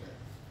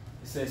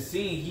 It says,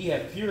 "Seeing ye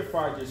have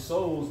purified your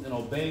souls and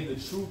obeying the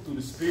truth through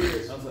the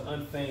Spirit unto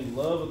unfeigned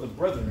love of the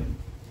brethren."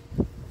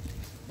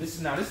 This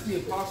is the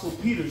Apostle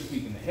Peter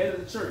speaking, the head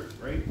of the church,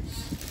 right?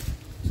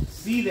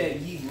 "See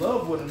that ye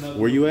love one another."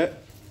 Where you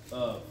at?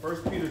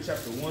 1 Peter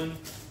chapter 1,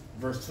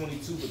 verse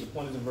 22, but the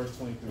point is in verse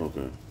 23.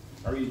 Okay.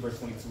 I read verse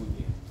 22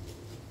 again.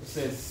 It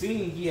says,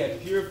 "Seeing ye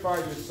have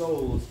purified your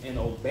souls and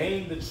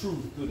obeying the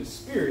truth through the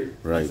Spirit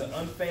Right. unto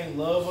unfeigned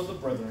love of the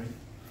brethren,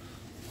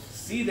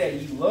 see that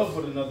ye love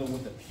one another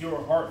with a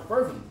pure heart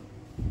fervently,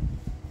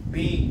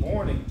 being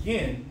born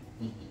again,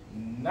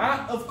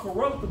 not of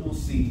corruptible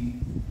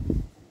seed,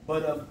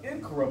 but of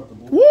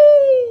incorruptible,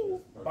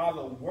 by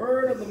the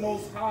word of the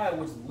Most High,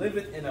 which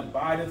liveth and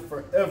abideth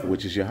forever."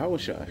 Which is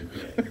Yahushua.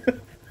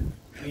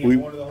 Being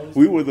born of the Holy We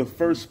Spirit. were the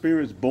first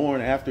spirits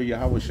born after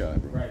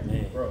Yahushua, bro. Right,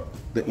 man, bro.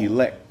 The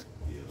elect.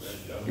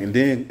 And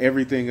then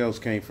everything else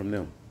came from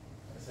them.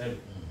 That's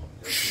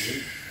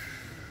heavy.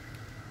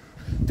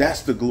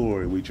 That's the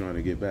glory we trying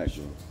to get back,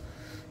 bro.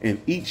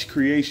 In each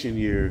creation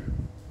year,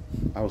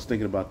 I was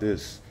thinking about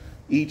this.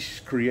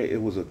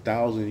 It was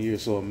 1,000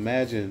 years. So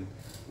imagine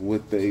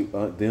what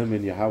them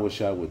and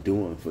Yahushua were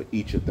doing for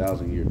each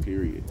 1,000-year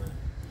period.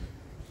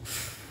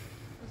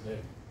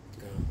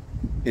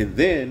 And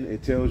then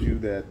it tells you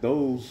that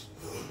those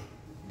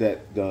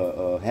that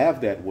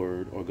have that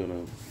word are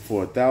gonna,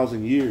 for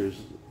 1,000 years,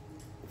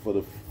 for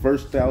the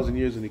first 1,000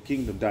 years in the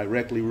kingdom,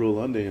 directly rule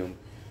under him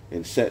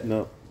and setting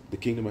up the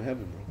kingdom of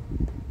heaven,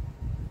 bro.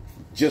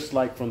 Just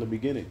like from the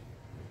beginning.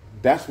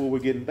 That's what we're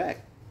getting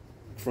back.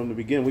 From the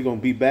beginning, we're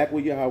gonna be back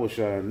with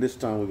Yahushua, and this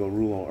time we're gonna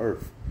rule on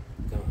earth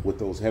with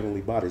those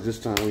heavenly bodies. This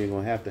time we ain't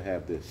gonna have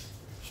this.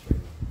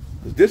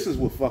 Because this is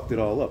what fucked it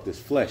all up, this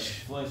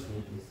flesh.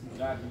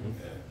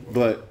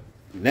 But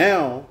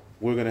now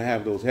we're going to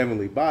have those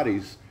heavenly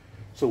bodies,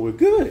 so we're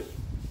good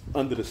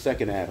under the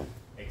second Adam.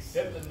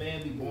 Except the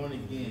man be born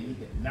again, he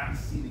cannot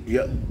see the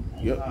Yep. kingdom.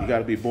 You got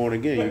to be born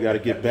again. You got to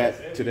get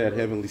back to that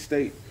heavenly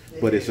state.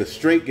 But it's a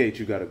straight gate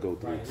you got to go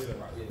through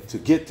to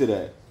get to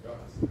that.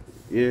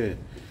 Yeah.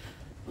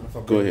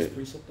 Go ahead.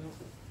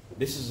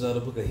 This is the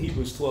book of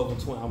Hebrews 12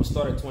 and 20. I'm going to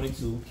start at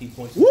 22. Key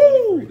points.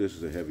 Woo! This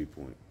is a heavy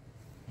point.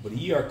 "But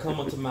ye are come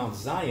unto Mount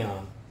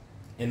Zion,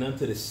 and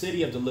unto the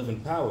city of the living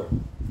power."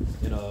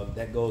 And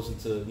that goes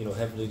into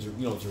heavenly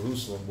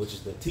Jerusalem, which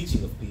is the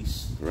teaching of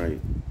peace. Right.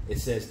 It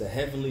says the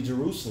heavenly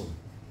Jerusalem,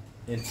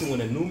 and to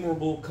an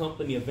innumerable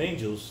company of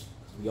angels.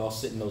 We all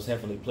sit in those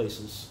heavenly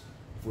places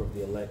for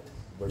the elect.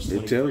 Verse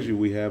 23. It tells you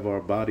we have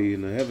our body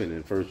in the heaven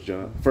in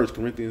 2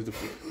 Corinthians, the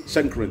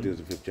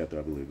 5th chapter,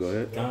 I believe. Go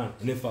ahead.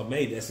 And if I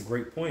may, that's a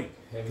great point,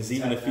 because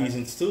even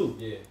Ephesians 2,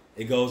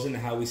 it goes into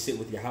how we sit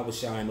with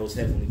Yahushua in those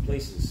heavenly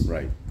places.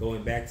 Right.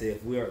 Going back to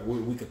if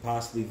we could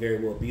possibly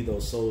very well be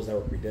those souls that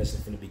were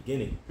predestined from the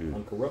beginning,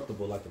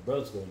 uncorruptible, like the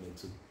brothers going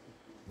into.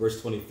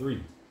 Verse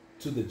 23,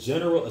 "To the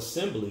general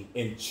assembly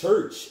and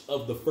church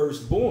of the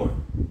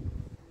firstborn."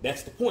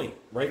 That's the point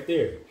right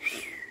there.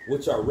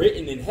 which are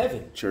written in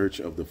heaven. Church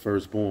of the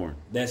firstborn.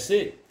 That's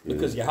it.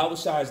 Because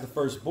Yahushua is the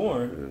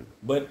firstborn,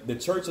 but the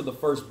church of the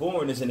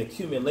firstborn is an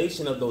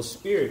accumulation of those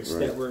spirits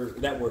that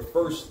were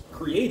first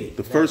created.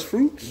 The first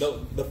fruits?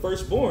 The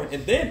firstborn.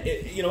 And then,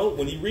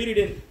 when you read it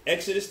in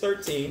Exodus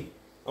 3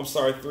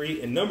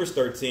 and Numbers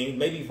 13,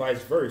 maybe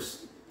vice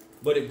versa,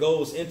 but it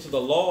goes into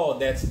the law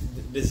that's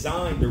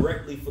designed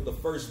directly for the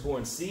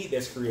firstborn seed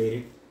that's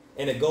created,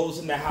 and it goes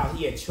into how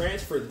he had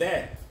transferred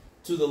that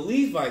to the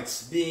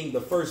Levites being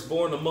the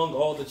firstborn among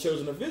all the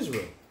children of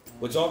Israel,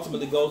 which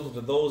ultimately goes into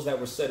those that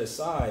were set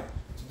aside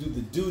to do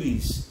the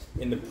duties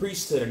in the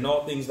priesthood and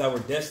all things that were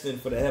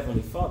destined for the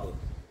Heavenly Father.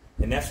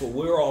 And that's what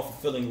we're all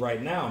fulfilling right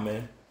now,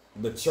 man.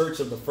 The church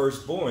of the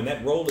firstborn.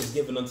 That role is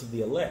given unto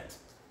the elect.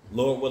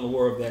 Lord willing,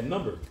 we're of that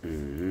number.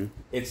 Mm-hmm.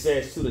 It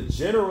says, to the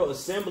general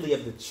assembly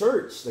of the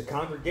church, the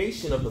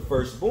congregation of the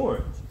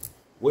firstborn,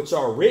 which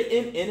are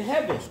written in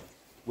heaven,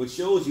 which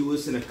shows you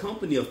it's in a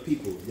company of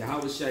people.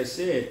 Yahushua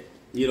said,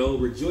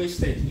 rejoice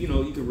that, you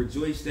can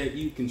rejoice that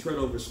you can tread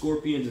over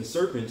scorpions and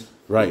serpents.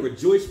 Right.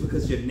 Rejoice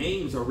because your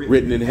names are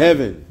written in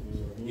heaven.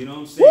 You know what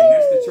I'm saying? Woo!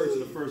 That's the church of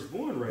the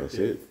firstborn right That's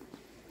there.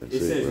 It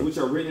Says, bro. which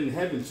are written in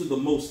heaven, to the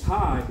Most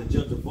High, the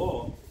judge of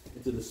all,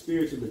 and to the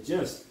spirits of the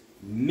just,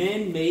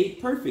 men made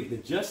perfect. The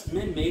just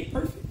men made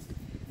perfect.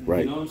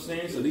 Right. You know what I'm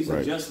saying? So these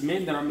are just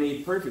men that are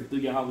made perfect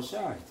through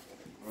Yahushua.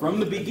 From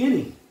the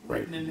beginning. Right.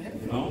 Written in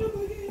heaven.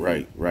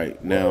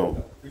 Right.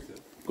 Now,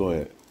 go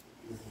ahead.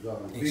 This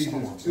is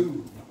Ephesians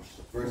 2,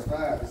 verse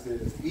 5. It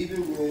says,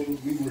 even when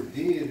we were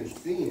dead in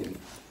sin,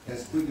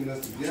 has quickened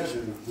us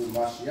together with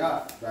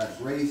Mashiach. By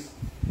grace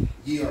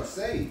ye are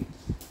saved,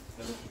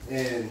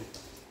 and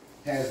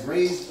has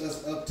raised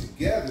us up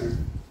together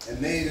and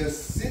made us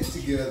sit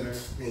together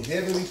in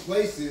heavenly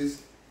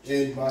places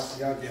in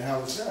Mashiach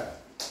Yahushua.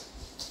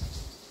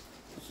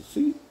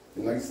 See?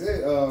 And like I said,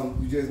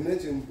 you just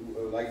mentioned,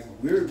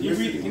 we're...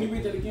 Can you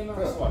read that again?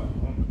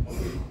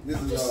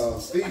 This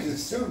is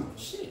Ephesians 2.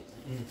 Shit.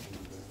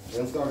 And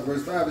I'm starting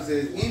verse 5. It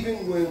says,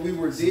 even when we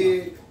were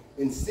dead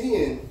in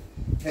sin,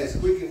 has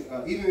quickened,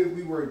 even if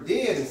we were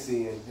dead in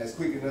sin, has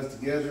quickened us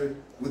together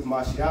with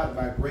Mashiach.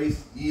 By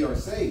grace ye are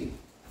saved.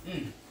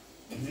 It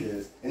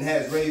says, and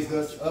has raised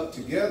us up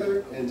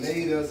together and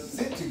made us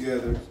sit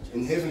together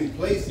in heavenly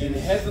places. In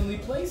heavenly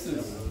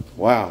places.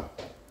 Wow.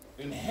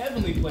 In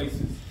heavenly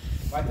places.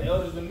 Like the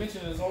elders been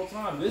mentioning this whole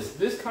time.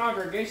 This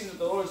congregation that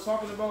the Lord is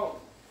talking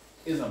about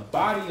is a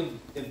body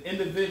of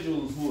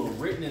individuals who are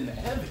written in the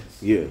heavens.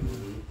 Yeah.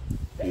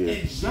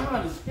 And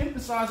John is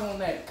emphasizing on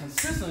that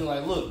consistently.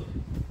 Like, look,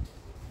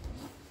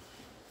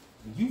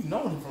 you've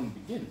known him from the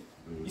beginning.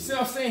 You see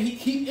what I'm saying? He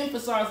keep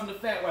emphasizing the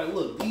fact, like,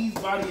 look, these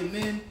body of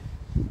men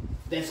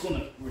that's going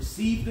to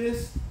receive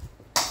this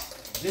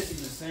is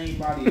the same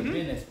body of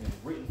men that's been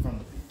written from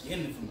the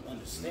beginning, from the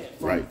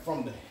understanding,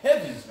 from the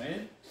heavens,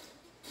 man.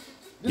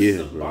 This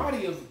is a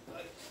body of,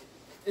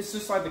 it's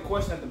just like the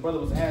question that the brother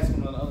was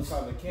asking on the other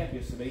side of the camp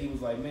yesterday. He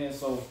was like, man,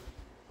 so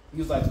he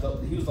was like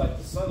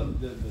the son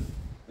of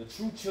the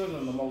true children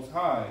of the Most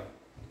High.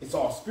 It's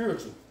all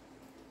spiritual,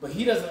 but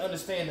he doesn't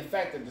understand the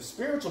fact that the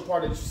spiritual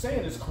part that you're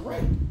saying is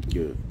correct.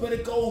 Yeah. But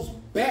it goes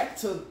back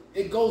to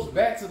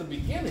the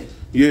beginning.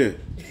 Yeah.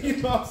 You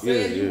know what I'm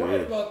saying? You're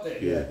right about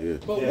that. Yeah.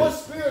 But what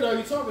spirit are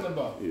you talking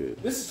about? Yeah.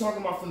 This is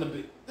talking about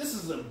this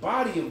is a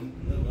body of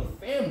a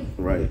family.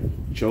 Right.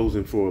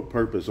 Chosen for a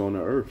purpose on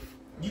the earth.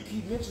 You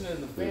keep mentioning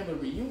the family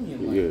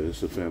reunion. Like,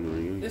 it's a family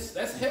reunion.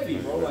 That's heavy,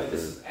 bro.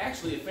 This is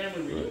actually a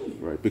family reunion.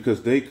 Right.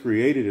 Because they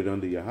created it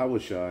under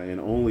Yahushua,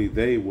 and only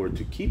they were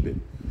to keep it.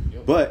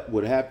 Yep. But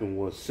what happened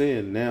was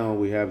sin. Now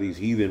we have these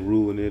heathen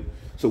ruling it.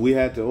 So we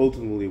had to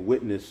ultimately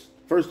witness.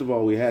 First of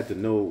all, we had to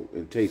know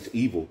and taste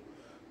evil,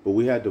 but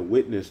we had to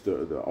witness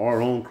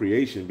our own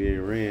creation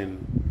being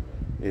ran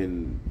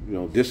in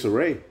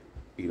disarray.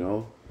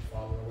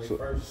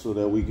 So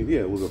that we can,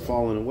 it was a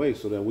falling away,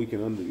 so that we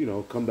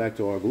can, come back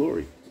to our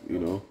glory.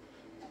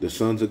 The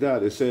sons of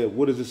God. It said,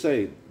 what does it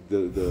say?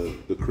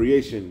 The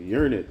creation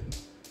yearned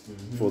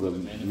for the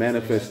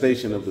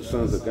manifestation of the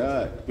sons of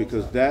God,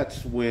 because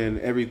that's when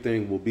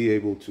everything will be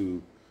able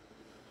to.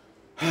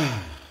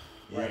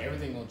 Right,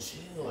 everything gonna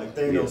chill. Like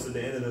Thanos at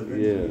the end of the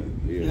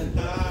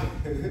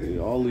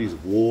Yeah. All these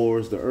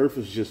wars, the earth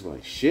is just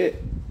like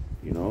shit,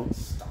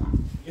 Stop.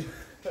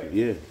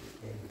 Yeah.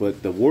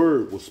 But the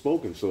word was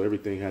spoken, so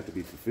everything had to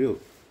be fulfilled.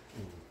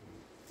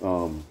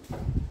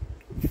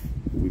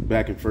 We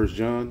back in 1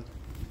 John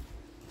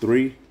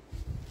 3.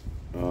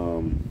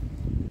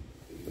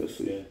 Let's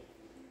see.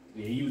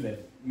 Yeah, use that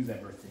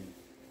verse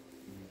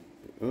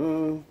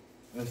 10.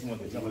 Unless you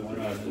want to jump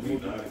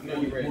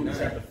to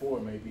chapter 4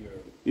 maybe.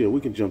 Yeah,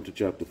 we can jump to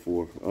chapter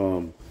 4.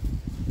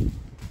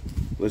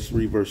 Let's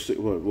read verse 6.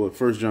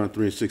 1 John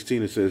 3 and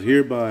 16. It says,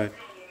 hereby.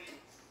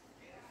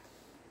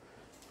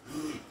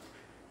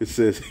 It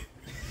says,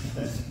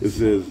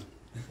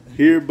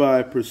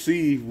 hereby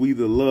perceive we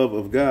the love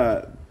of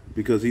God,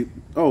 because he.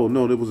 Oh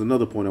no, there was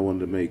another point I wanted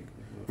to make.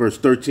 Verse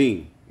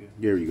 13.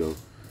 There you go. It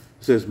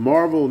says,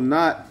 marvel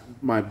not,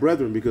 my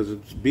brethren, because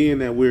it's being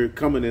that we're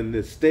coming in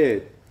this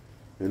stead,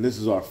 And this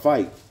is our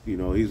fight. You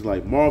know, he's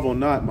like, marvel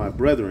not, my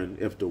brethren,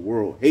 if the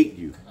world hate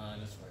you.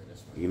 That's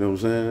right. You know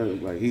what I'm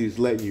saying? Like, he's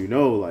letting you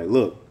know, like,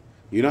 look,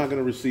 you're not going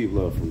to receive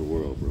love from the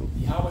world, bro.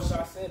 Yahweh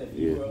Shah said, if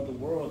you love the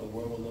world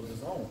will love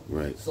his own.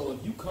 Right. So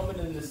if you coming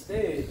in the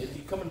stead, if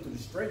you coming through the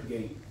straight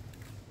gate,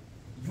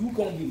 you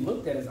going to be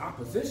looked at as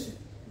opposition.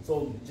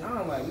 So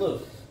John like,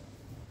 look,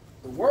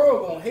 the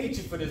world going to hate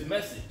you for this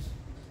message.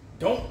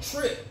 Don't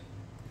trip.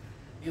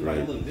 He's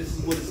like, look, this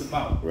is what it's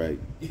about. Right.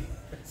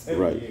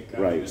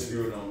 The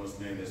Spirit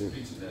almost man that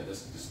speaks that.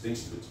 That's the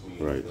distinction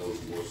between those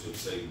who worship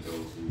Satan, those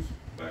who's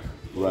back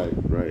with the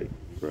Lord.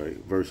 Right.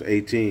 Verse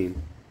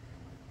 18.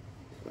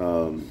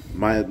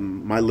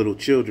 My little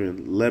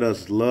children, let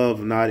us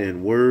love not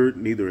in word,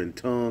 neither in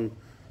tongue,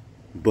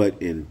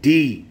 but in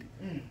deed,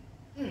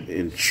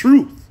 in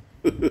truth.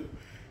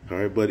 All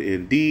right, but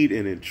in deed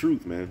and in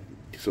truth, man.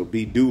 So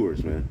be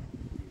doers, man.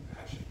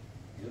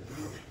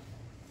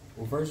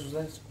 What verse was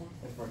that?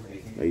 That's verse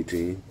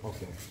 18.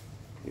 Okay.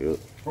 Yep.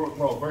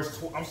 Bro,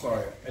 I'm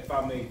sorry, if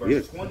I may,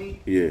 verse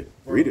 20. Yeah,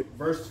 bro, read it.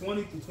 Verse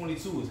 20 through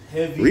 22 is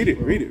heavy. Read it,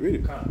 bro. read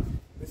it.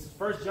 This is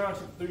 1 John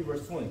chapter 3,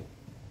 verse 20.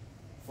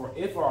 For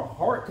if our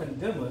heart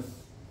condemn us,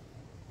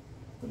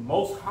 the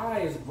Most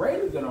High is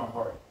greater than our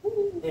heart,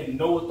 and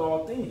knoweth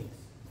all things.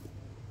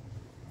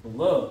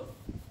 Beloved,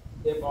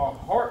 if our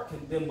heart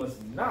condemn us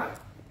not,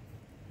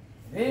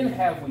 then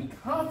have we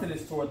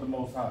confidence toward the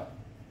Most High.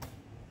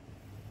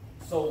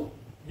 So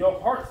your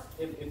heart,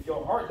 if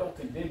your heart don't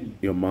condemn you,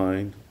 your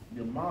mind,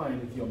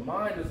 if your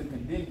mind doesn't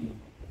condemn you,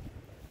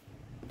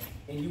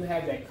 and you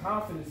have that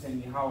confidence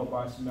in Yahweh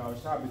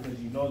B'Shem Shah because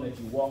you know that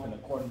you're walking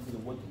according to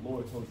what the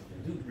Lord told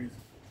you to do.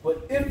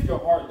 But if your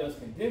heart does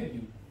condemn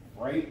you,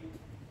 right,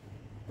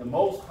 the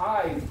Most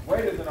High is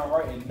greater than our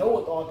heart and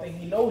knoweth all things.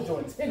 He knows your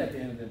intent at the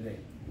end of the day.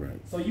 Right.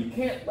 So you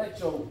can't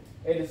let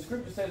and the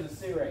scripture says in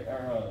Sirach,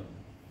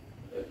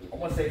 I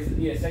want to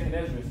say, Second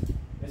Ezra,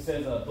 it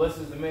says, blessed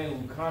is the man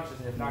whose conscience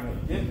has not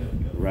condemned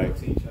him.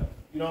 Right. You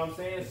know what I'm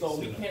saying? So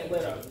we can't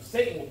let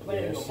Satan will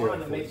play in your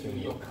mind and make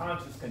your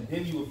conscience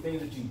condemn you of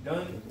things that you've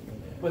done.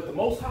 But the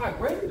Most High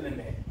greater than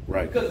that.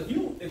 Right. Because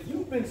if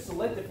you've been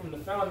selected from the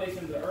foundation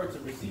of the earth to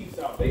receive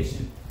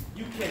salvation,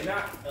 you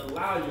cannot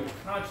allow your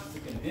conscience to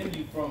condemn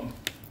you from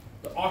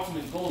the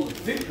ultimate goal of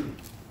victory.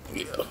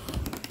 Yeah.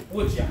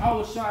 Which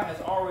Yahweh Shai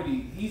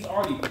he's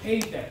already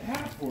paved that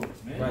path for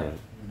us, man. Right.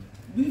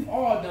 We've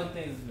all done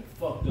things that have been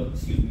fucked up.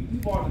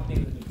 We've all done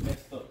things that have been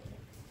messed up.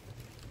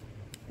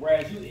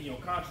 Whereas you in your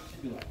conscience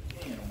should be like,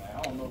 damn, man,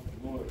 I don't know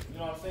if the Lord, you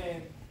know what I'm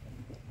saying?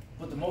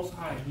 But the Most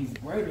High, he's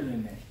greater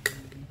than that.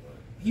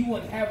 He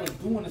wouldn't have us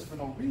doing this for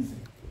no reason.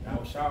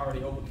 Now Shah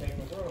already overcame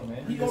the world,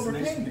 man. He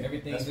overcame it.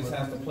 Everything just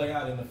has to play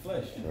out in the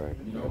flesh. Right.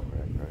 You know?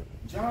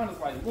 Right. John is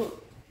like,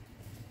 look,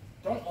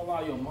 don't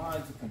allow your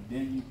mind to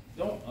condemn you.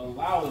 Don't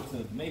allow it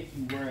to make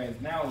you, whereas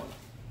now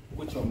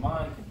with your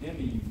mind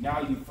condemning you,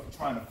 now you're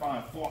trying to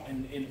find fault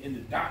in the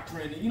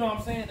doctrine. You know what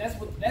I'm saying?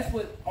 That's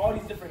what all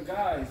these different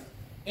guys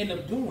end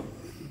up doing.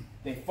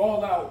 They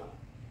fall out,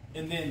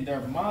 and then their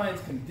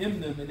minds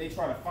condemn them, and they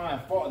try to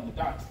find fault in the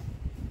doctrine.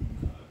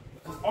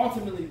 Because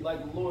ultimately, like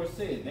the Lord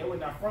said, they were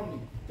not from me.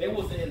 They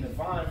wasn't in the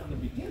vine from the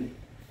beginning.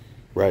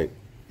 Right.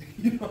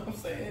 You know what I'm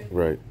saying?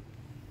 Right.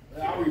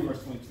 I'll read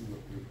verse 22 real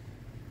quick.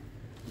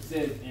 It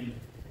says, and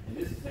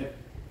this is heavy,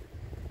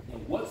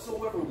 and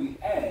whatsoever we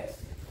ask,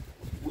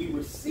 we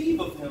receive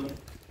of him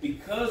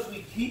because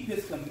we keep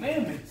his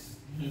commandments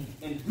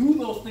and do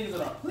those things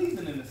that are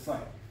pleasing in his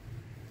sight.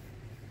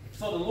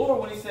 So the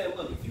Lord, when he said,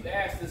 look, if you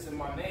ask this in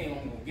my name,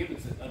 I'm going to give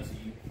it unto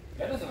you,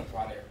 that doesn't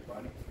apply to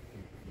everybody.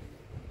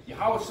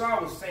 Yahweh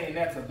Shah was saying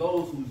that to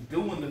those who's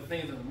doing the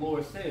things that the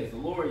Lord says. The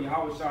Lord,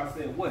 Yahweh Shah,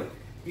 said what?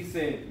 He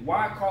said,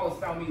 why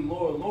callest thou me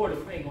Lord, Lord,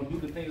 if we ain't going to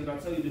do the things that I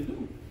tell you to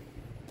do?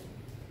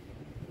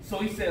 So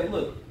he said,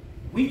 look,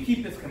 we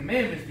keep his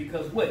commandments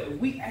because what? If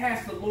we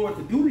ask the Lord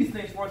to do these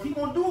things for us, he's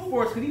going to do it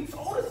for us because he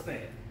told us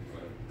that.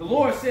 The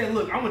Lord said,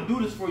 look, I'm going to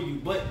do this for you.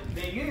 But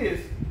the thing is,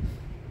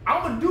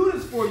 I'm going to do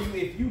this for you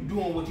if you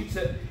doing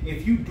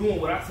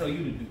what I tell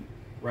you to do.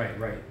 Right.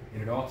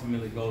 And it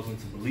ultimately goes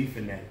into belief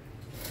in that.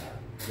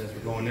 As we're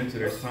going into,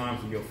 there's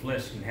times when your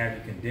flesh can have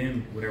you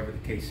condemned, whatever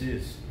the case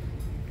is.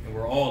 And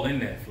we're all in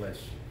that flesh.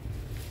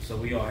 So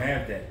we all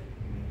have that.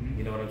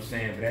 You know what I'm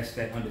saying? But that's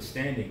that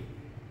understanding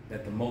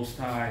that the Most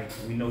High,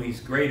 we know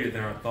he's greater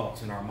than our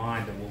thoughts and our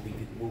mind and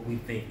what we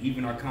think,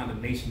 even our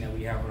condemnation that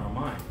we have in our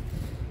mind.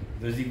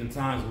 There's even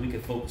times when we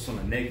can focus on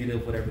the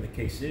negative, whatever the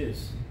case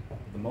is.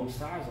 The Most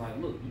High is like,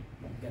 look, you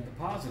got the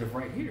positive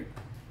right here.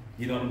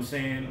 You know what I'm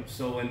saying?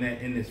 So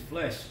in this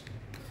flesh,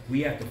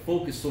 we have to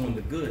focus on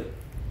the good.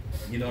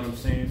 You know what I'm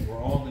saying? We're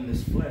all in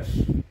this flesh,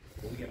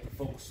 but we have to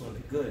focus on the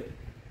good.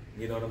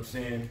 You know what I'm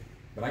saying?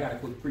 But I got a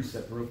quick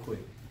precept real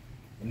quick.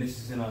 And this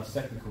is in 2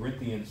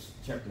 Corinthians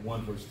chapter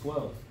 1, verse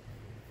 12.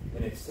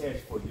 And it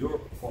says,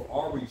 for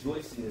our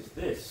rejoicing is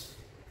this,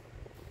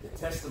 the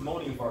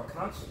testimony of our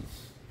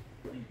conscience,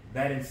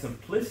 that in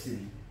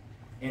simplicity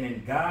and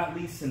in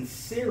godly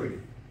sincerity.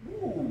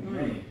 Ooh,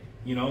 man.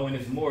 You know, and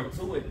there's more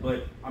to it.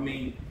 But, I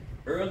mean,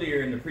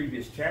 earlier in the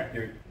previous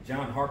chapter,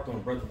 John harped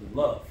on brotherly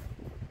love.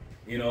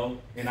 You know,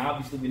 and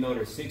obviously we know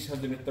there's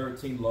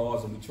 613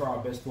 laws, and we try our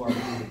best to our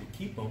ability to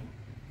keep them.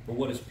 But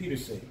what does Peter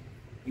say?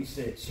 He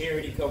said,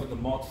 charity covers the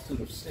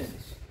multitude of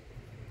sins.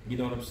 You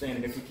know what I'm saying?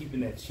 And if you're keeping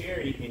that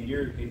charity and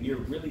you're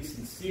really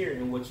sincere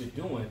in what you're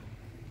doing,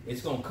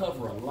 it's gonna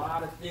cover a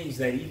lot of things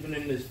that even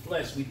in this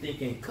flesh we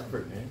think ain't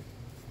covered, man.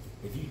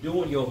 If you're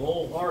doing your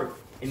whole heart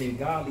and in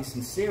godly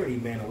sincerity,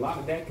 man, a lot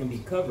of that can be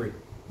covered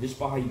just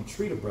by how you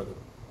treat a brother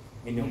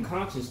and your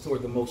conscience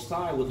toward the Most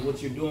High with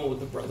what you're doing with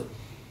the brother.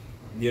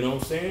 You know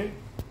what I'm saying?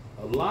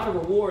 A lot of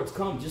rewards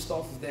come just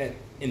off of that.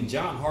 And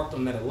John harped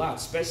on that a lot,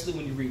 especially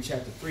when you read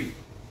chapter 3.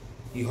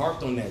 He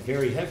harped on that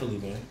very heavily,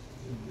 man.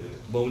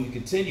 But when you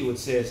continue, it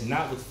says,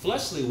 not with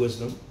fleshly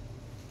wisdom,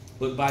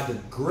 but by the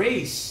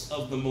grace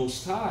of the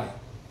Most High.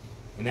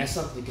 And that's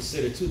something to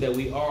consider too, that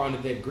we are under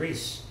that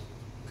grace.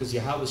 Because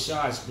Yahweh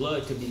Shai's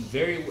blood could be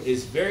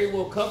is very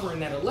well covering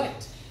that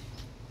elect.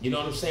 You know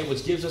what I'm saying?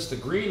 Which gives us the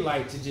green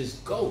light to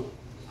just go.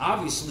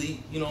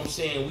 Obviously, you know what I'm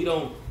saying, we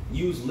don't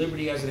use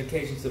liberty as an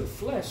occasion to the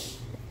flesh.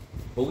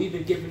 But we've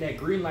been given that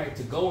green light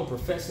to go and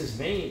profess his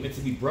name and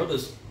to be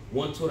brothers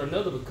one toward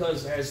another,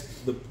 because as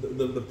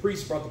the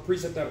priest brought the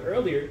precept out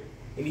earlier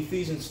in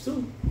Ephesians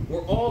 2,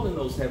 we're all in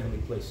those heavenly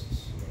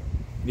places.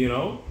 You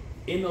know?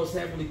 In those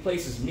heavenly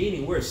places,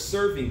 meaning we're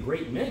serving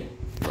great men.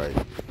 Right.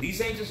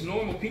 These ain't just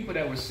normal people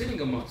that we're sitting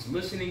amongst,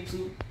 listening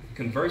to,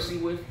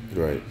 conversing with,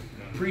 right,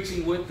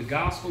 preaching with, the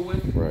gospel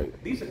with. Right.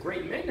 These are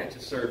great men that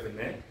you're serving,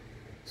 man.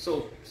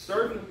 So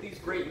serving with these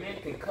great men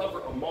can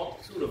cover a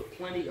multitude of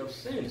plenty of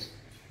sins.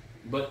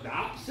 But the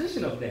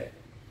opposition of that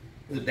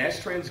is that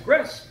that's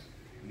transgressed.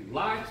 You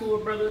lie to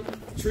a brother,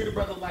 treat a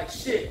brother like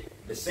shit.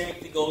 The same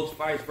thing goes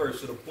vice versa,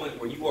 to the point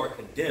where you are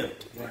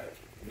condemned. Right.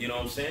 You know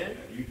what I'm saying?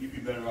 You'd be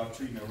better off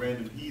treating a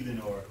random heathen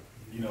or,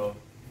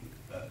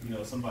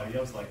 somebody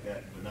else like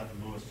that, but not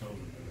the Lord's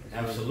chosen.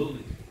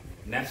 Absolutely.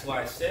 And that's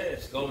why it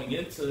says, going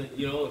into,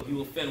 if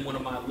you offend one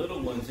of my little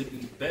ones, it'd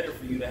be better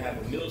for you to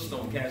have a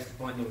millstone cast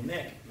upon your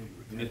neck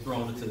than to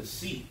throw into the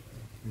sea.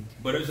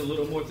 But there's a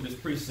little more to this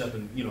precept,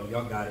 and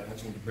y'all got it. I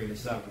just want to bring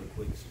this out real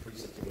quick. This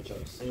precept of what y'all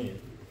are saying.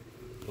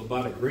 But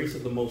by the grace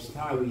of the Most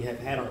High, we have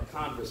had our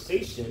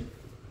conversation,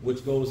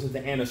 which goes into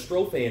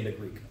anastrophe in the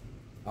Greek.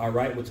 All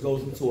right, which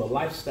goes into a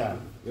lifestyle.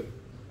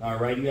 All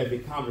right, you have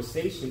your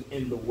conversation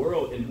in the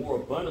world and more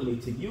abundantly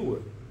to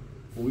you.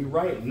 For we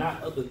write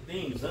not other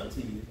things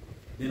unto you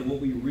than what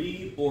we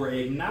read or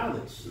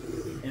acknowledge.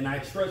 And I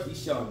trust ye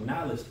shall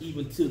acknowledge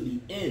even to the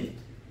end.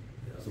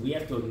 So we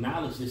have to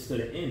acknowledge this to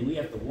the end. We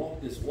have to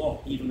walk this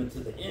walk even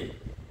unto the end.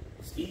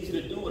 It's easy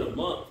to do it a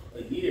month,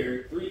 a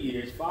year, 3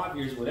 years, 5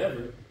 years,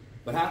 whatever.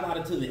 But how about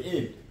until the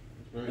end,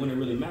 when it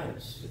really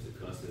matters? It's a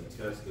constant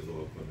test the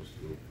Lord punishes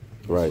through.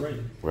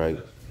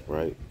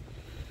 Right.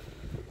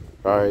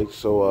 All right,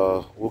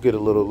 so we'll get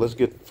let's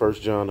get 1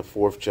 John, the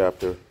 4th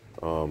chapter.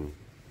 1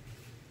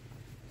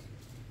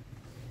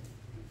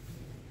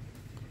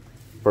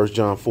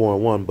 John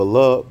 4:1,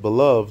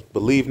 Beloved,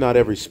 believe not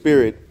every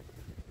spirit,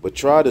 but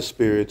try the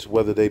spirits,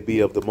 whether they be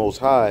of the Most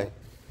High,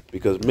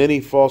 because many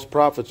false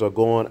prophets are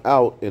going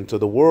out into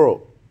the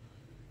world.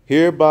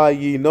 Hereby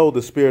ye know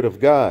the Spirit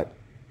of God.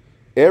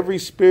 Every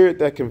spirit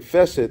that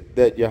confesseth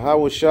that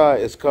Yahweh Shai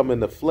is come in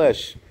the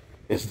flesh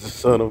is the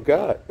Son of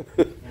God.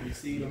 From the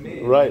seed of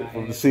man. Right,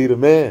 from the seed of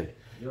man.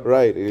 Yep.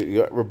 Right,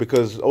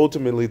 because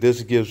ultimately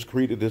this gives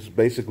credence. This is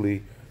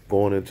basically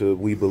going into,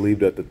 we believe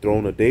that the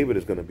throne of David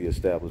is going to be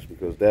established,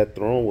 because that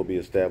throne will be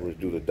established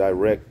due to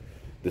direct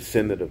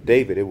descendant of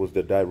David. It was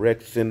the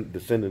direct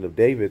descendant of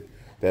David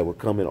that would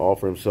come and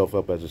offer himself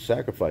up as a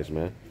sacrifice,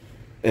 man.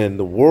 And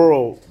the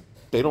world,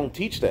 they don't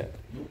teach that.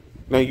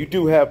 Now, you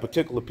do have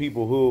particular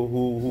people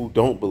who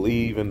don't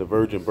believe in the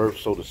virgin birth,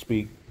 so to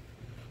speak,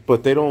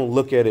 but they don't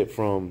look at it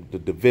from the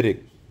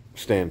Davidic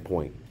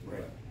standpoint.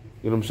 Right.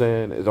 You know what I'm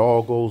saying? It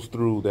all goes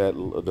through the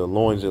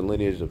loins and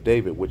lineage of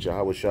David, which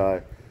Yahweh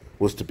Shai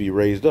was to be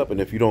raised up. And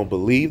if you don't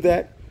believe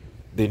that,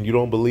 then you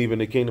don't believe in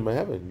the kingdom of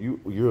heaven.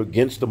 You're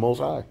against the Most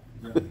High.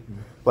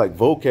 Like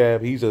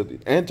vocab, he's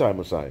an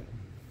anti-Messiah.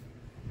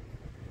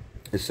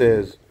 It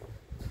says,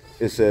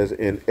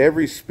 in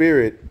every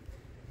spirit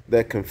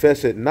that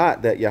confesseth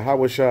not that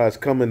Yahweh Shai has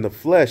come in the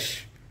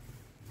flesh.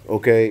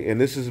 Okay, and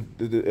this is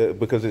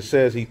because it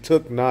says he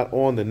took not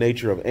on the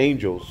nature of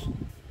angels,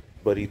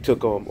 but he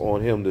took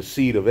on him the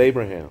seed of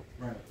Abraham.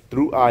 Right.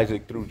 Through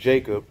Isaac, through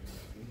Jacob,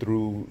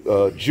 through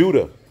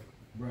Judah,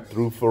 right,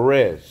 through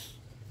Pharez,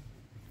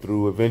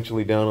 through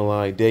eventually down the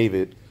line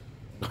David.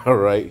 All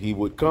right, he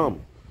would come.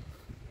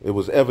 It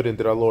was evident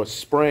that our Lord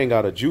sprang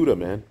out of Judah,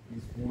 man.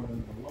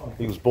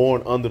 He was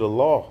born under the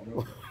law.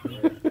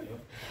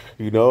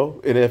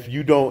 And if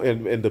you don't,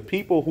 and the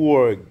people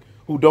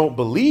who don't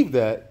believe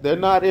that, they're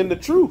not in the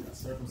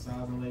truth.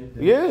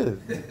 Yeah.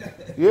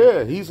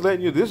 He's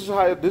letting you. This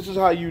is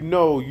how you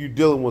know you're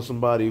dealing with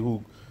somebody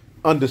who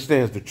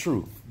understands the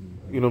truth.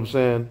 You know what I'm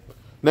saying?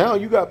 Now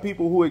you got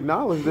people who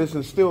acknowledge this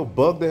and still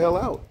bug the hell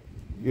out.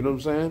 You know what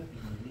I'm saying?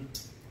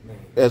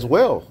 As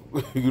well.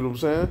 You know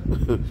what I'm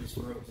saying?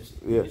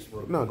 Just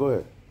No, go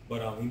ahead.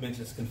 But he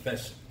mentions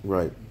confession.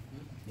 Right.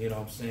 You know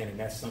what I'm saying? And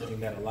that's something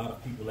that a lot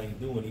of people ain't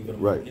doing, even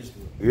among Right.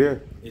 Israel. Yeah.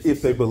 It's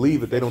If they simple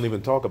believe it, they don't confession.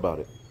 even talk about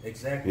it.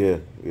 Exactly. Yeah,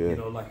 yeah. You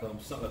know, like a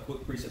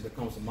quick precept that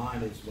comes to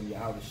mind is when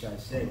Yahweh Shai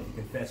said, if you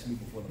confess me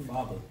before the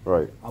Father,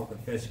 Right. I will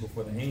confess you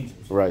before the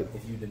angels. Right.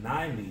 If you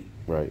deny me,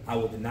 Right. I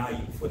will deny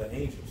you before the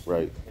angels.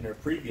 Right. In their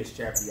previous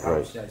chapter, Yahweh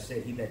Right. Shai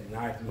said, he that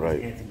denies me Right.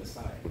 is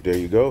anti-Messiah. But there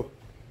you go.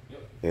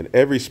 And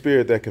every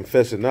spirit that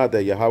confesseth not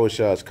that Yahweh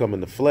Shai has come in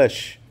the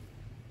flesh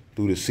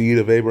through the seed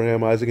of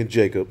Abraham, Isaac, and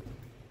Jacob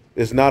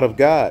is not of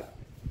God.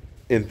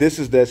 And this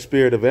is that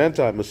spirit of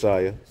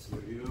anti-Messiah.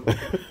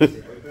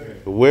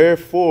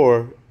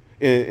 Wherefore,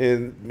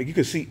 and you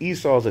can see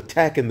Esau's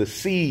attacking the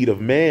seed of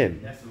man.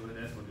 That's what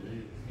it is.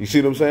 You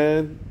see what I'm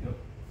saying?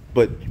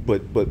 Yep.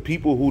 But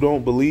people who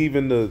don't believe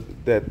in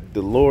that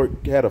the Lord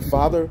had a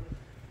father,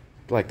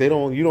 like you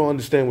don't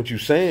understand what you're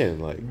saying.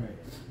 Like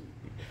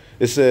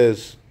it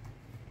says,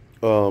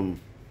 in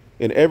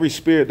every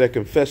spirit that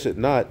confesseth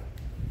not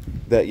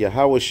that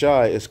Yahweh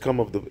Shai is come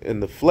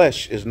in the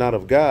flesh is not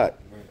of God.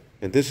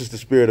 And this is the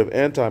spirit of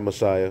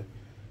anti-Messiah,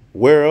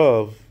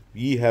 whereof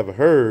ye have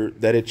heard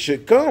that it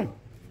should come.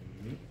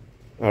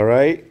 All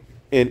right?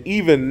 And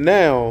even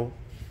now,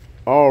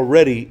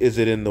 already is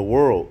it in the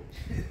world.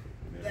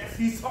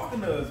 He's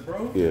talking to us,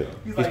 bro. Yeah.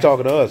 He's He's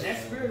talking to us.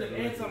 That spirit of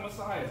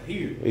anti-Messiah is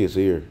here. It's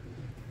here.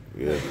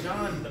 Yeah.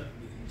 John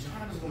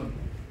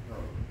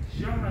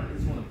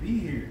is gonna be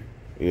here.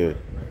 Yeah.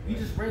 We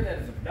just read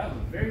that that was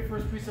the very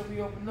first precept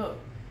we opened up.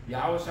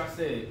 Yahweh Shai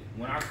said,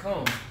 when I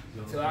come,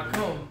 till I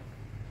come,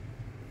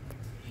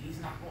 he's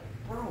not going,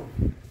 bro.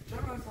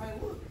 John's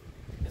like, look,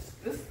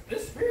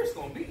 this spirit's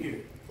gonna be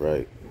here.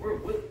 Right. We're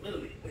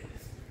literally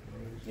witnessing.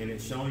 And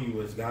it's showing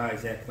you as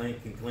guys that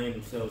can claim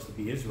themselves to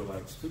be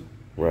Israelites too.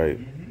 Right.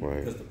 Right.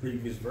 Because the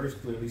previous verse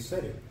clearly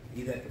said it.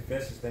 He that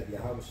confesses that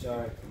Yahweh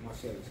Shai,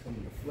 Mashiach is coming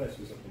in the flesh,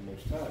 is of the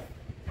Most High.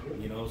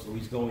 You know, so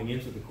he's going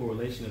into the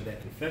correlation of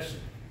that confession.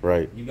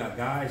 Right. You got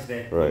guys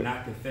that Right. did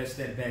not confess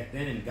that back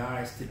then, and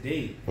guys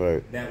today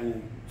Right. that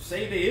will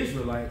say they're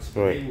Israelites,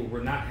 but Right. they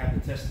will not have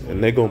the testimony.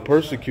 And they're going of to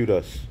Yahweh persecute Shai.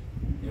 us.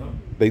 You know?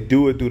 They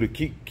do it through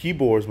the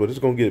keyboards, but it's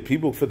going to get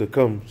people fit to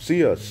come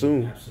see us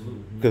soon.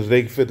 Absolutely. Because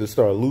they fit to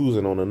start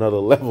losing on another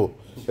level.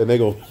 And they're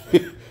going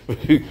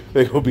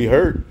to be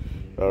hurt.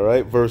 All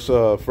right. Verse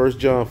 1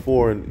 John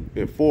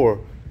 4:4.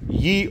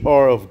 Ye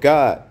are of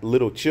God,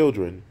 little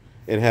children,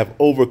 and have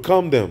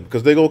overcome them.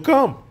 Because they're going to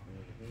come.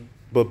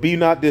 But be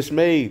not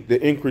dismayed, the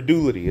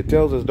incredulity. It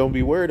tells us don't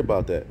be worried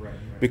about that. Right.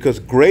 Because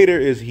greater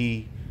is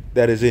he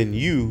that is in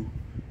you,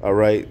 all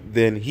right,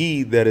 than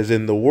he that is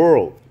in the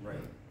world. Right.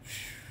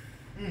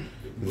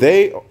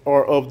 They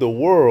are of the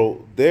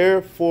world,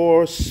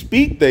 therefore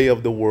speak they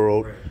of the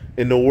world, Right.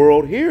 and the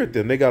world heareth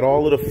them. They got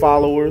all of the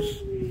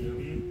followers.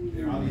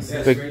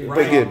 They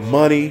get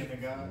money.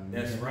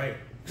 That's right.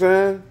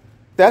 Saying?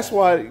 That's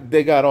why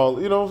they got all,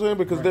 you know what I'm saying?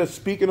 Because they're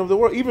speaking of the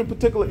world. Even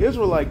particular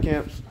Israelite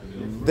camps,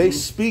 they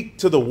speak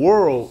to the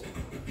world,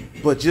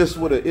 but just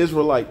with an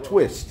Israelite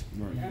twist.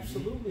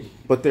 Absolutely.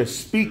 But they're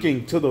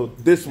speaking to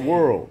this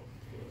world,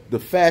 the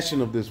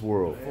fashion of this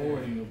world.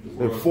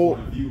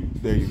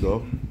 There you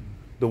go.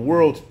 The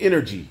world's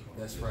energy.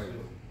 That's right.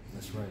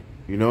 That's right.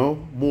 You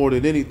know, more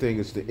than anything,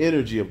 it's the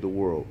energy of the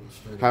world,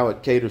 how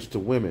it caters to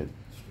women.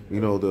 You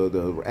know,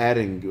 the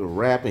adding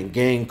rap and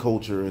gang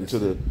culture into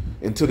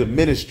the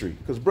ministry,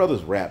 because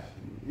brothers rap.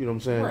 You know what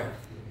I'm saying?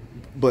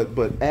 Right.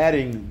 But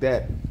adding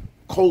that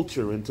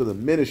culture into the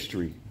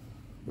ministry,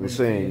 and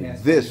saying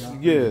this,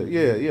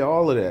 yeah,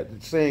 all of that.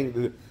 It's saying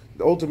that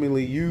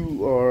ultimately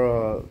you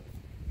are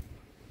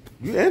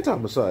you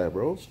anti-Messiah,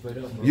 bro. Straight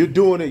up, bro. You're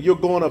doing it. You're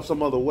going up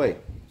some other way.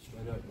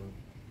 Straight up,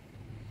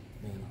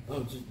 bro.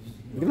 Man, just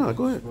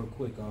Go ahead. real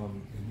quick.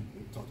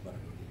 We talked about it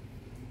earlier,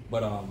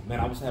 but man,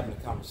 I was having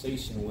a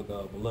conversation with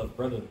a beloved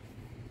brother,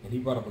 and he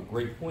brought up a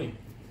great point,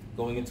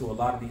 going into a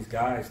lot of these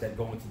guys that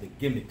go into the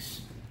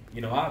gimmicks. You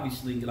know,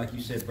 obviously, like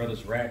you said,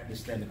 brothers rap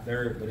this, that, and the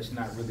third, but it's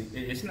not really.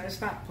 It's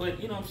not put.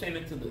 You know what I'm saying,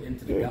 into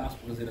the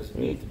gospel as it doesn't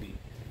need to be.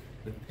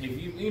 But if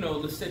you know,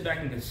 let's sit back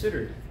and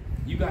consider.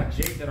 You got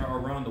Jake that are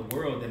around the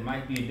world that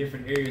might be in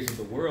different areas of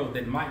the world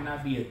that might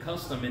not be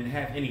accustomed and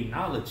have any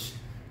knowledge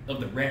of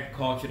the rap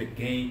culture, the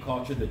gang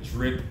culture, the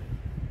drip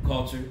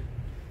culture.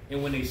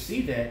 And when they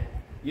see that,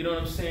 you know what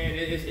I'm saying,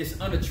 it's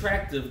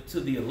unattractive to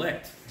the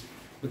elect.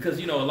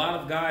 Because, you know, a lot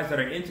of guys that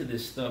are into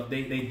this stuff,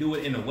 they do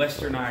it in a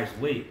westernized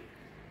way.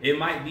 It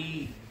might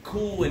be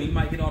cool and you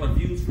might get all the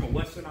views from a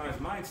westernized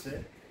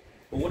mindset.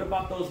 But what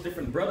about those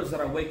different brothers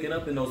that are waking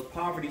up in those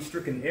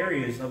poverty-stricken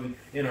areas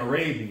in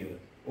Arabia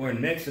or in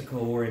Mexico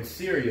or in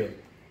Syria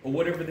or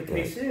whatever the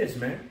case is,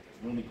 man?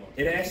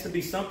 It has to be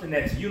something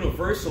that's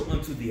universal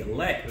unto the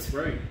elect. That's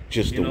right.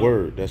 Just the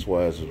word. That's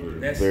why it's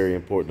very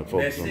important to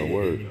focus on the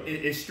word.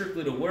 It's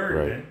strictly the word,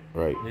 Right, man.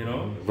 right. You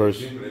know? Verse.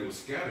 They were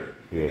scattered.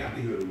 Yeah. They got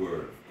to hear the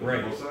word.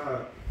 Right. On both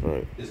sides.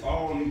 Right. It's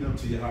all leading up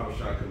to Yahweh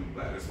Shai coming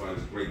back. That's why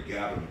this great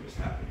gathering is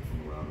happening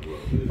from around the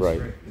world.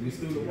 Right. And it's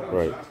still the word.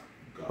 Right.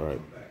 God Right.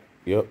 come back.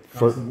 Yep.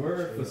 Because the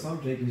word for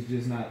some Jake is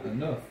just not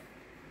enough.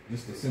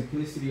 Just the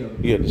simplicity of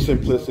it. Yeah, the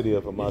simplicity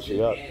of a Jake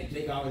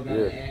Mashiach. always got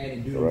to add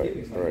and do the Right,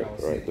 gimmicks, like right, y'all right.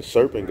 said. The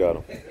serpent got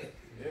him.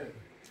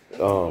 Yeah.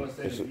 I want to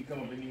say it's if you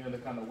come up any other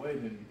kind of way,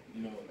 then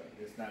you know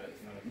it's not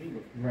a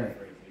legal Right.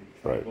 phrase. If you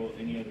try Right. to go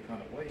any other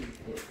kind of way,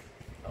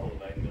 oh,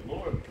 like the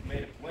Lord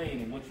made it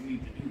plain in what you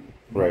need to do.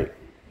 Right.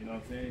 You know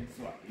what I'm saying?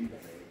 So you got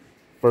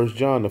 1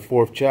 John, the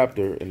 4th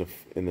chapter, in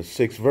the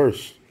 6th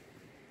verse.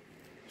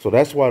 So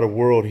that's why the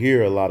world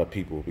hear a lot of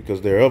people,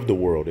 because they're of the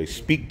world. They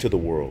speak to the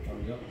world.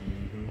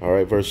 All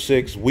right, verse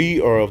 6,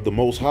 we are of the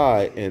Most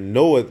High, and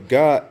knoweth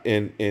God,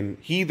 and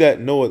he that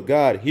knoweth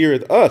God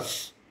heareth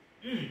us.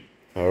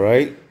 All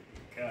right?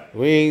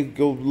 We ain't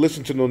go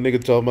listen to no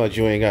nigga talking about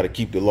you ain't got to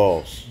keep the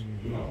laws.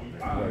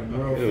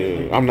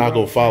 I'm not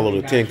going to follow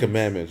the 10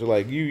 commandments.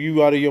 Like,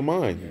 you out of your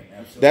mind.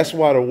 That's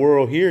why the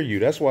world hear you.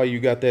 That's why you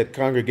got that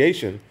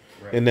congregation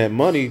and that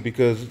money,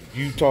 because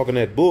you talking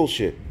that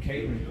bullshit.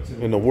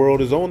 And the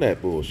world is on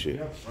that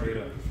bullshit.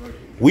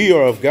 We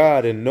are of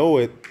God and know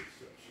it.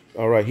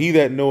 All right. He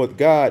that knoweth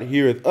God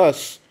heareth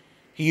us.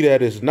 He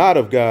that is not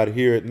of God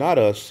heareth not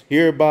us.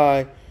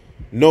 Hereby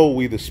know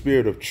we the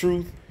spirit of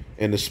truth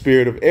and the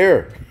spirit of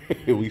error.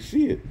 We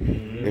see it.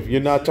 If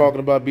you're not talking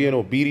about being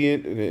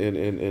obedient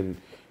and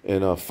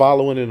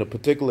following in a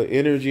particular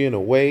energy in a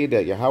way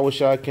that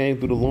Yahweh came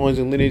through the loins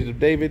and lineage of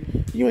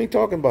David, you ain't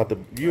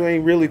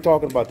really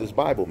talking about this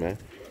Bible, man.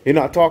 You're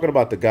not talking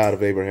about the God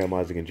of Abraham,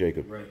 Isaac, and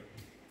Jacob. Right.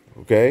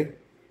 Okay?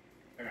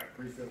 I got a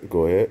precept.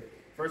 Go ahead.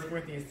 1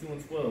 Corinthians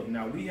 2:12.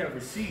 Now we have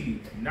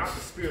received not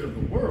the spirit of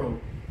the world,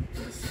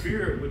 but the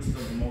spirit which is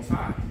of the Most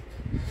High,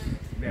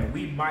 that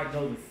we might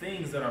know the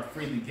things that are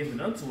freely given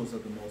unto us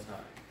of the Most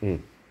High.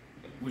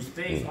 Which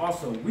things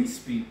also we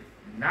speak,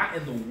 not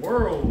in the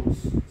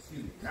words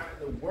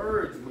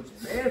which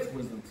man's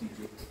wisdom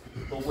teacheth,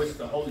 but which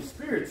the Holy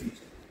Spirit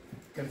teacheth,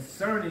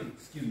 comparing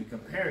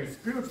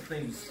spiritual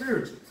things with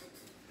spiritual.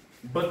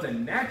 But the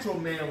natural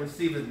man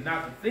receiveth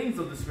not the things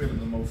of the Spirit of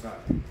the Most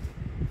High,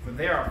 for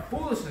they are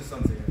foolishness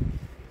unto him.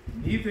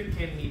 Neither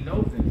can he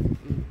know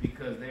them,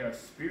 because they are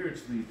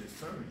spiritually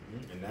discerned.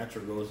 And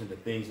natural goes into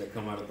things that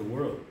come out of the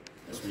world.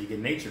 That's where you get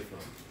nature from.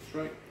 That's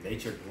right.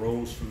 Nature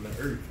grows from the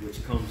earth,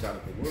 which comes out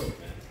of the world,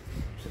 man.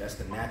 So that's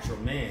the natural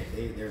man.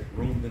 They're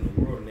groomed in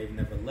the world, and they've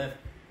never left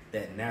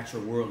that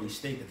natural worldly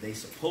state that they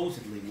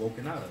supposedly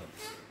woken out of.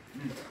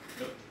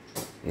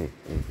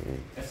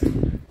 That's it.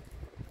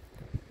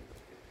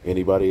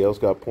 Anybody else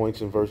got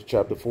points in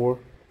chapter 4?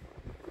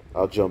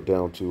 I'll jump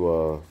down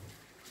to,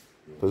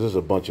 because there's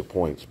a bunch of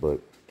points,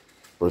 but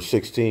verse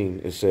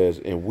 16, it says,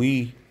 and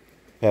we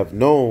have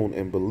known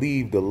and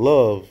believed the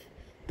love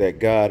that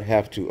God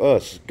hath to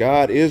us.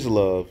 God is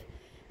love,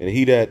 and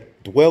he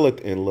that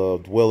dwelleth in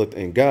love dwelleth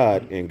in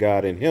God, and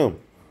God in him.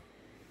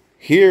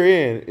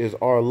 Herein is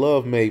our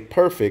love made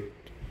perfect,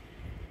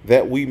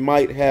 that we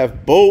might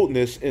have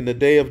boldness in the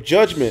day of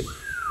judgment.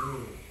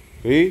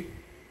 See?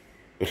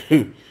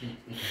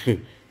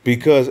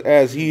 Because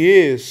as he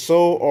is,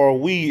 so are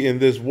we in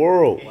this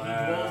world. And he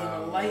dwells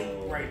in the light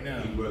right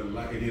now. And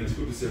then the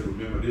scripture said,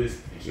 remember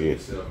this and show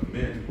yourself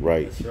men.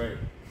 Right. That's right.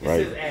 It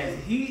says, as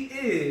he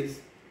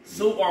is,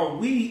 so are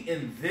we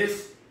in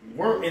this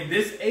world, in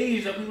this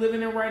age that we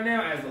living in right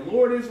now, as the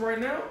Lord is right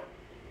now.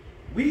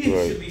 We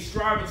should be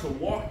striving to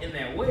walk in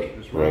that way.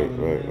 Right.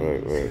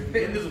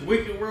 In this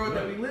wicked world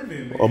that we live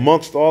in, man.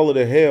 Amongst all of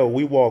the hell,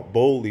 we walk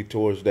boldly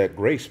towards that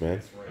grace,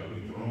 man.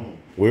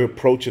 We're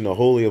approaching the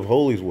Holy of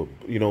Holies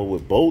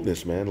with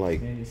boldness, man, like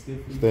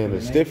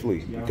standing stiffly,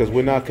 because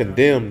we're not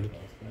condemned,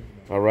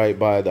 all right,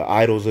 by the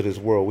idols of this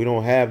world. We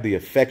don't have the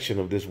affection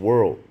of this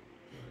world,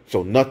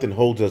 so nothing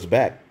holds us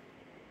back.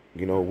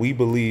 We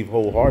believe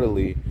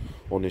wholeheartedly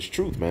on this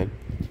truth, man.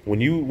 When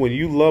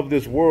you love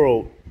this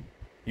world,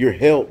 you're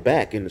held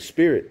back in the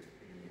spirit.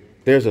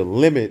 There's a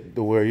limit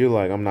to where you're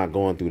like, I'm not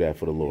going through that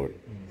for the Lord,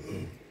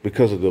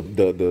 because of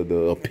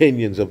the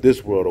opinions of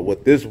this world or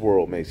what this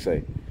world may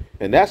say.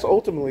 And that's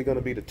ultimately going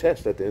to be the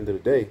test at the end of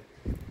the day.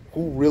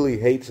 Who really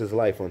hates his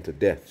life unto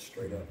death?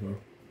 Straight up.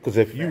 Because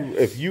if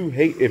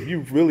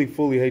you really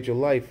fully hate your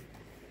life,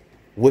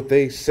 what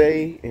they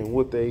say and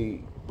what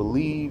they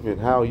believe and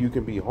how you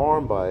can be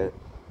harmed by it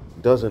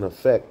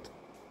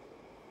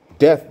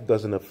death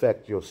doesn't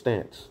affect your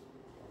stance.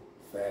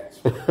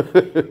 Facts.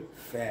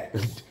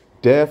 Facts.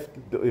 Death,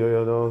 you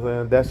know what I'm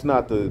saying? That's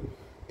not the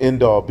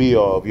end all be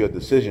all of your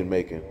decision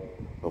making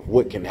of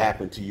what can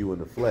happen to you in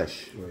the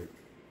flesh. Right.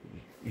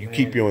 You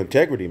keep your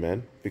integrity,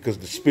 man, because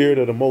the spirit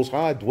of the Most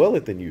High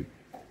dwelleth in you.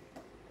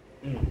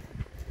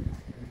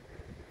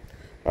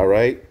 All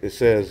right. It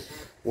says,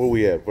 where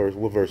we at?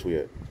 What verse we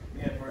at?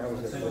 Yeah,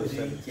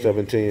 verse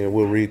 17, and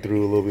we'll read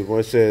through a little bit more.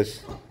 It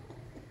says,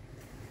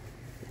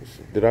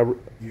 You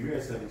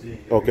read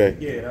 17. Okay.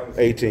 Yeah, that was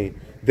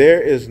 18.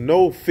 There is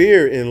no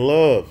fear in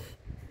love.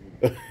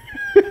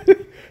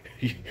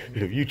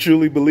 If you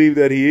truly believe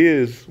that he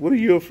is, what are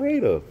you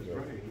afraid of?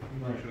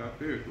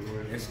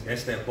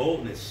 That's that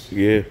boldness.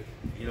 Yeah.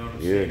 You know what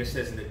I'm saying? It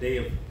says in the day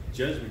of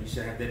judgment, you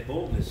should have that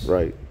boldness.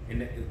 Right.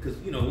 And because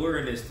we're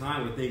in this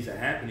time where things are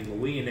happening, but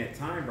we in that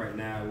time right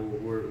now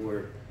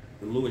where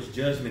the Lord's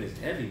judgment is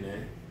heavy,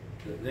 man.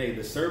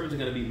 The servants are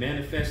going to be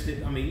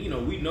manifested. I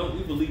mean, we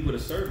believe with the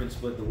servants,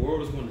 but the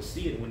world is going to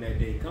see it when that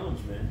day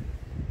comes, man.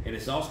 And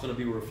it's also going to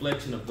be a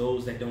reflection of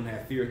those that don't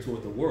have fear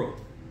toward the world.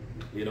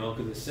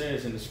 Because it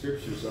says in the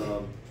scriptures,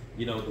 the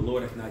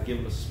Lord hath not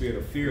given us a spirit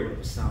of fear, but of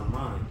a sound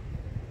mind.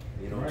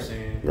 You know what I'm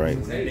saying? Right.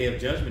 When that day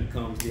of judgment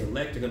comes, the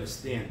elect are going to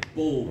stand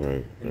bold,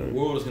 and the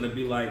world is going to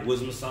be like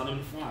wisdom of Sodom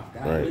and 5.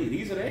 Golly,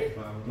 these are they?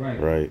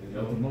 Right.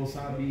 The Most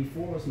High be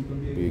for us, who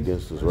can be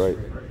against us? Right.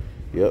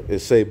 Yep. It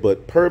say,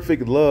 but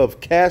perfect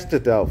love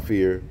casteth out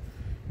fear,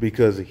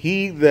 because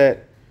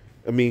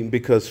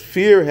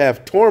fear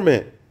hath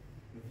torment.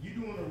 If you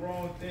doing the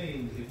wrong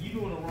thing,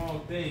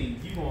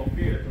 you gonna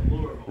fear the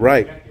Lord.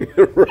 Right.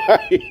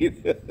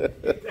 Right.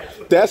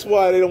 That's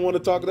why they don't want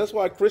to talk. That's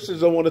why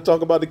Christians don't want to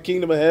talk about the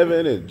kingdom of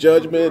heaven and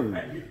judgment.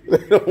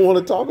 They don't want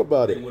to talk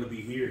about it. They want to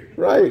be here.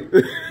 Right.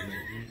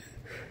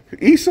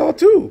 Esau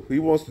too. He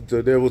wants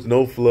to. There was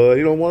no flood.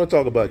 He don't want to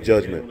talk about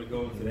judgment. They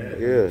don't want to go into that.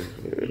 Yeah.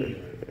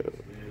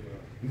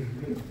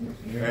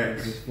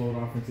 Just float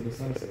off into the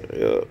sunset.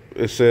 Yeah.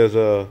 It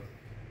says,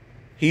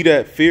 he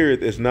that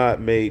feareth is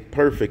not made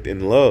perfect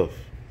in love.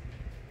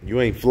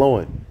 You ain't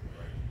flowing.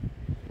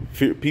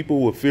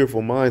 People with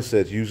fearful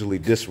mindsets usually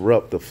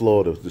disrupt the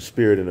flow of the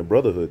spirit in the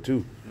brotherhood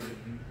too.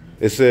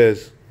 It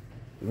says,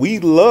 we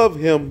love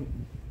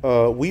him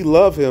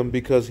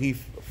because he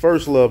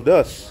first loved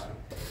us.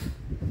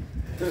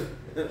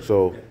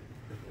 So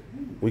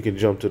we can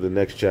jump to the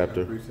next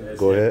chapter.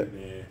 Go ahead.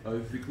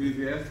 It's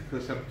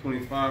Ecclesiastes chapter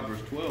 25,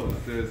 verse 12.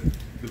 It says,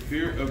 the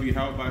fear of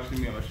Yahweh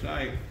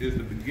Shai is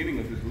the beginning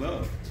of his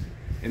love,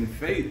 and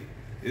faith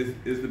is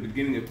the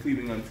beginning of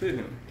cleaving unto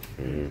him.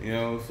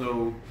 Mm-hmm.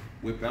 So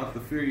without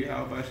the fear of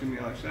Yahweh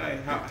Shai,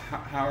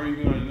 how are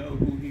you going to know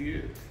who he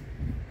is?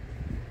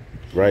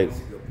 Right.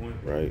 That's a good point.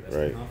 Right.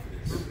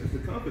 It's the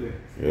confidence.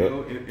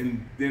 Yep.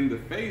 And then the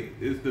faith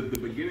is the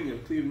beginning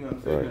of cleaving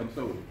unto him.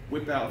 So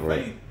without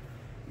faith,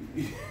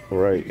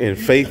 right, and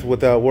faith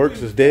without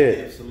works is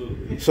dead.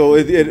 Absolutely. So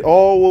it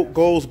all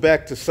goes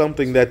back to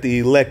something that the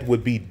elect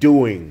would be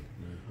doing,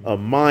 a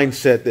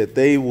mindset that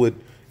they would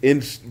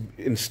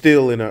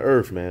instill in the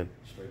earth, man.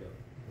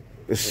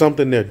 It's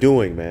something they're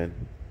doing, man.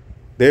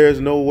 There is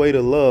no way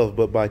to love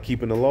but by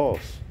keeping the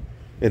laws.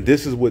 And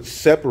this is what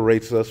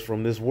separates us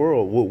from this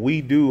world. What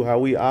we do, how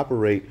we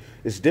operate,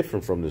 is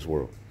different from this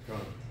world.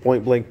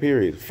 Point blank,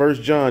 period. 1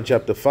 John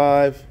chapter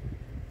 5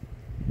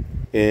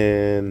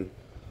 and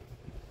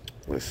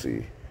let's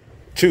see.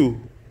 2.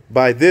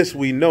 By this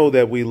we know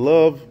that we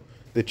love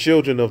the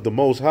children of the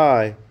Most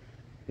High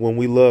when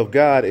we love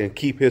God and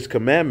keep his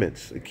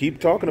commandments. Keep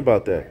talking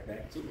about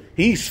that.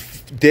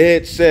 He's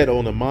dead set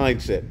on the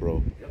mindset,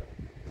 bro.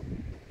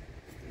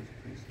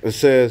 It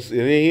says,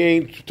 and he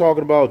ain't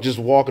talking about just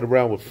walking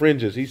around with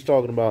fringes. He's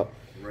talking about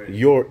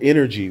your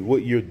energy,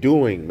 what you're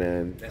doing,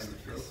 man.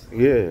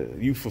 Yeah,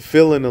 you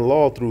fulfilling the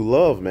law through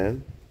love,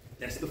 man.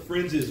 That's the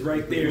fringes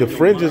right there. The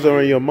fringes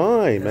are in your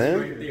mind, That's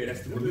man. right there.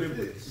 That's the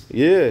remembrance.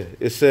 Yeah,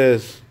 it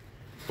says,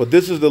 but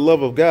this is the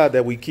love of God,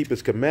 that we keep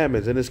his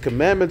commandments, and his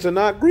commandments are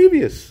not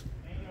grievous.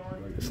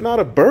 It's not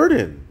a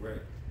burden. Right.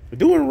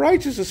 Doing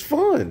righteous is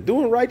fun.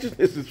 Doing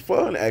righteousness is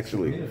fun,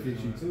 actually.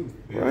 Benefits you too.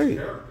 Right.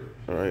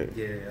 All right.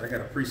 Yeah, I got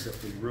a precept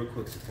for you real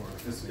quick,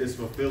 Saquon. It's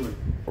fulfilling.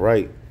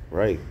 Right.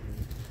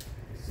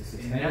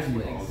 And that's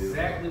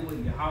exactly what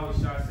Yahweh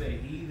Shah said.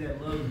 He that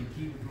loves me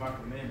keepeth my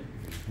commandments.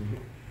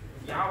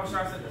 Yahweh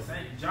Shah said the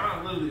same.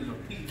 John literally is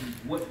repeating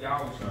what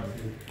Yahweh Shah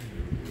said.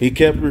 He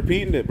kept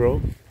repeating it,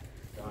 bro.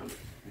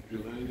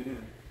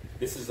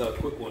 This is a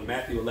quick one.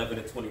 Matthew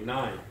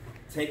 11:29.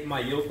 Take my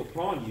yoke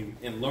upon you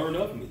and learn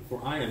of me,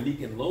 for I am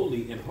meek and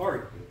lowly in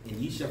heart, and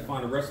ye shall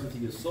find rest unto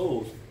your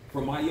souls.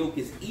 For my yoke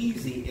is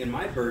easy and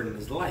my burden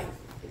is light.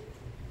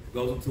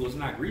 Goes into it's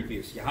not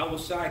grievous. Yahweh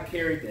Shai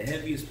carried the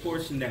heaviest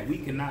portion that we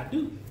cannot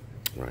do.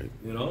 Right.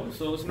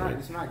 So it's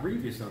not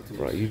grievous unto us.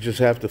 Right. You just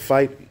have to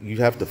fight. You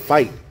have to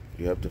fight.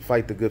 You have to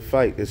fight the good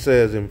fight. It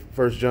says in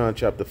 1 John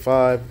chapter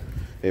 5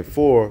 and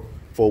 4,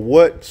 for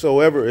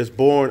whatsoever is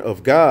born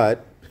of God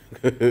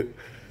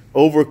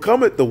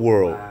overcometh the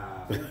world.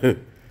 Wow.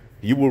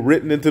 You were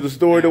written into the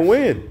story to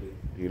win.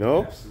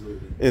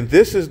 Absolutely. And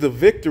this is the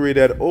victory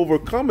that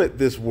overcometh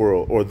this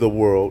world, or the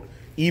world,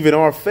 even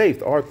our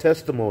faith, our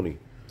testimony.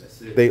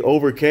 They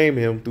overcame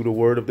him through the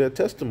word of their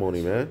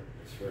testimony, man.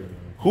 Right.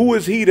 Who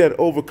is he that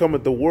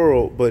overcometh the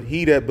world but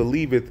he that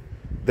believeth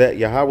that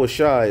Yahweh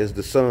Shai is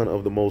the Son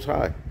of the Most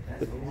High?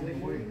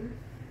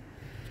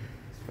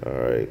 All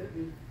right.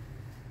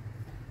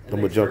 I'm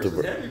going to jump to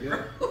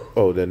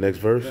that next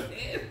verse?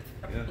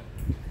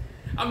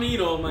 I mean,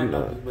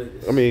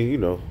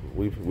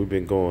 we've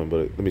been going,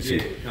 but let me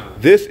see.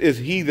 This is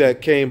he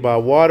that came by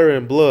water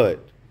and blood,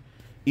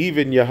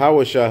 even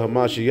Yahweh Shai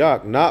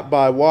HaMashiach, not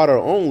by water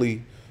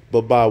only,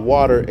 but by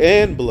water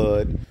and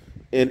blood.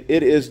 And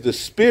it is the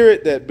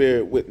Spirit that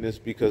beareth witness,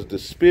 because the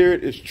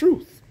Spirit is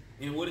truth.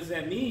 And what does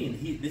that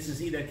mean? This is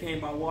he that came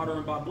by water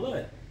and by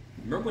blood.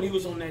 Remember when he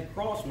was on that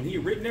cross, when he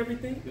had written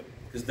everything?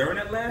 Because during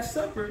that Last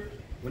Supper,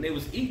 when they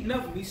was eating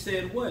up, he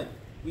said what?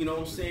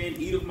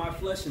 Eat of my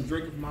flesh and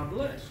drink of my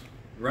blood.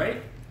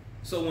 Right?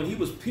 So when he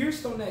was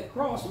pierced on that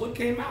cross, what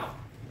came out?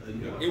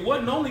 It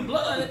wasn't only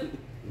blood,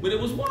 but it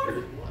was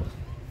water.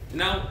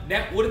 Now,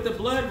 what did the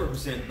blood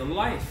represent? The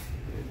life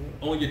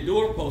on your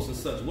doorposts and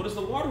such. What does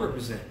the water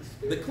represent?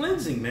 The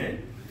cleansing,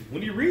 man.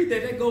 When you read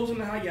that, that goes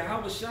into how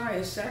Yahweh Shai,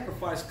 his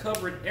sacrifice,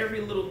 covered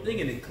every little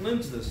thing, and it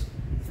cleansed us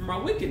from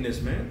our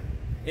wickedness, man.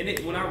 And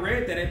when I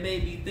read that, it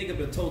made me think of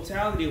the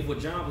totality of what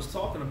John was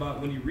talking about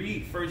when you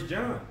read 1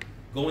 John.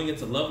 Going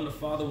into loving the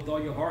Father with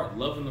all your heart,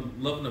 loving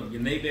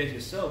your neighbor as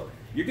yourself.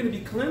 You're going to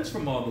be cleansed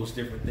from all those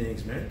different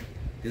things, man.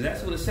 Because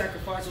that's what a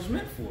sacrifice was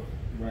meant for.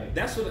 Right.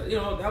 That's what,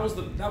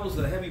 that was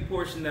the heavy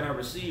portion that I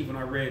received when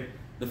I read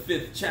the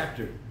 5th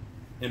chapter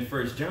in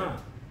 1 John.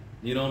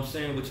 You know what I'm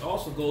saying? Which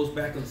also goes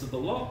back into the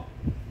law.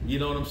 You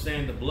know what I'm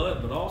saying? The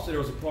blood, but also there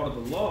was a part of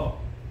the law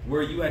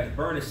where you had to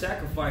burn a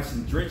sacrifice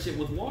and drench it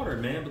with water,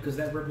 man, because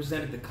that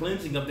represented the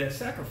cleansing of that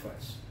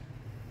sacrifice.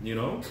 You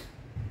know?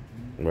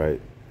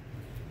 Right.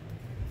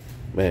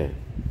 Man.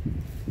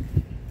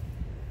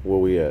 Where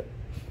we at?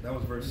 That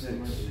was verse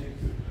 6.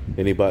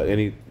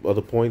 Any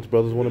other points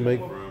brothers want to make?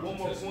 One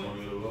more point.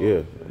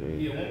 Yeah.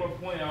 One more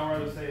point I'd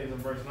rather say is in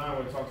verse 9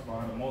 where it talks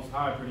about how the Most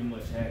High pretty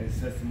much had his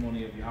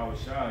testimony of Yahweh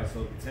Shai.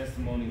 So the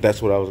testimony...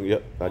 That's what I was...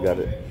 Yep, I got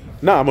it.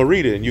 Nah, I'm going to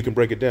read it and you can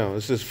break it down.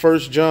 It says 1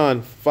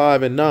 John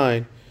 5 and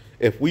 9,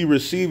 if we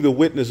receive the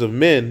witness of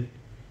men,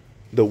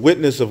 the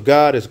witness of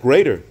God is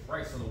greater.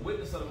 Right, so the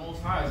witness of the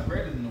Most High is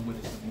greater than the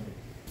witness of men.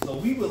 So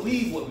we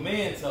believe what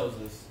man tells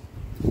us,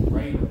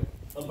 right,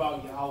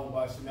 about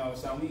Yahweh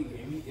Shai,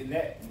 and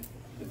that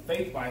the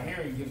faith by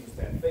hearing gives us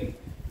that faith.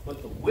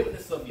 But the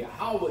witness of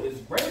Yahweh is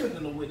greater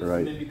than the witness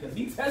of men because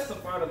he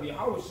testified of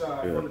Yahweh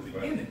Shai from the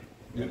beginning.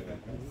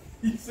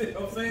 You see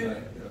what I'm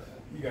saying?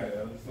 You got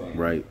it.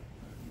 Right.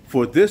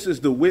 For this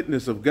is the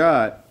witness of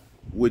God,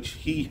 which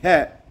he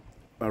had,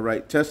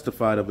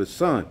 testified of his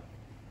Son.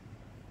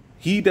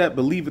 He that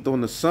believeth on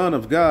the Son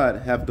of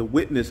God hath the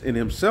witness in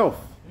himself.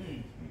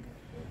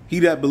 He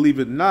that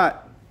believeth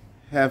not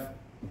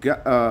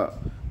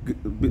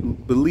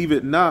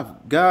believeth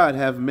not God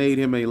have made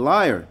him a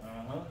liar.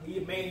 He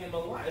made him a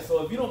liar.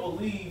 So if you don't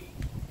believe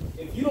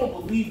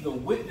the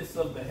witness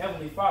of the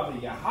Heavenly Father,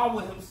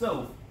 Yahweh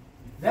himself,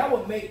 that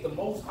would make the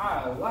Most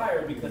High a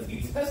liar because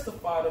he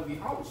testified of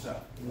Yahweh Shai.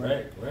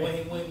 Right.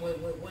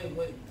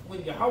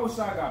 When Yahweh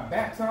Shai got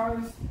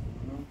baptized,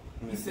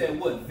 he said,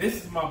 "What?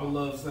 This is my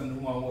beloved Son,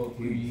 whom I will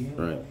please."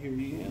 Right.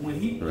 When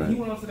he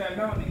went up to that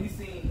mountain, and he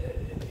seen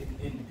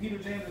and Peter,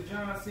 James, and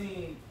John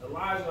seen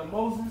Elijah and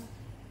Moses.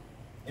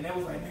 And they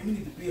was like, man,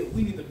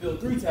 we need to build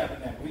 3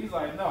 tabernacles. He's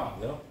like,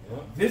 no,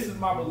 this is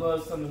my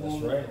beloved Son,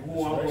 whom I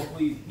will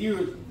please.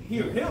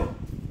 Hear him.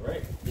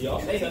 Right. He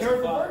also they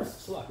heard the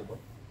verse. Bro.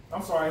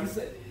 I'm sorry. He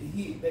said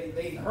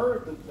they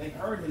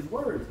heard his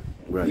words.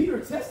 Right. Peter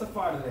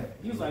testified to that.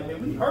 He was like,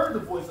 man, we heard the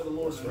voice of the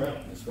Lord.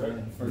 That's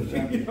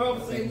right. You know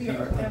what I'm saying? We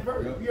heard that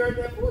verse. We heard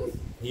that voice.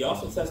 He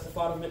also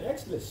testified of him in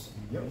Exodus.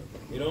 Yep.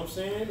 You know what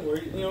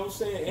I'm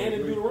saying? And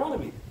in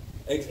Deuteronomy.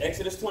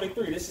 Exodus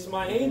 23. This is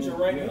my angel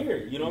right here.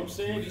 You know what I'm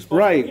saying?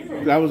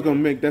 Right. I was going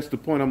to make. That's the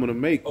point I'm going to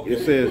make. Okay.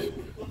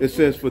 It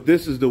says, for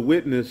this is the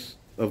witness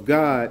of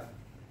God,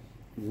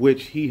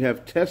 which he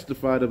have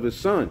testified of his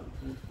Son.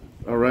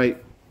 All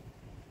right.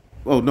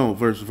 Oh no,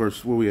 verse.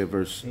 Where we at?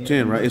 Verse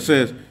 10. Right. It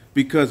says,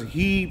 because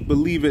he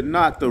believeth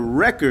not the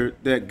record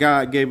that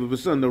God gave of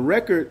his Son. The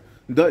record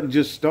doesn't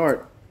just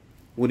start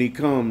when he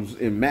comes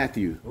in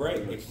Matthew.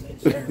 Right.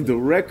 The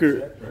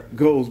record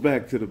goes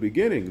back to the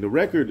beginning. The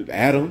record is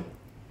Adam.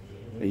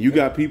 And you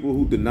got people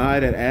who deny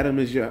that Adam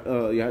is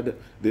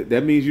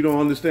that means you don't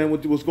understand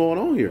what's going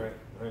on here.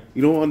 Right.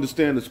 You don't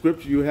understand the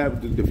scripture. You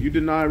have, if you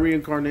deny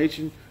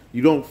reincarnation,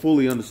 you don't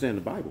fully understand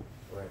the Bible.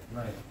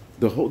 Right.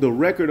 The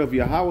record of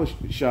Yahweh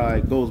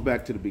Shai goes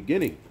back to the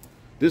beginning.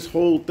 This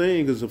whole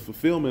thing is a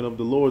fulfillment of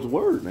the Lord's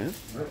word, man.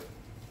 Right.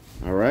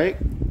 All right.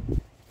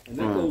 And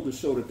that goes to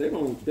show that they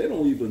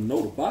don't even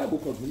know the Bible,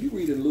 because when you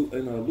read in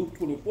Luke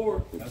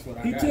 24,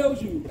 he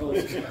tells you,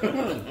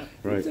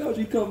 right. He tells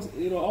you comes,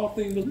 all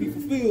things must be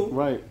fulfilled.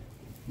 Right.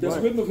 That's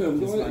written of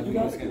him.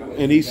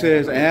 And he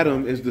says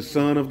Adam is the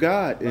son of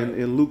God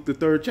in Luke the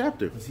 3rd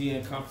chapter. Because he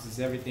encompasses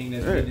everything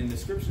that's written in the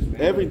scriptures, man.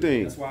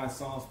 Everything. That's why in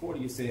Psalms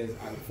 40 it says,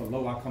 "For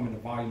lo, I come in the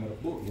volume of the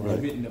book.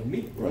 It's written of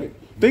me." Right.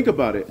 Think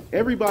about it.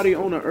 Everybody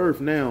on the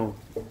earth now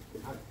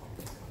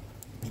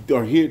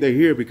are here. They're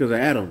here because of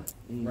Adam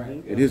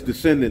and his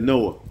descendant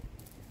Noah.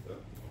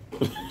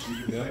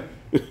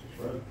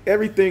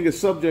 Everything is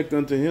subject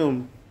unto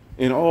him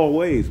in all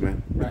ways,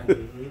 man.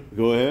 Right.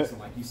 Go ahead. So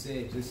like you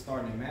said, just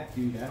starting in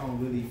Matthew, that don't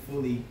really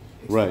fully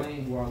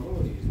explain who our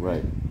Lord is.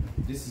 Right.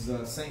 This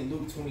is St.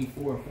 Luke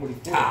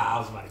 24:44. I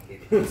was about to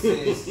get it. It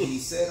says, he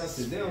said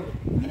unto them,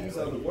 these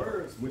are the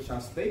words which I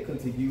spake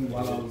unto you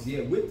while I was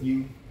yet with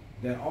you,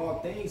 that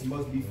all things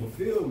must be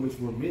fulfilled which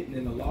were written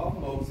in the law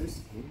of Moses,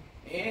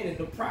 and in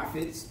the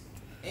prophets,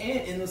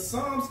 and in the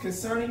Psalms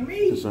concerning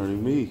me.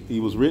 Concerning me.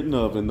 He was written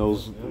of in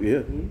those,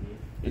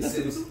 It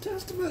says, New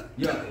Testament.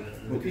 Yeah,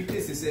 but peep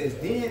this. It says,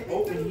 then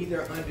open ye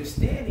their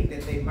understanding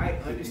that they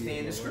might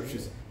understand the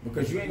scriptures.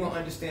 Because you ain't gonna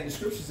understand the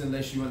scriptures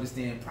unless you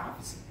understand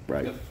prophecy.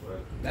 Right.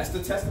 That's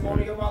the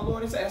testimony of our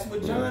Lord. That's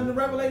what John the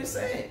Revelator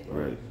said.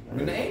 Right.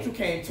 When the angel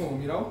came to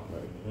him, you know.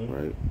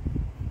 Right.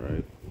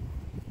 Right.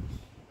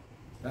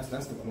 That's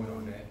the point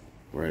on that.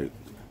 Right.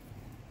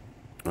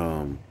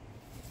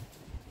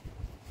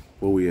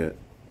 Where we at?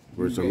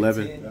 Verse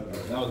 11.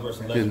 That was verse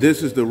 11. And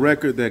this is the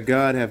record that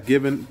God hath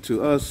given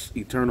to us,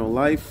 eternal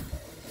life.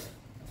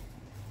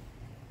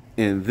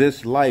 And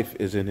this life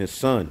is in his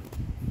Son.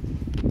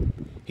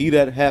 He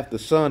that hath the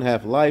Son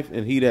hath life,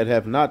 and he that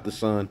hath not the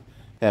Son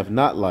hath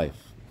not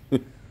life.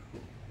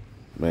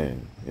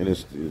 Man, and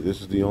this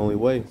is the only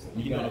way.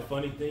 You know the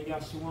funny thing,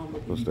 Yahshua,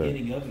 with the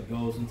beginning of it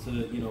goes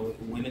into,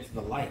 went into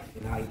the life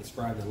and how he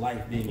described the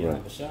life being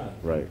Yahushua.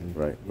 Right.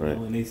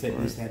 And they said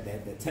this had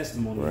that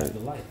testimony of the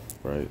life.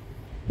 Right.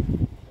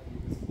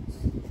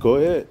 Go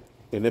ahead.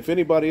 And if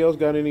anybody else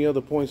got any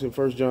other points in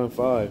 1 John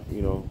 5,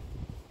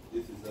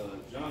 This is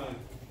John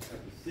chapter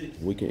 6.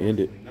 We can end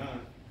it. 29.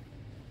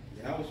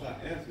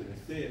 Yahushua answered and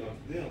said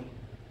unto them,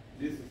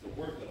 this is the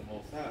work of the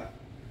Most High,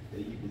 that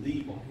ye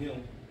believe on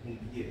him whom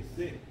he had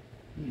sent.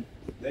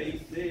 They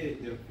said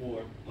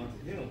therefore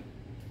unto him,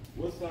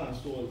 what sign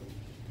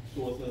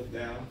showest us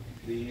thou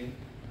then,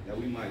 that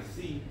we might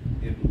see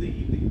and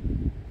believe thee?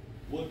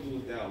 What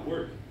doest thou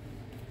work?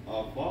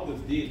 Our fathers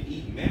did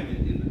eat mammon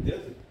in the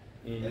desert,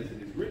 as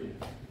it is written.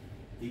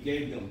 He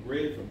gave them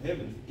bread from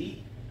heaven to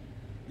eat.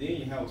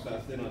 Then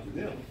Yahushua said unto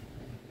them,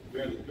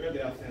 verily,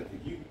 verily I say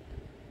unto you,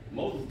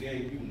 Moses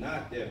gave you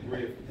not that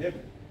bread from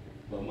heaven,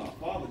 but my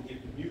Father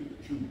giveth you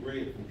the true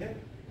bread from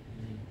heaven.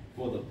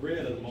 For the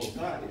bread of the Most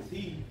High is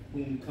he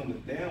whom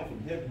cometh down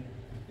from heaven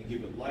and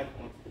giveth life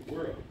unto the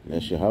world.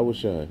 That's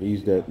Yahushua.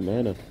 He's that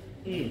manna.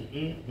 He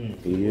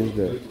is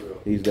that.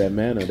 He's that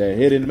manna, that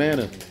hidden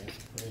manna.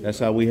 That's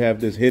how we have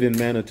this hidden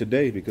manna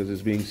today, because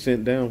it's being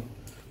sent down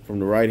from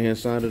the right-hand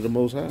side of the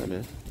Most High,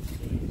 man.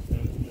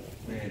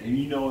 Man,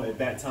 and at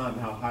that time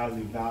how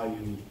highly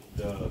valued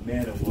the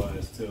manna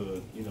was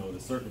to, the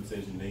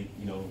circumcision. They,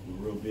 were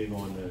real big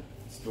on the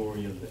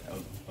story of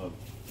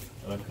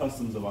the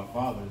customs of our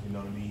fathers. You know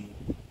what I mean?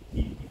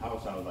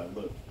 Yahushua was like,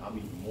 look, I'm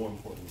even more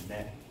important than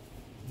that.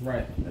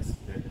 Right. That's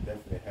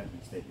definitely a heavy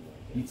statement.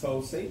 He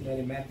told Satan that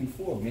in Matthew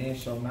 4, man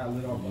shall not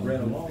live off bread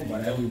alone,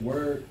 but every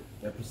word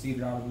that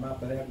proceeded out of the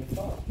mouth of the Heavenly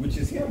Father, which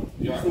is him.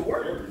 He's the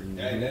word.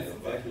 And that's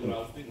exactly what I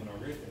was thinking when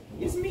I read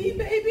that. It's me,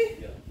 baby.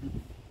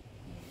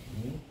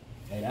 Yeah.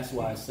 And that's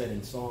why I said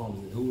in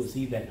Psalms, who is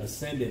he that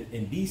ascended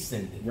and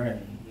descended? Right.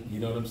 You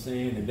know what I'm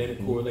saying? And then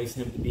it correlates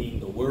him to being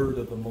the word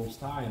of the Most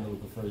High in the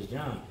book of 1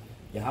 John.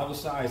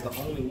 Yahushua is the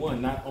only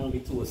one not only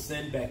to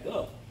ascend back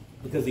up,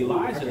 because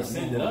Elijah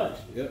ascended up.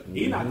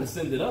 Enoch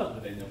ascended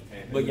up.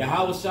 But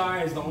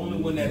Yahushua is the only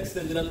one that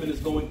ascended up and is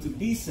going to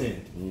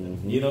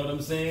descend. You know what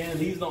I'm saying?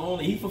 He's the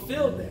only, he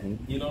fulfilled that.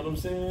 You know what I'm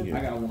saying? Yeah.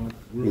 I got one.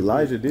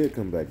 Elijah did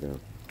come back down.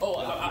 Oh,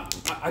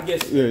 I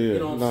guess. Yeah. You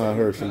know what I'm I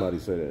heard somebody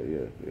say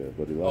that. Yeah.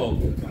 But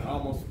Elijah did. I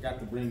almost forgot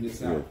to bring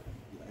this out.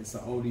 It's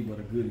an oldie but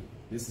a goodie.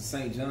 This is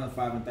St. John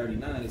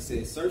 5:39. It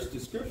says, search the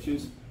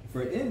scriptures,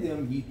 for in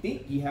them ye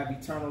think ye have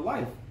eternal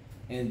life,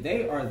 and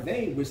they are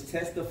they which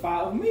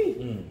testify of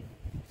me.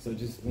 So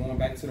just going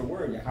back to the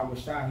word,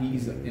 Yahushua,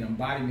 he's an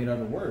embodiment of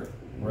the word.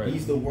 Right.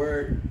 He's the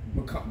word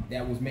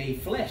that was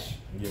made flesh.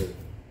 Yeah.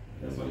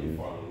 That's why you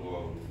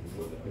follow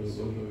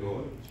the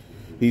Lord.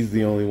 He's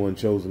the only one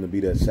chosen to be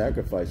that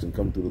sacrifice and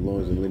come through the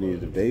loins and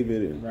lineage of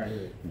David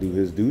and do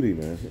his duty,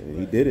 man. And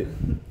he did it.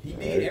 He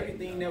did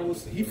everything that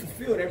was, he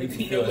fulfilled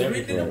everything that was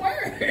written in the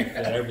word.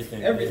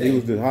 Everything. He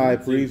was the high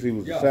priest. He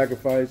was the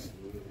sacrifice.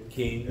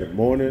 King. The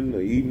morning, the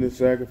evening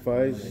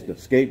sacrifice, the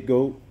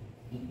scapegoat.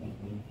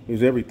 He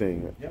was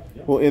everything.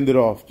 We'll end it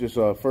off. Just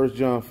 1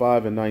 John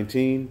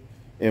 5:19.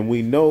 And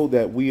we know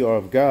that we are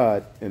of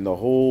God, and the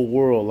whole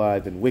world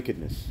lies in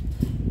wickedness.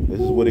 This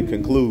is what it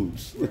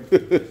concludes.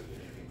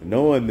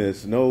 Knowing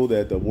this, know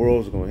that the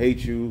world's going to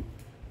hate you,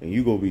 and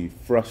you're going to be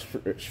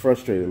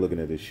frustrated looking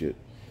at this shit.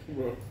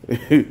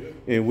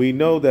 And we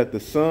know that the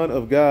Son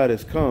of God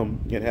has come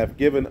and have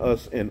given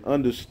us an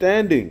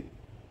understanding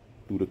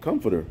through the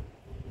Comforter,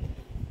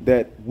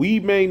 that we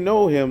may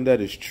know him that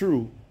is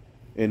true,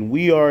 and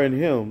we are in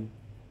him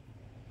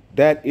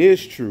that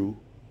is true,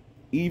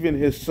 even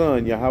his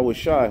Son,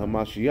 Yahushua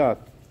HaMashiach.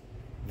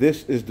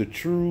 This is the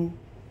true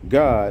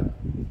God,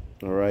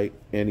 all right,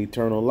 and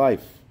eternal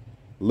life.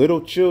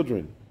 Little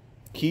children,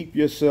 keep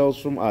yourselves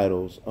from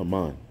idols.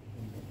 Aman.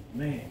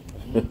 Man.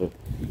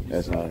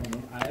 That's how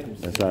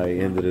he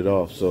ended it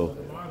off. So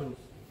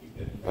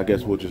I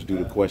guess we'll just do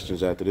the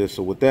questions after this.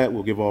 So with that,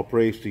 we'll give all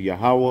praise to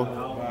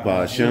Yahweh,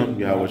 Ba'ashem,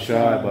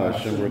 Yahushua,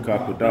 Ba'ashem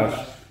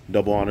Rekakwadash.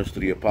 Double honors to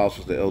the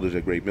apostles, the elders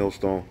at Great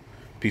Millstone.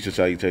 Peace and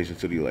salutations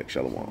to the elect.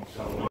 Shalom.